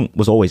 Cyberpunk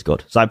was always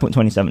good. Cyberpunk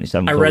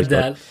 2077. I read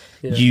that.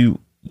 Yeah.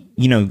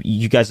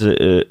 You guys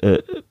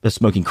are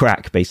smoking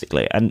crack,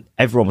 basically, and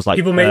everyone was like,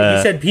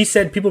 he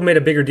said people made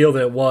a bigger deal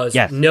than it was.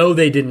 Yes. No,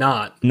 they did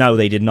not. No,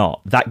 they did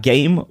not. That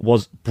game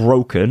was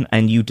broken,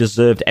 and you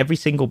deserved every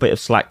single bit of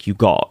slack you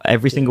got.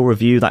 Every single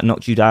review that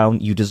knocked you down,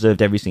 you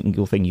deserved every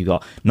single thing you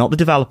got. Not the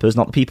developers,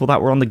 not the people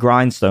that were on the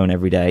grindstone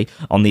every day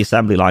on the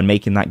assembly line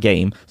making that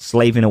game,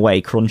 slaving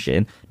away,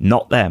 crunching.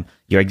 Not them.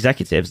 Your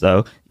executives,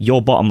 though,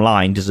 your bottom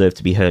line deserved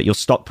to be hurt. Your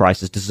stock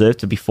prices deserve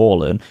to be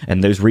fallen,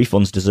 and those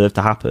refunds deserve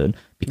to happen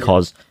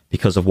because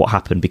of what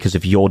happened, because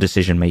of your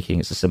decision making.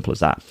 It's as simple as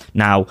that.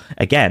 Now,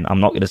 again, I'm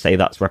not going to say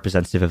that's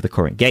representative of the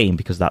current game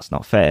because that's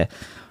not fair.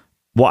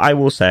 What I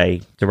will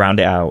say to round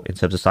it out in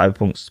terms of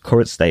Cyberpunk's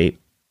current state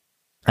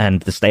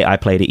and the state I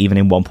played it even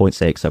in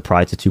 1.6, so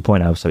prior to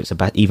 2.0, so it's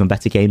a even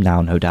better game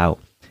now, no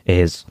doubt,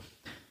 is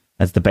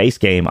as the base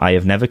game, I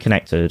have never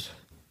connected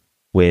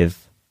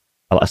with.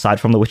 Aside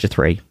from The Witcher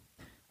 3,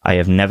 I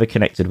have never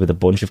connected with a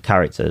bunch of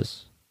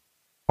characters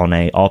on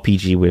a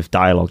RPG with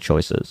dialogue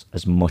choices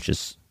as much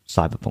as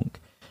Cyberpunk.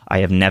 I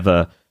have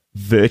never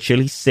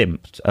virtually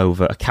simped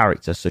over a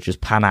character such as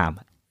Panam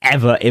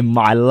ever in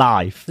my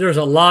life. There's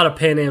a lot of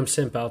Panam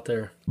simp out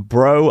there.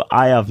 Bro,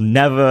 I have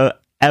never,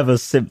 ever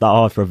simped that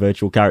hard for a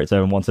virtual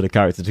character and wanted a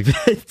character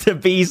to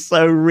be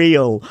so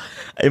real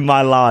in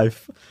my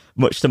life,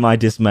 much to my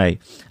dismay.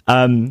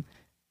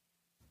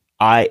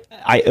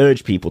 I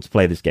urge people to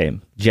play this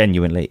game,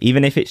 genuinely.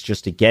 Even if it's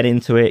just to get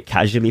into it,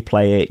 casually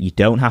play it, you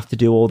don't have to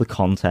do all the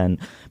content.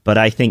 But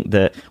I think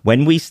that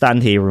when we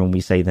stand here and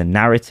we say the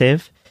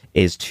narrative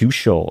is too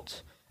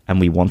short and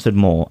we wanted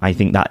more, I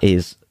think that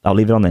is, I'll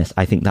leave it on this,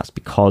 I think that's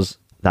because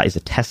that is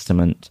a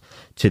testament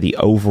to the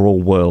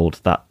overall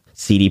world that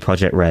CD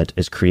Projekt Red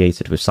has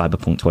created with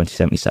Cyberpunk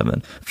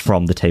 2077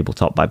 from the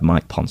tabletop by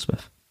Mike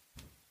Pondsmith.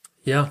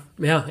 Yeah,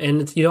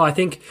 and I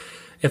think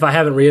if I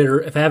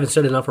haven't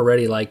said enough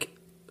already, like,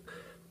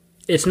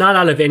 it's not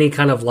out of any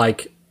kind of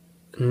like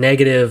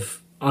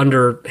negative,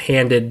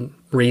 underhanded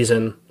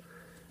reason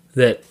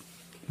that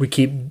we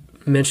keep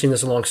mentioning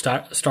this along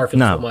Starfield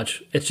so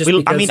much. It's just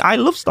because I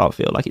love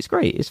Starfield. Like, it's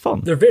great. It's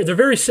fun. They're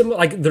very similar.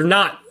 Like, they're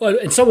not. Well,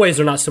 in some ways,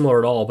 they're not similar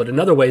at all. But in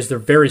other ways, they're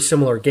very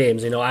similar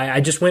games.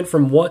 I just went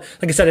from one.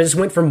 Like I said, I just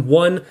went from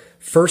one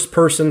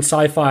first-person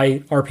sci-fi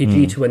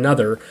RPG to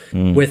another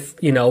with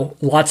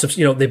lots of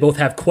they both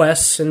have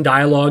quests and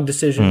dialogue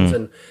decisions,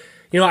 and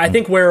I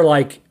think where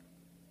like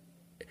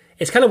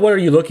it's kind of what are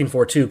you looking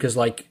for too, because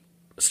like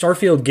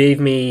Starfield made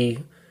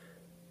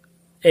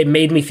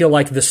me feel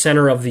like the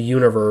center of the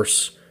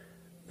universe,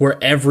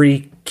 where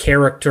every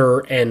character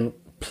and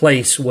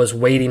place was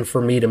waiting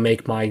for me to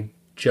make my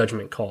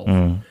judgment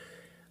call.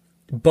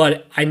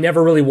 But I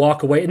never really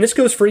walk away. And this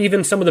goes for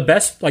even some of the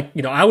best, like,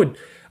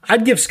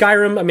 I'd give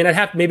Skyrim, I mean, I'd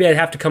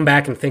have to come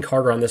back and think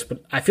harder on this,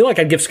 but I feel like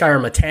I'd give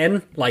Skyrim a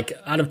 10, like,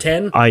 out of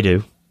 10. I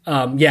do.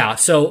 Yeah,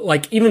 so,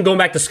 like, even going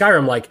back to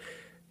Skyrim, like,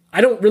 I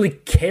don't really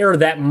care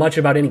that much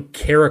about any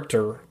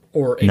character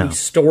or any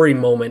story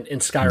moment in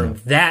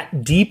Skyrim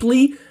that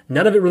deeply.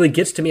 None of it really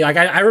gets to me. Like,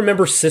 I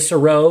remember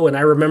Cicero, and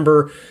I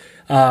remember,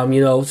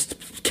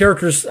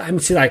 characters. I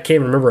can't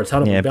even remember a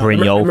ton of them.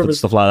 Brynjolf and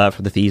stuff like that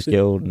from the Thieves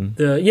Guild. And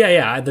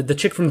the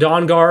chick from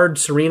Dawn Guard,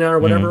 Serena or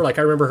whatever. Like,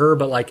 I remember her,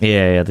 but like,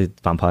 the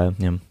vampire.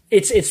 Yeah,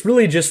 it's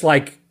really just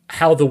like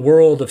how the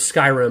world of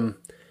Skyrim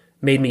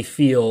made me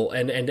feel,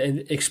 and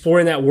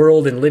exploring that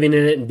world and living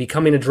in it and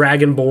becoming a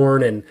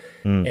dragonborn and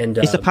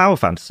it's a power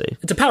fantasy.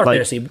 It's a power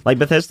fantasy. Like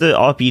Bethesda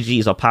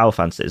RPGs are power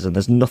fantasies, and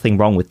there's nothing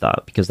wrong with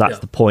that because that's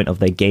the point of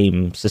their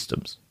game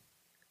systems.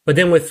 But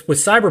then with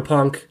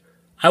Cyberpunk,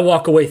 I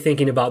walk away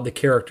thinking about the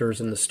characters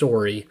and the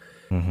story,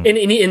 and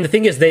the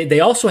thing is,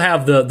 they also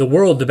have the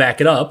world to back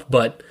it up,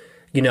 but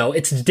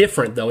it's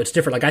different though. It's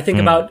different. Like, I think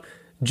about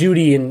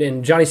Judy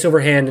and Johnny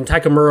Silverhand and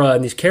Takamura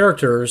and these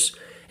characters,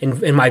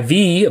 and my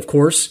V, of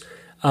course.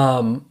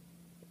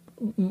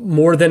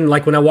 More than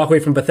like when I walk away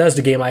from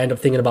Bethesda game, I end up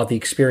thinking about the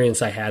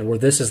experience I had, where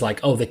this is like,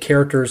 oh, the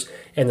characters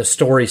and the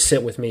story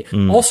sit with me.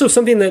 Also,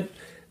 something that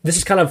this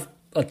is kind of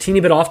a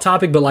teeny bit off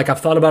topic, but like I've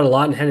thought about a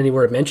lot and hadn't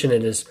anywhere to mention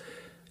it is,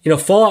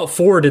 Fallout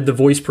 4 did the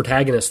voice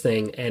protagonist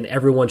thing and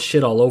everyone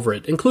shit all over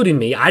it, including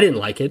me. I didn't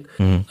like it.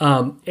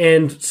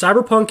 And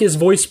Cyberpunk is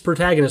voice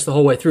protagonist the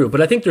whole way through.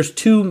 But I think there's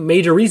two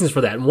major reasons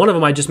for that. And one of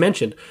them I just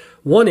mentioned.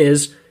 One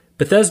is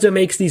Bethesda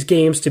makes these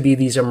games to be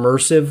these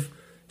immersive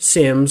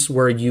sims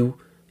where you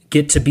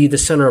get to be the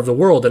center of the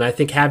world, and I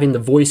think having the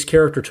voice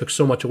character took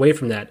so much away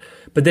from that.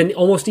 But then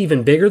almost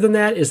even bigger than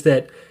that is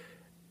that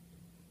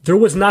there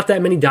was not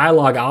that many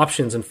dialogue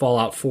options in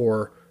Fallout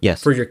 4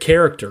 for your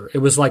character. It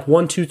was like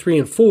 1, 2, 3,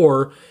 and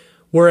 4,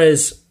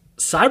 whereas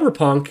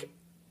Cyberpunk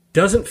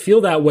doesn't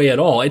feel that way at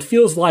all. It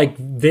feels like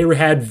they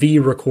had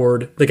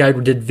the guy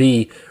who did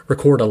V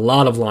record a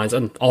lot of lines,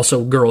 and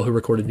also girl who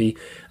recorded V.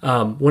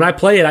 When I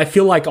play it, I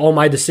feel like all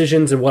my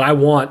decisions and what I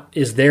want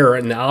is there,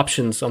 and the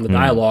options on the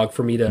dialogue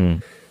for me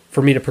to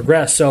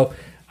progress. So,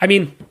 I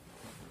mean,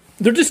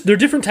 they're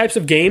different types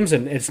of games,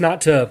 and it's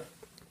not to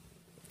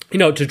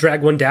to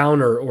drag one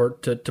down or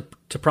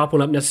to prop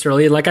one up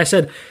necessarily. And like I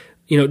said,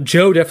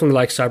 Joe definitely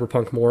likes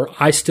Cyberpunk more.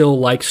 I still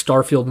like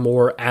Starfield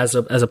more as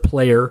a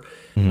player.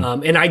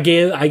 And I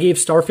gave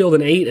Starfield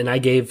an 8 and I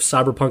gave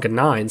Cyberpunk a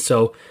 9.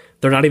 So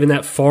they're not even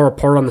that far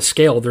apart on the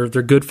scale. They're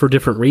good for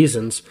different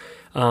reasons.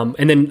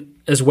 And then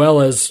as well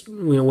as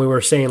we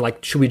were saying,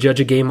 like, should we judge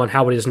a game on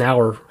how it is now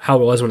or how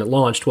it was when it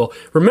launched? Well,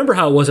 remember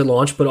how it was at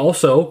launch, but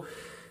also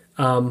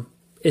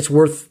it's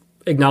worth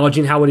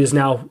acknowledging how it is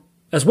now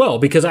as well,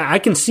 because I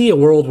can see a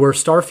world where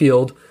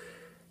Starfield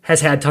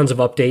has had tons of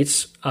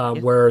updates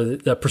where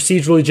the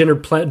procedurally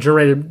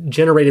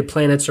generated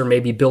planets are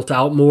maybe built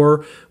out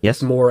more,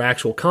 with more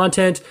actual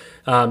content.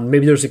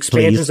 Maybe there's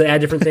expansions that add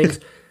different things.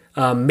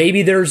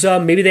 Maybe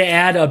they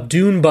add a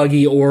dune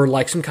buggy or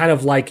like some kind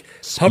of like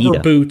hover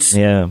boots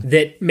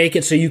that make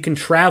it so you can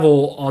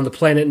travel on the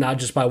planet not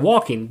just by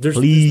walking. There's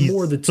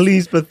more that's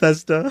please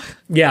Bethesda.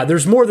 Yeah,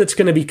 there's more that's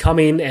going to be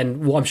coming,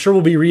 and I'm sure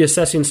we'll be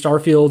reassessing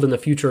Starfield in the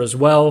future as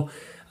well.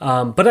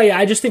 But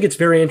I just think it's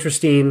very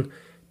interesting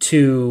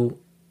to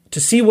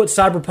see what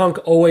Cyberpunk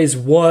always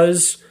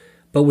was,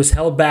 but was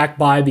held back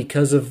by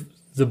because of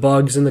the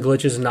bugs and the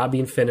glitches and not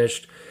being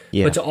finished.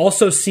 Yeah. But to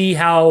also see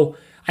how,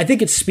 I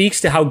think it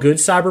speaks to how good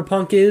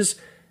Cyberpunk is,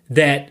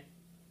 that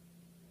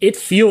it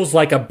feels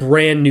like a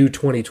brand new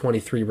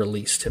 2023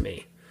 release to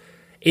me.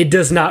 It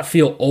does not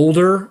feel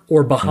older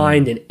or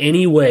behind in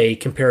any way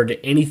compared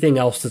to anything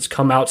else that's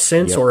come out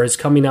since or is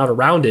coming out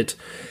around it.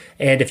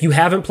 And if you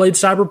haven't played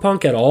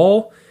Cyberpunk at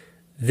all,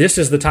 this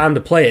is the time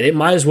to play it. It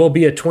might as well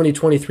be a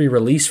 2023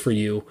 release for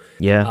you.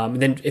 Yeah.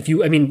 And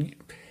then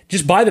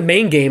just buy the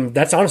main game.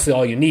 That's honestly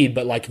all you need.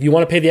 But like, if you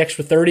want to pay the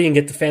extra $30 and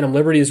get the Phantom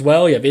Liberty as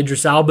well, you have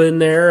Idris Elba in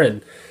there,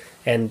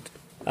 and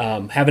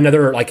have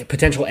another like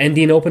potential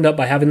ending opened up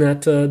by having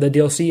that the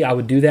DLC. I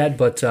would do that.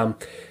 But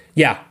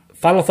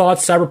final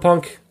thoughts: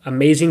 Cyberpunk,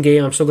 amazing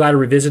game. I'm so glad I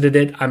revisited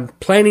it. I'm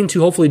planning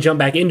to hopefully jump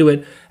back into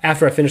it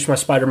after I finish my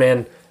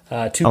Spider-Man 2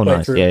 playthrough.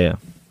 Nice. Yeah.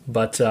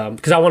 But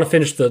because I want to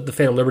finish the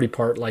Phantom Liberty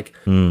part, like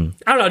I don't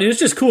know, dude, it's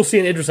just cool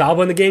seeing Idris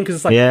Elba in the game, because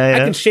it's like I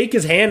can shake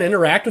his hand, and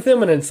interact with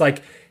him, and it's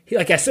like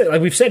like I said,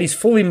 like we've said, he's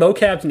fully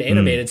mocapped and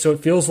animated, so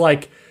it feels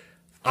like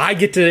I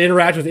get to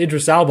interact with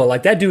Idris Elba.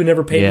 Like that dude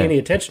never paid me any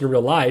attention in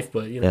real life,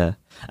 but Yeah,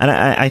 and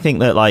I think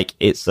that like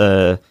it's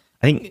I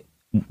think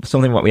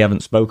something what we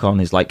haven't spoke on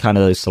is like kind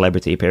of those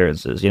celebrity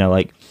appearances.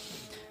 Like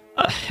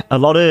a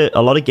lot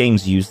of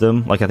games use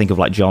them. Like I think of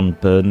like John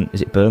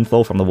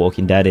Bernthal from The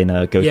Walking Dead in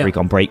Ghost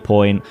Recon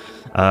Breakpoint,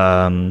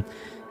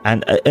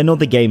 and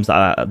other games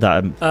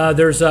that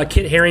there's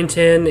Kit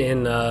Harington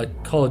in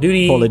Call of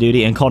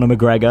Duty, and Conor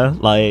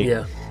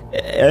McGregor.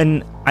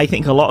 And I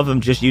think a lot of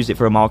them just use it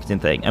for a marketing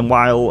thing. And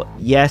while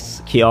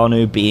yes,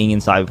 Keanu being in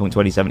Cyberpunk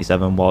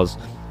 2077 was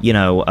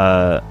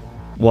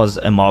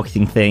a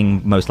marketing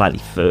thing most likely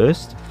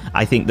first,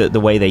 I think that the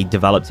way they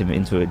developed him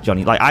into a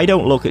Johnny... Like, I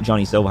don't look at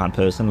Johnny Silverhand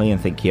personally and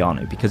think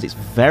Keanu, because it's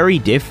very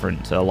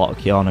different to a lot of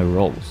Keanu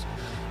roles,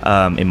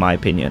 in my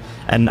opinion.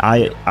 And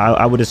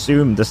I would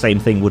assume the same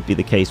thing would be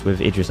the case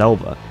with Idris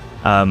Elba.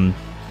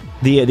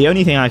 The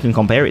only thing I can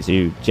compare it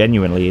to,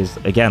 genuinely, is,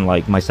 again,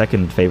 like, my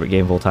second favourite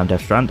game of all time,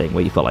 Death Stranding,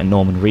 where you've got, like,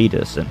 Norman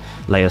Reedus and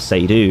Lea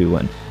Seydoux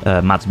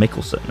and Mads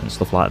Mikkelsen and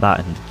stuff like that,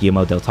 and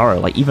Guillermo del Toro.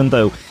 Like, even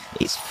though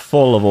it's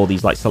full of all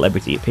these, like,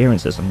 celebrity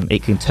appearances and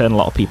it can turn a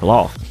lot of people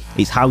off,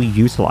 it's how you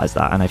utilise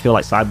that. And I feel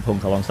like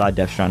Cyberpunk, alongside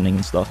Death Stranding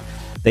and stuff,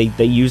 they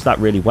use that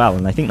really well.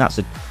 And I think that's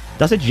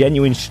a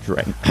genuine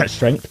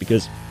strength,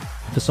 because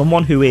for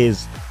someone who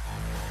is...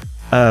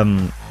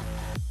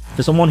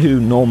 For someone who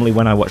normally,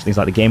 when I watch things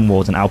like the Game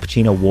Awards and Al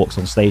Pacino walks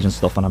on stage and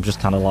stuff, and I'm just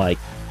kind of like,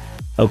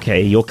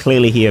 okay, you're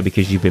clearly here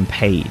because you've been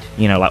paid.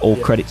 Like, all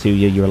credit to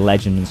you, you're a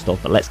legend and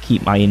stuff, but let's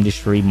keep my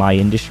industry,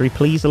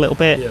 please, a little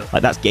bit. Yeah.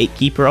 Like, that's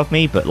gatekeeper of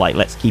me, but, like,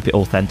 let's keep it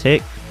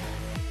authentic.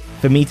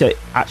 For me to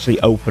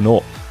actually open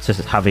up to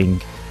having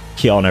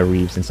Keanu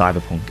Reeves in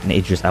Cyberpunk and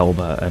Idris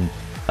Elba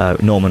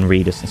and Norman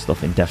Reedus and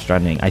stuff in Death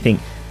Stranding, I think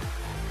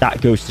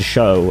that goes to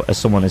show, as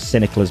someone as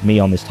cynical as me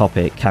on this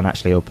topic can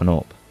actually open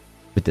up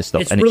with this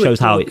stuff, and really, it shows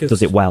how it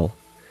does it well.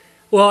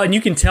 Well, and you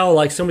can tell,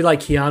 like, somebody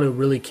like Keanu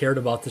really cared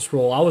about this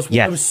role. It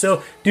was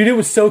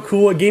so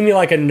cool. It gave me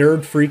like a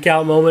nerd freak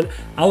out moment.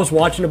 I was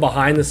watching a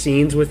behind the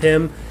scenes with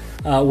him,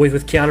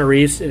 with Keanu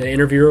Reeves, and an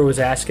interviewer was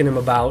asking him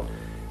about.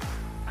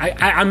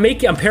 I'm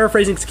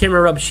paraphrasing because I can't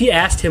remember, but she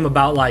asked him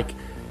about like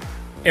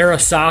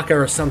Arasaka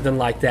or something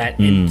like that,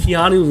 and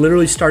Keanu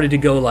literally started to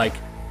go like,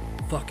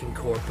 fucking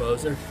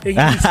corpos. He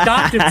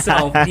stopped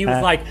himself and he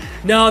was like,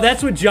 no,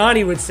 that's what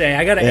Johnny would say.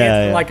 I gotta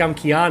answer like I'm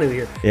Keanu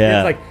here. Yeah.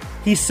 It's like,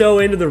 he's so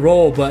into the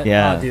role, but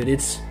dude,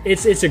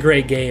 it's a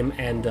great game,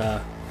 and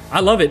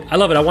I love it.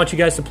 I want you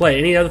guys to play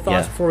it. Any other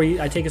thoughts before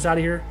I take us out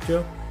of here,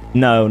 Joe?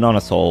 No, none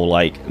at all.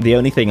 Like, the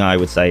only thing I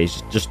would say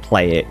is just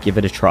play it, give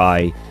it a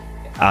try.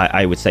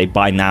 I would say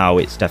by now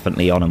it's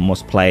definitely on a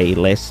must-play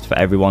list for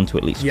everyone to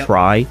at least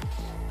try.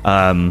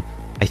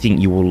 I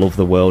think you will love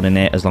the world in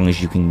it, as long as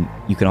you can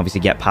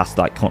obviously get past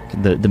like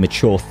the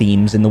mature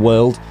themes in the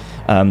world.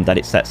 that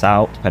it sets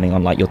out, depending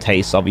on like your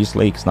tastes,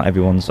 obviously, because not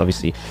everyone's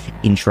obviously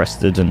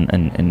interested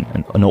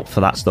and up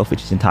for that stuff,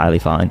 which is entirely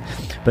fine.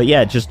 But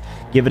yeah, just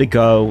give it a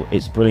go.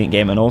 It's a brilliant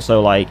game. And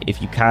also, like,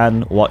 if you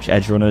can, watch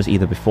Edge Runners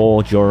either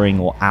before, during,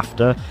 or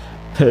after.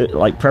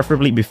 Like,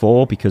 preferably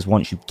before, because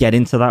once you get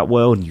into that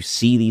world and you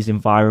see these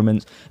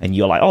environments and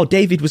you're like, oh,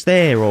 David was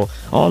there, or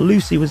oh,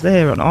 Lucy was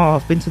there, and oh,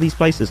 I've been to these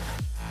places.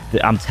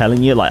 I'm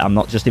telling you, like, I'm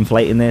not just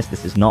inflating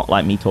this is not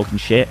like me talking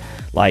shit.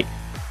 Like,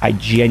 I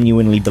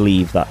genuinely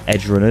believe that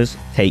Edge Runners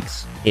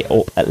takes it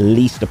up at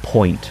least a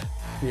point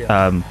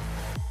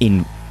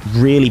in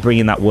really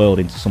bringing that world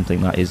into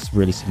something that is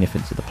really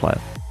significant to the player.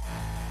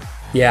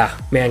 Yeah,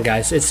 man,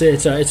 guys, it's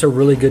a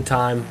really good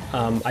time.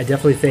 I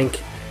definitely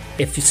think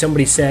if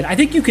somebody said, I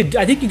think you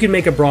could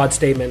make a broad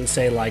statement and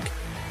say, like,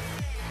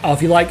 oh,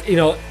 if you like, you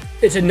know,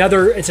 it's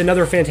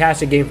another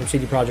fantastic game from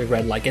CD Projekt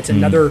Red. Like, it's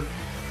another,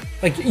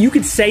 like, you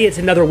could say it's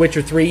another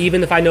Witcher 3,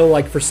 even if I know,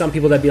 like, for some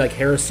people that'd be like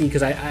heresy,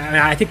 because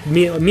I think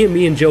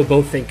me and Joe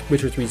both think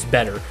Witcher 3 is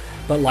better,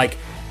 but like,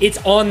 it's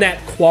on that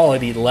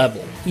quality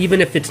level,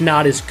 even if it's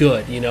not as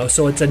good, you know.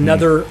 So it's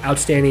another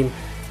outstanding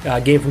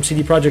game from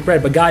CD Projekt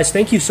Red. But guys,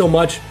 thank you so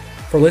much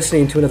for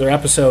listening to another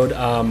episode.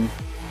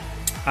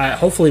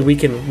 Hopefully we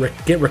can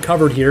get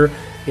recovered here.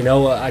 You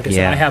know, like I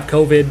said, I have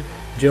COVID,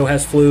 Joe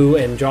has flu,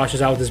 and Josh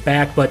is out with his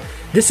back. But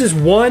this is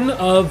one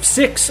of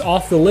 6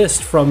 off the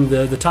list from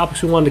the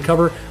topics we wanted to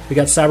cover. We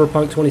got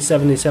Cyberpunk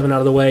 2077 out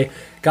of the way.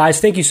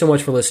 Guys, thank you so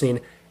much for listening.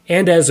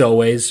 And as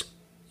always,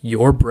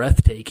 you're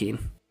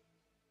breathtaking.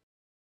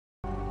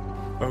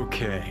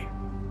 Okay,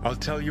 I'll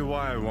tell you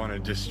why I want to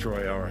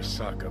destroy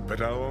Arasaka,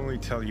 but I'll only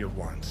tell you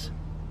once.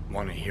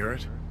 Want to hear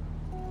it?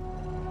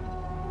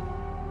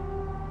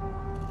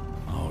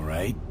 All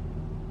right.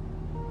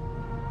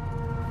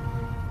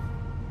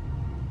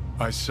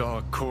 I saw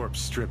a corpse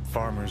strip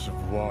farmers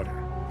of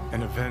water,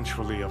 and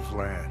eventually of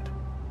land.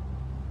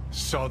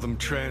 Saw them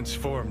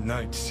transform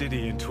Night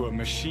City into a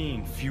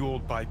machine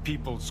fueled by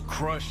people's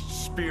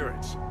crushed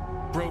spirits,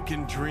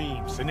 broken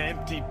dreams, and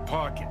empty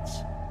pockets.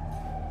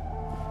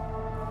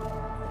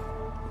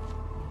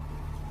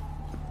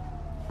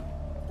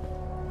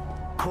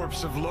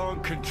 Corps have long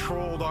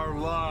controlled our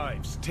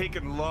lives,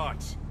 taken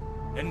lots,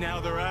 and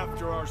now they're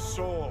after our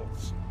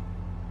souls.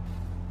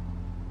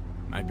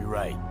 Might be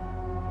right.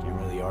 Can't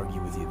really argue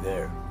with you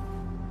there.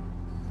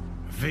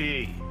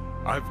 V,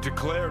 I've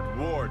declared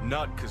war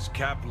not because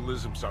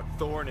capitalism's a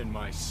thorn in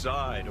my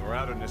side or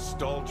out of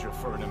nostalgia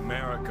for an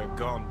America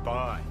gone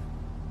by.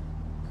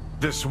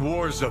 This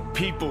war's a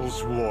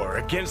people's war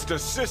against a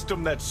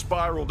system that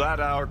spiraled out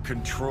of our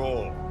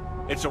control.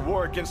 It's a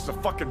war against the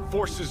fucking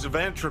forces of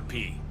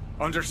entropy.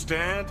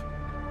 Understand?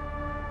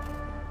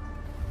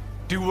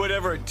 Do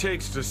whatever it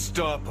takes to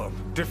stop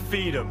them,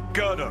 defeat them,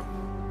 gut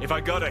them. If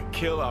I gotta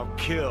kill, I'll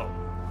kill.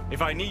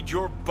 If I need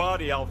your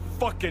body, I'll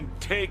fucking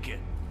take it.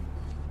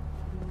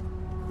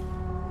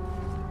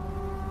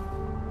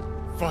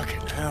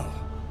 Fucking hell.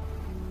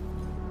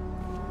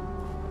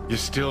 You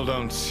still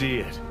don't see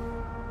it,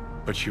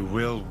 but you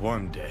will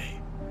one day.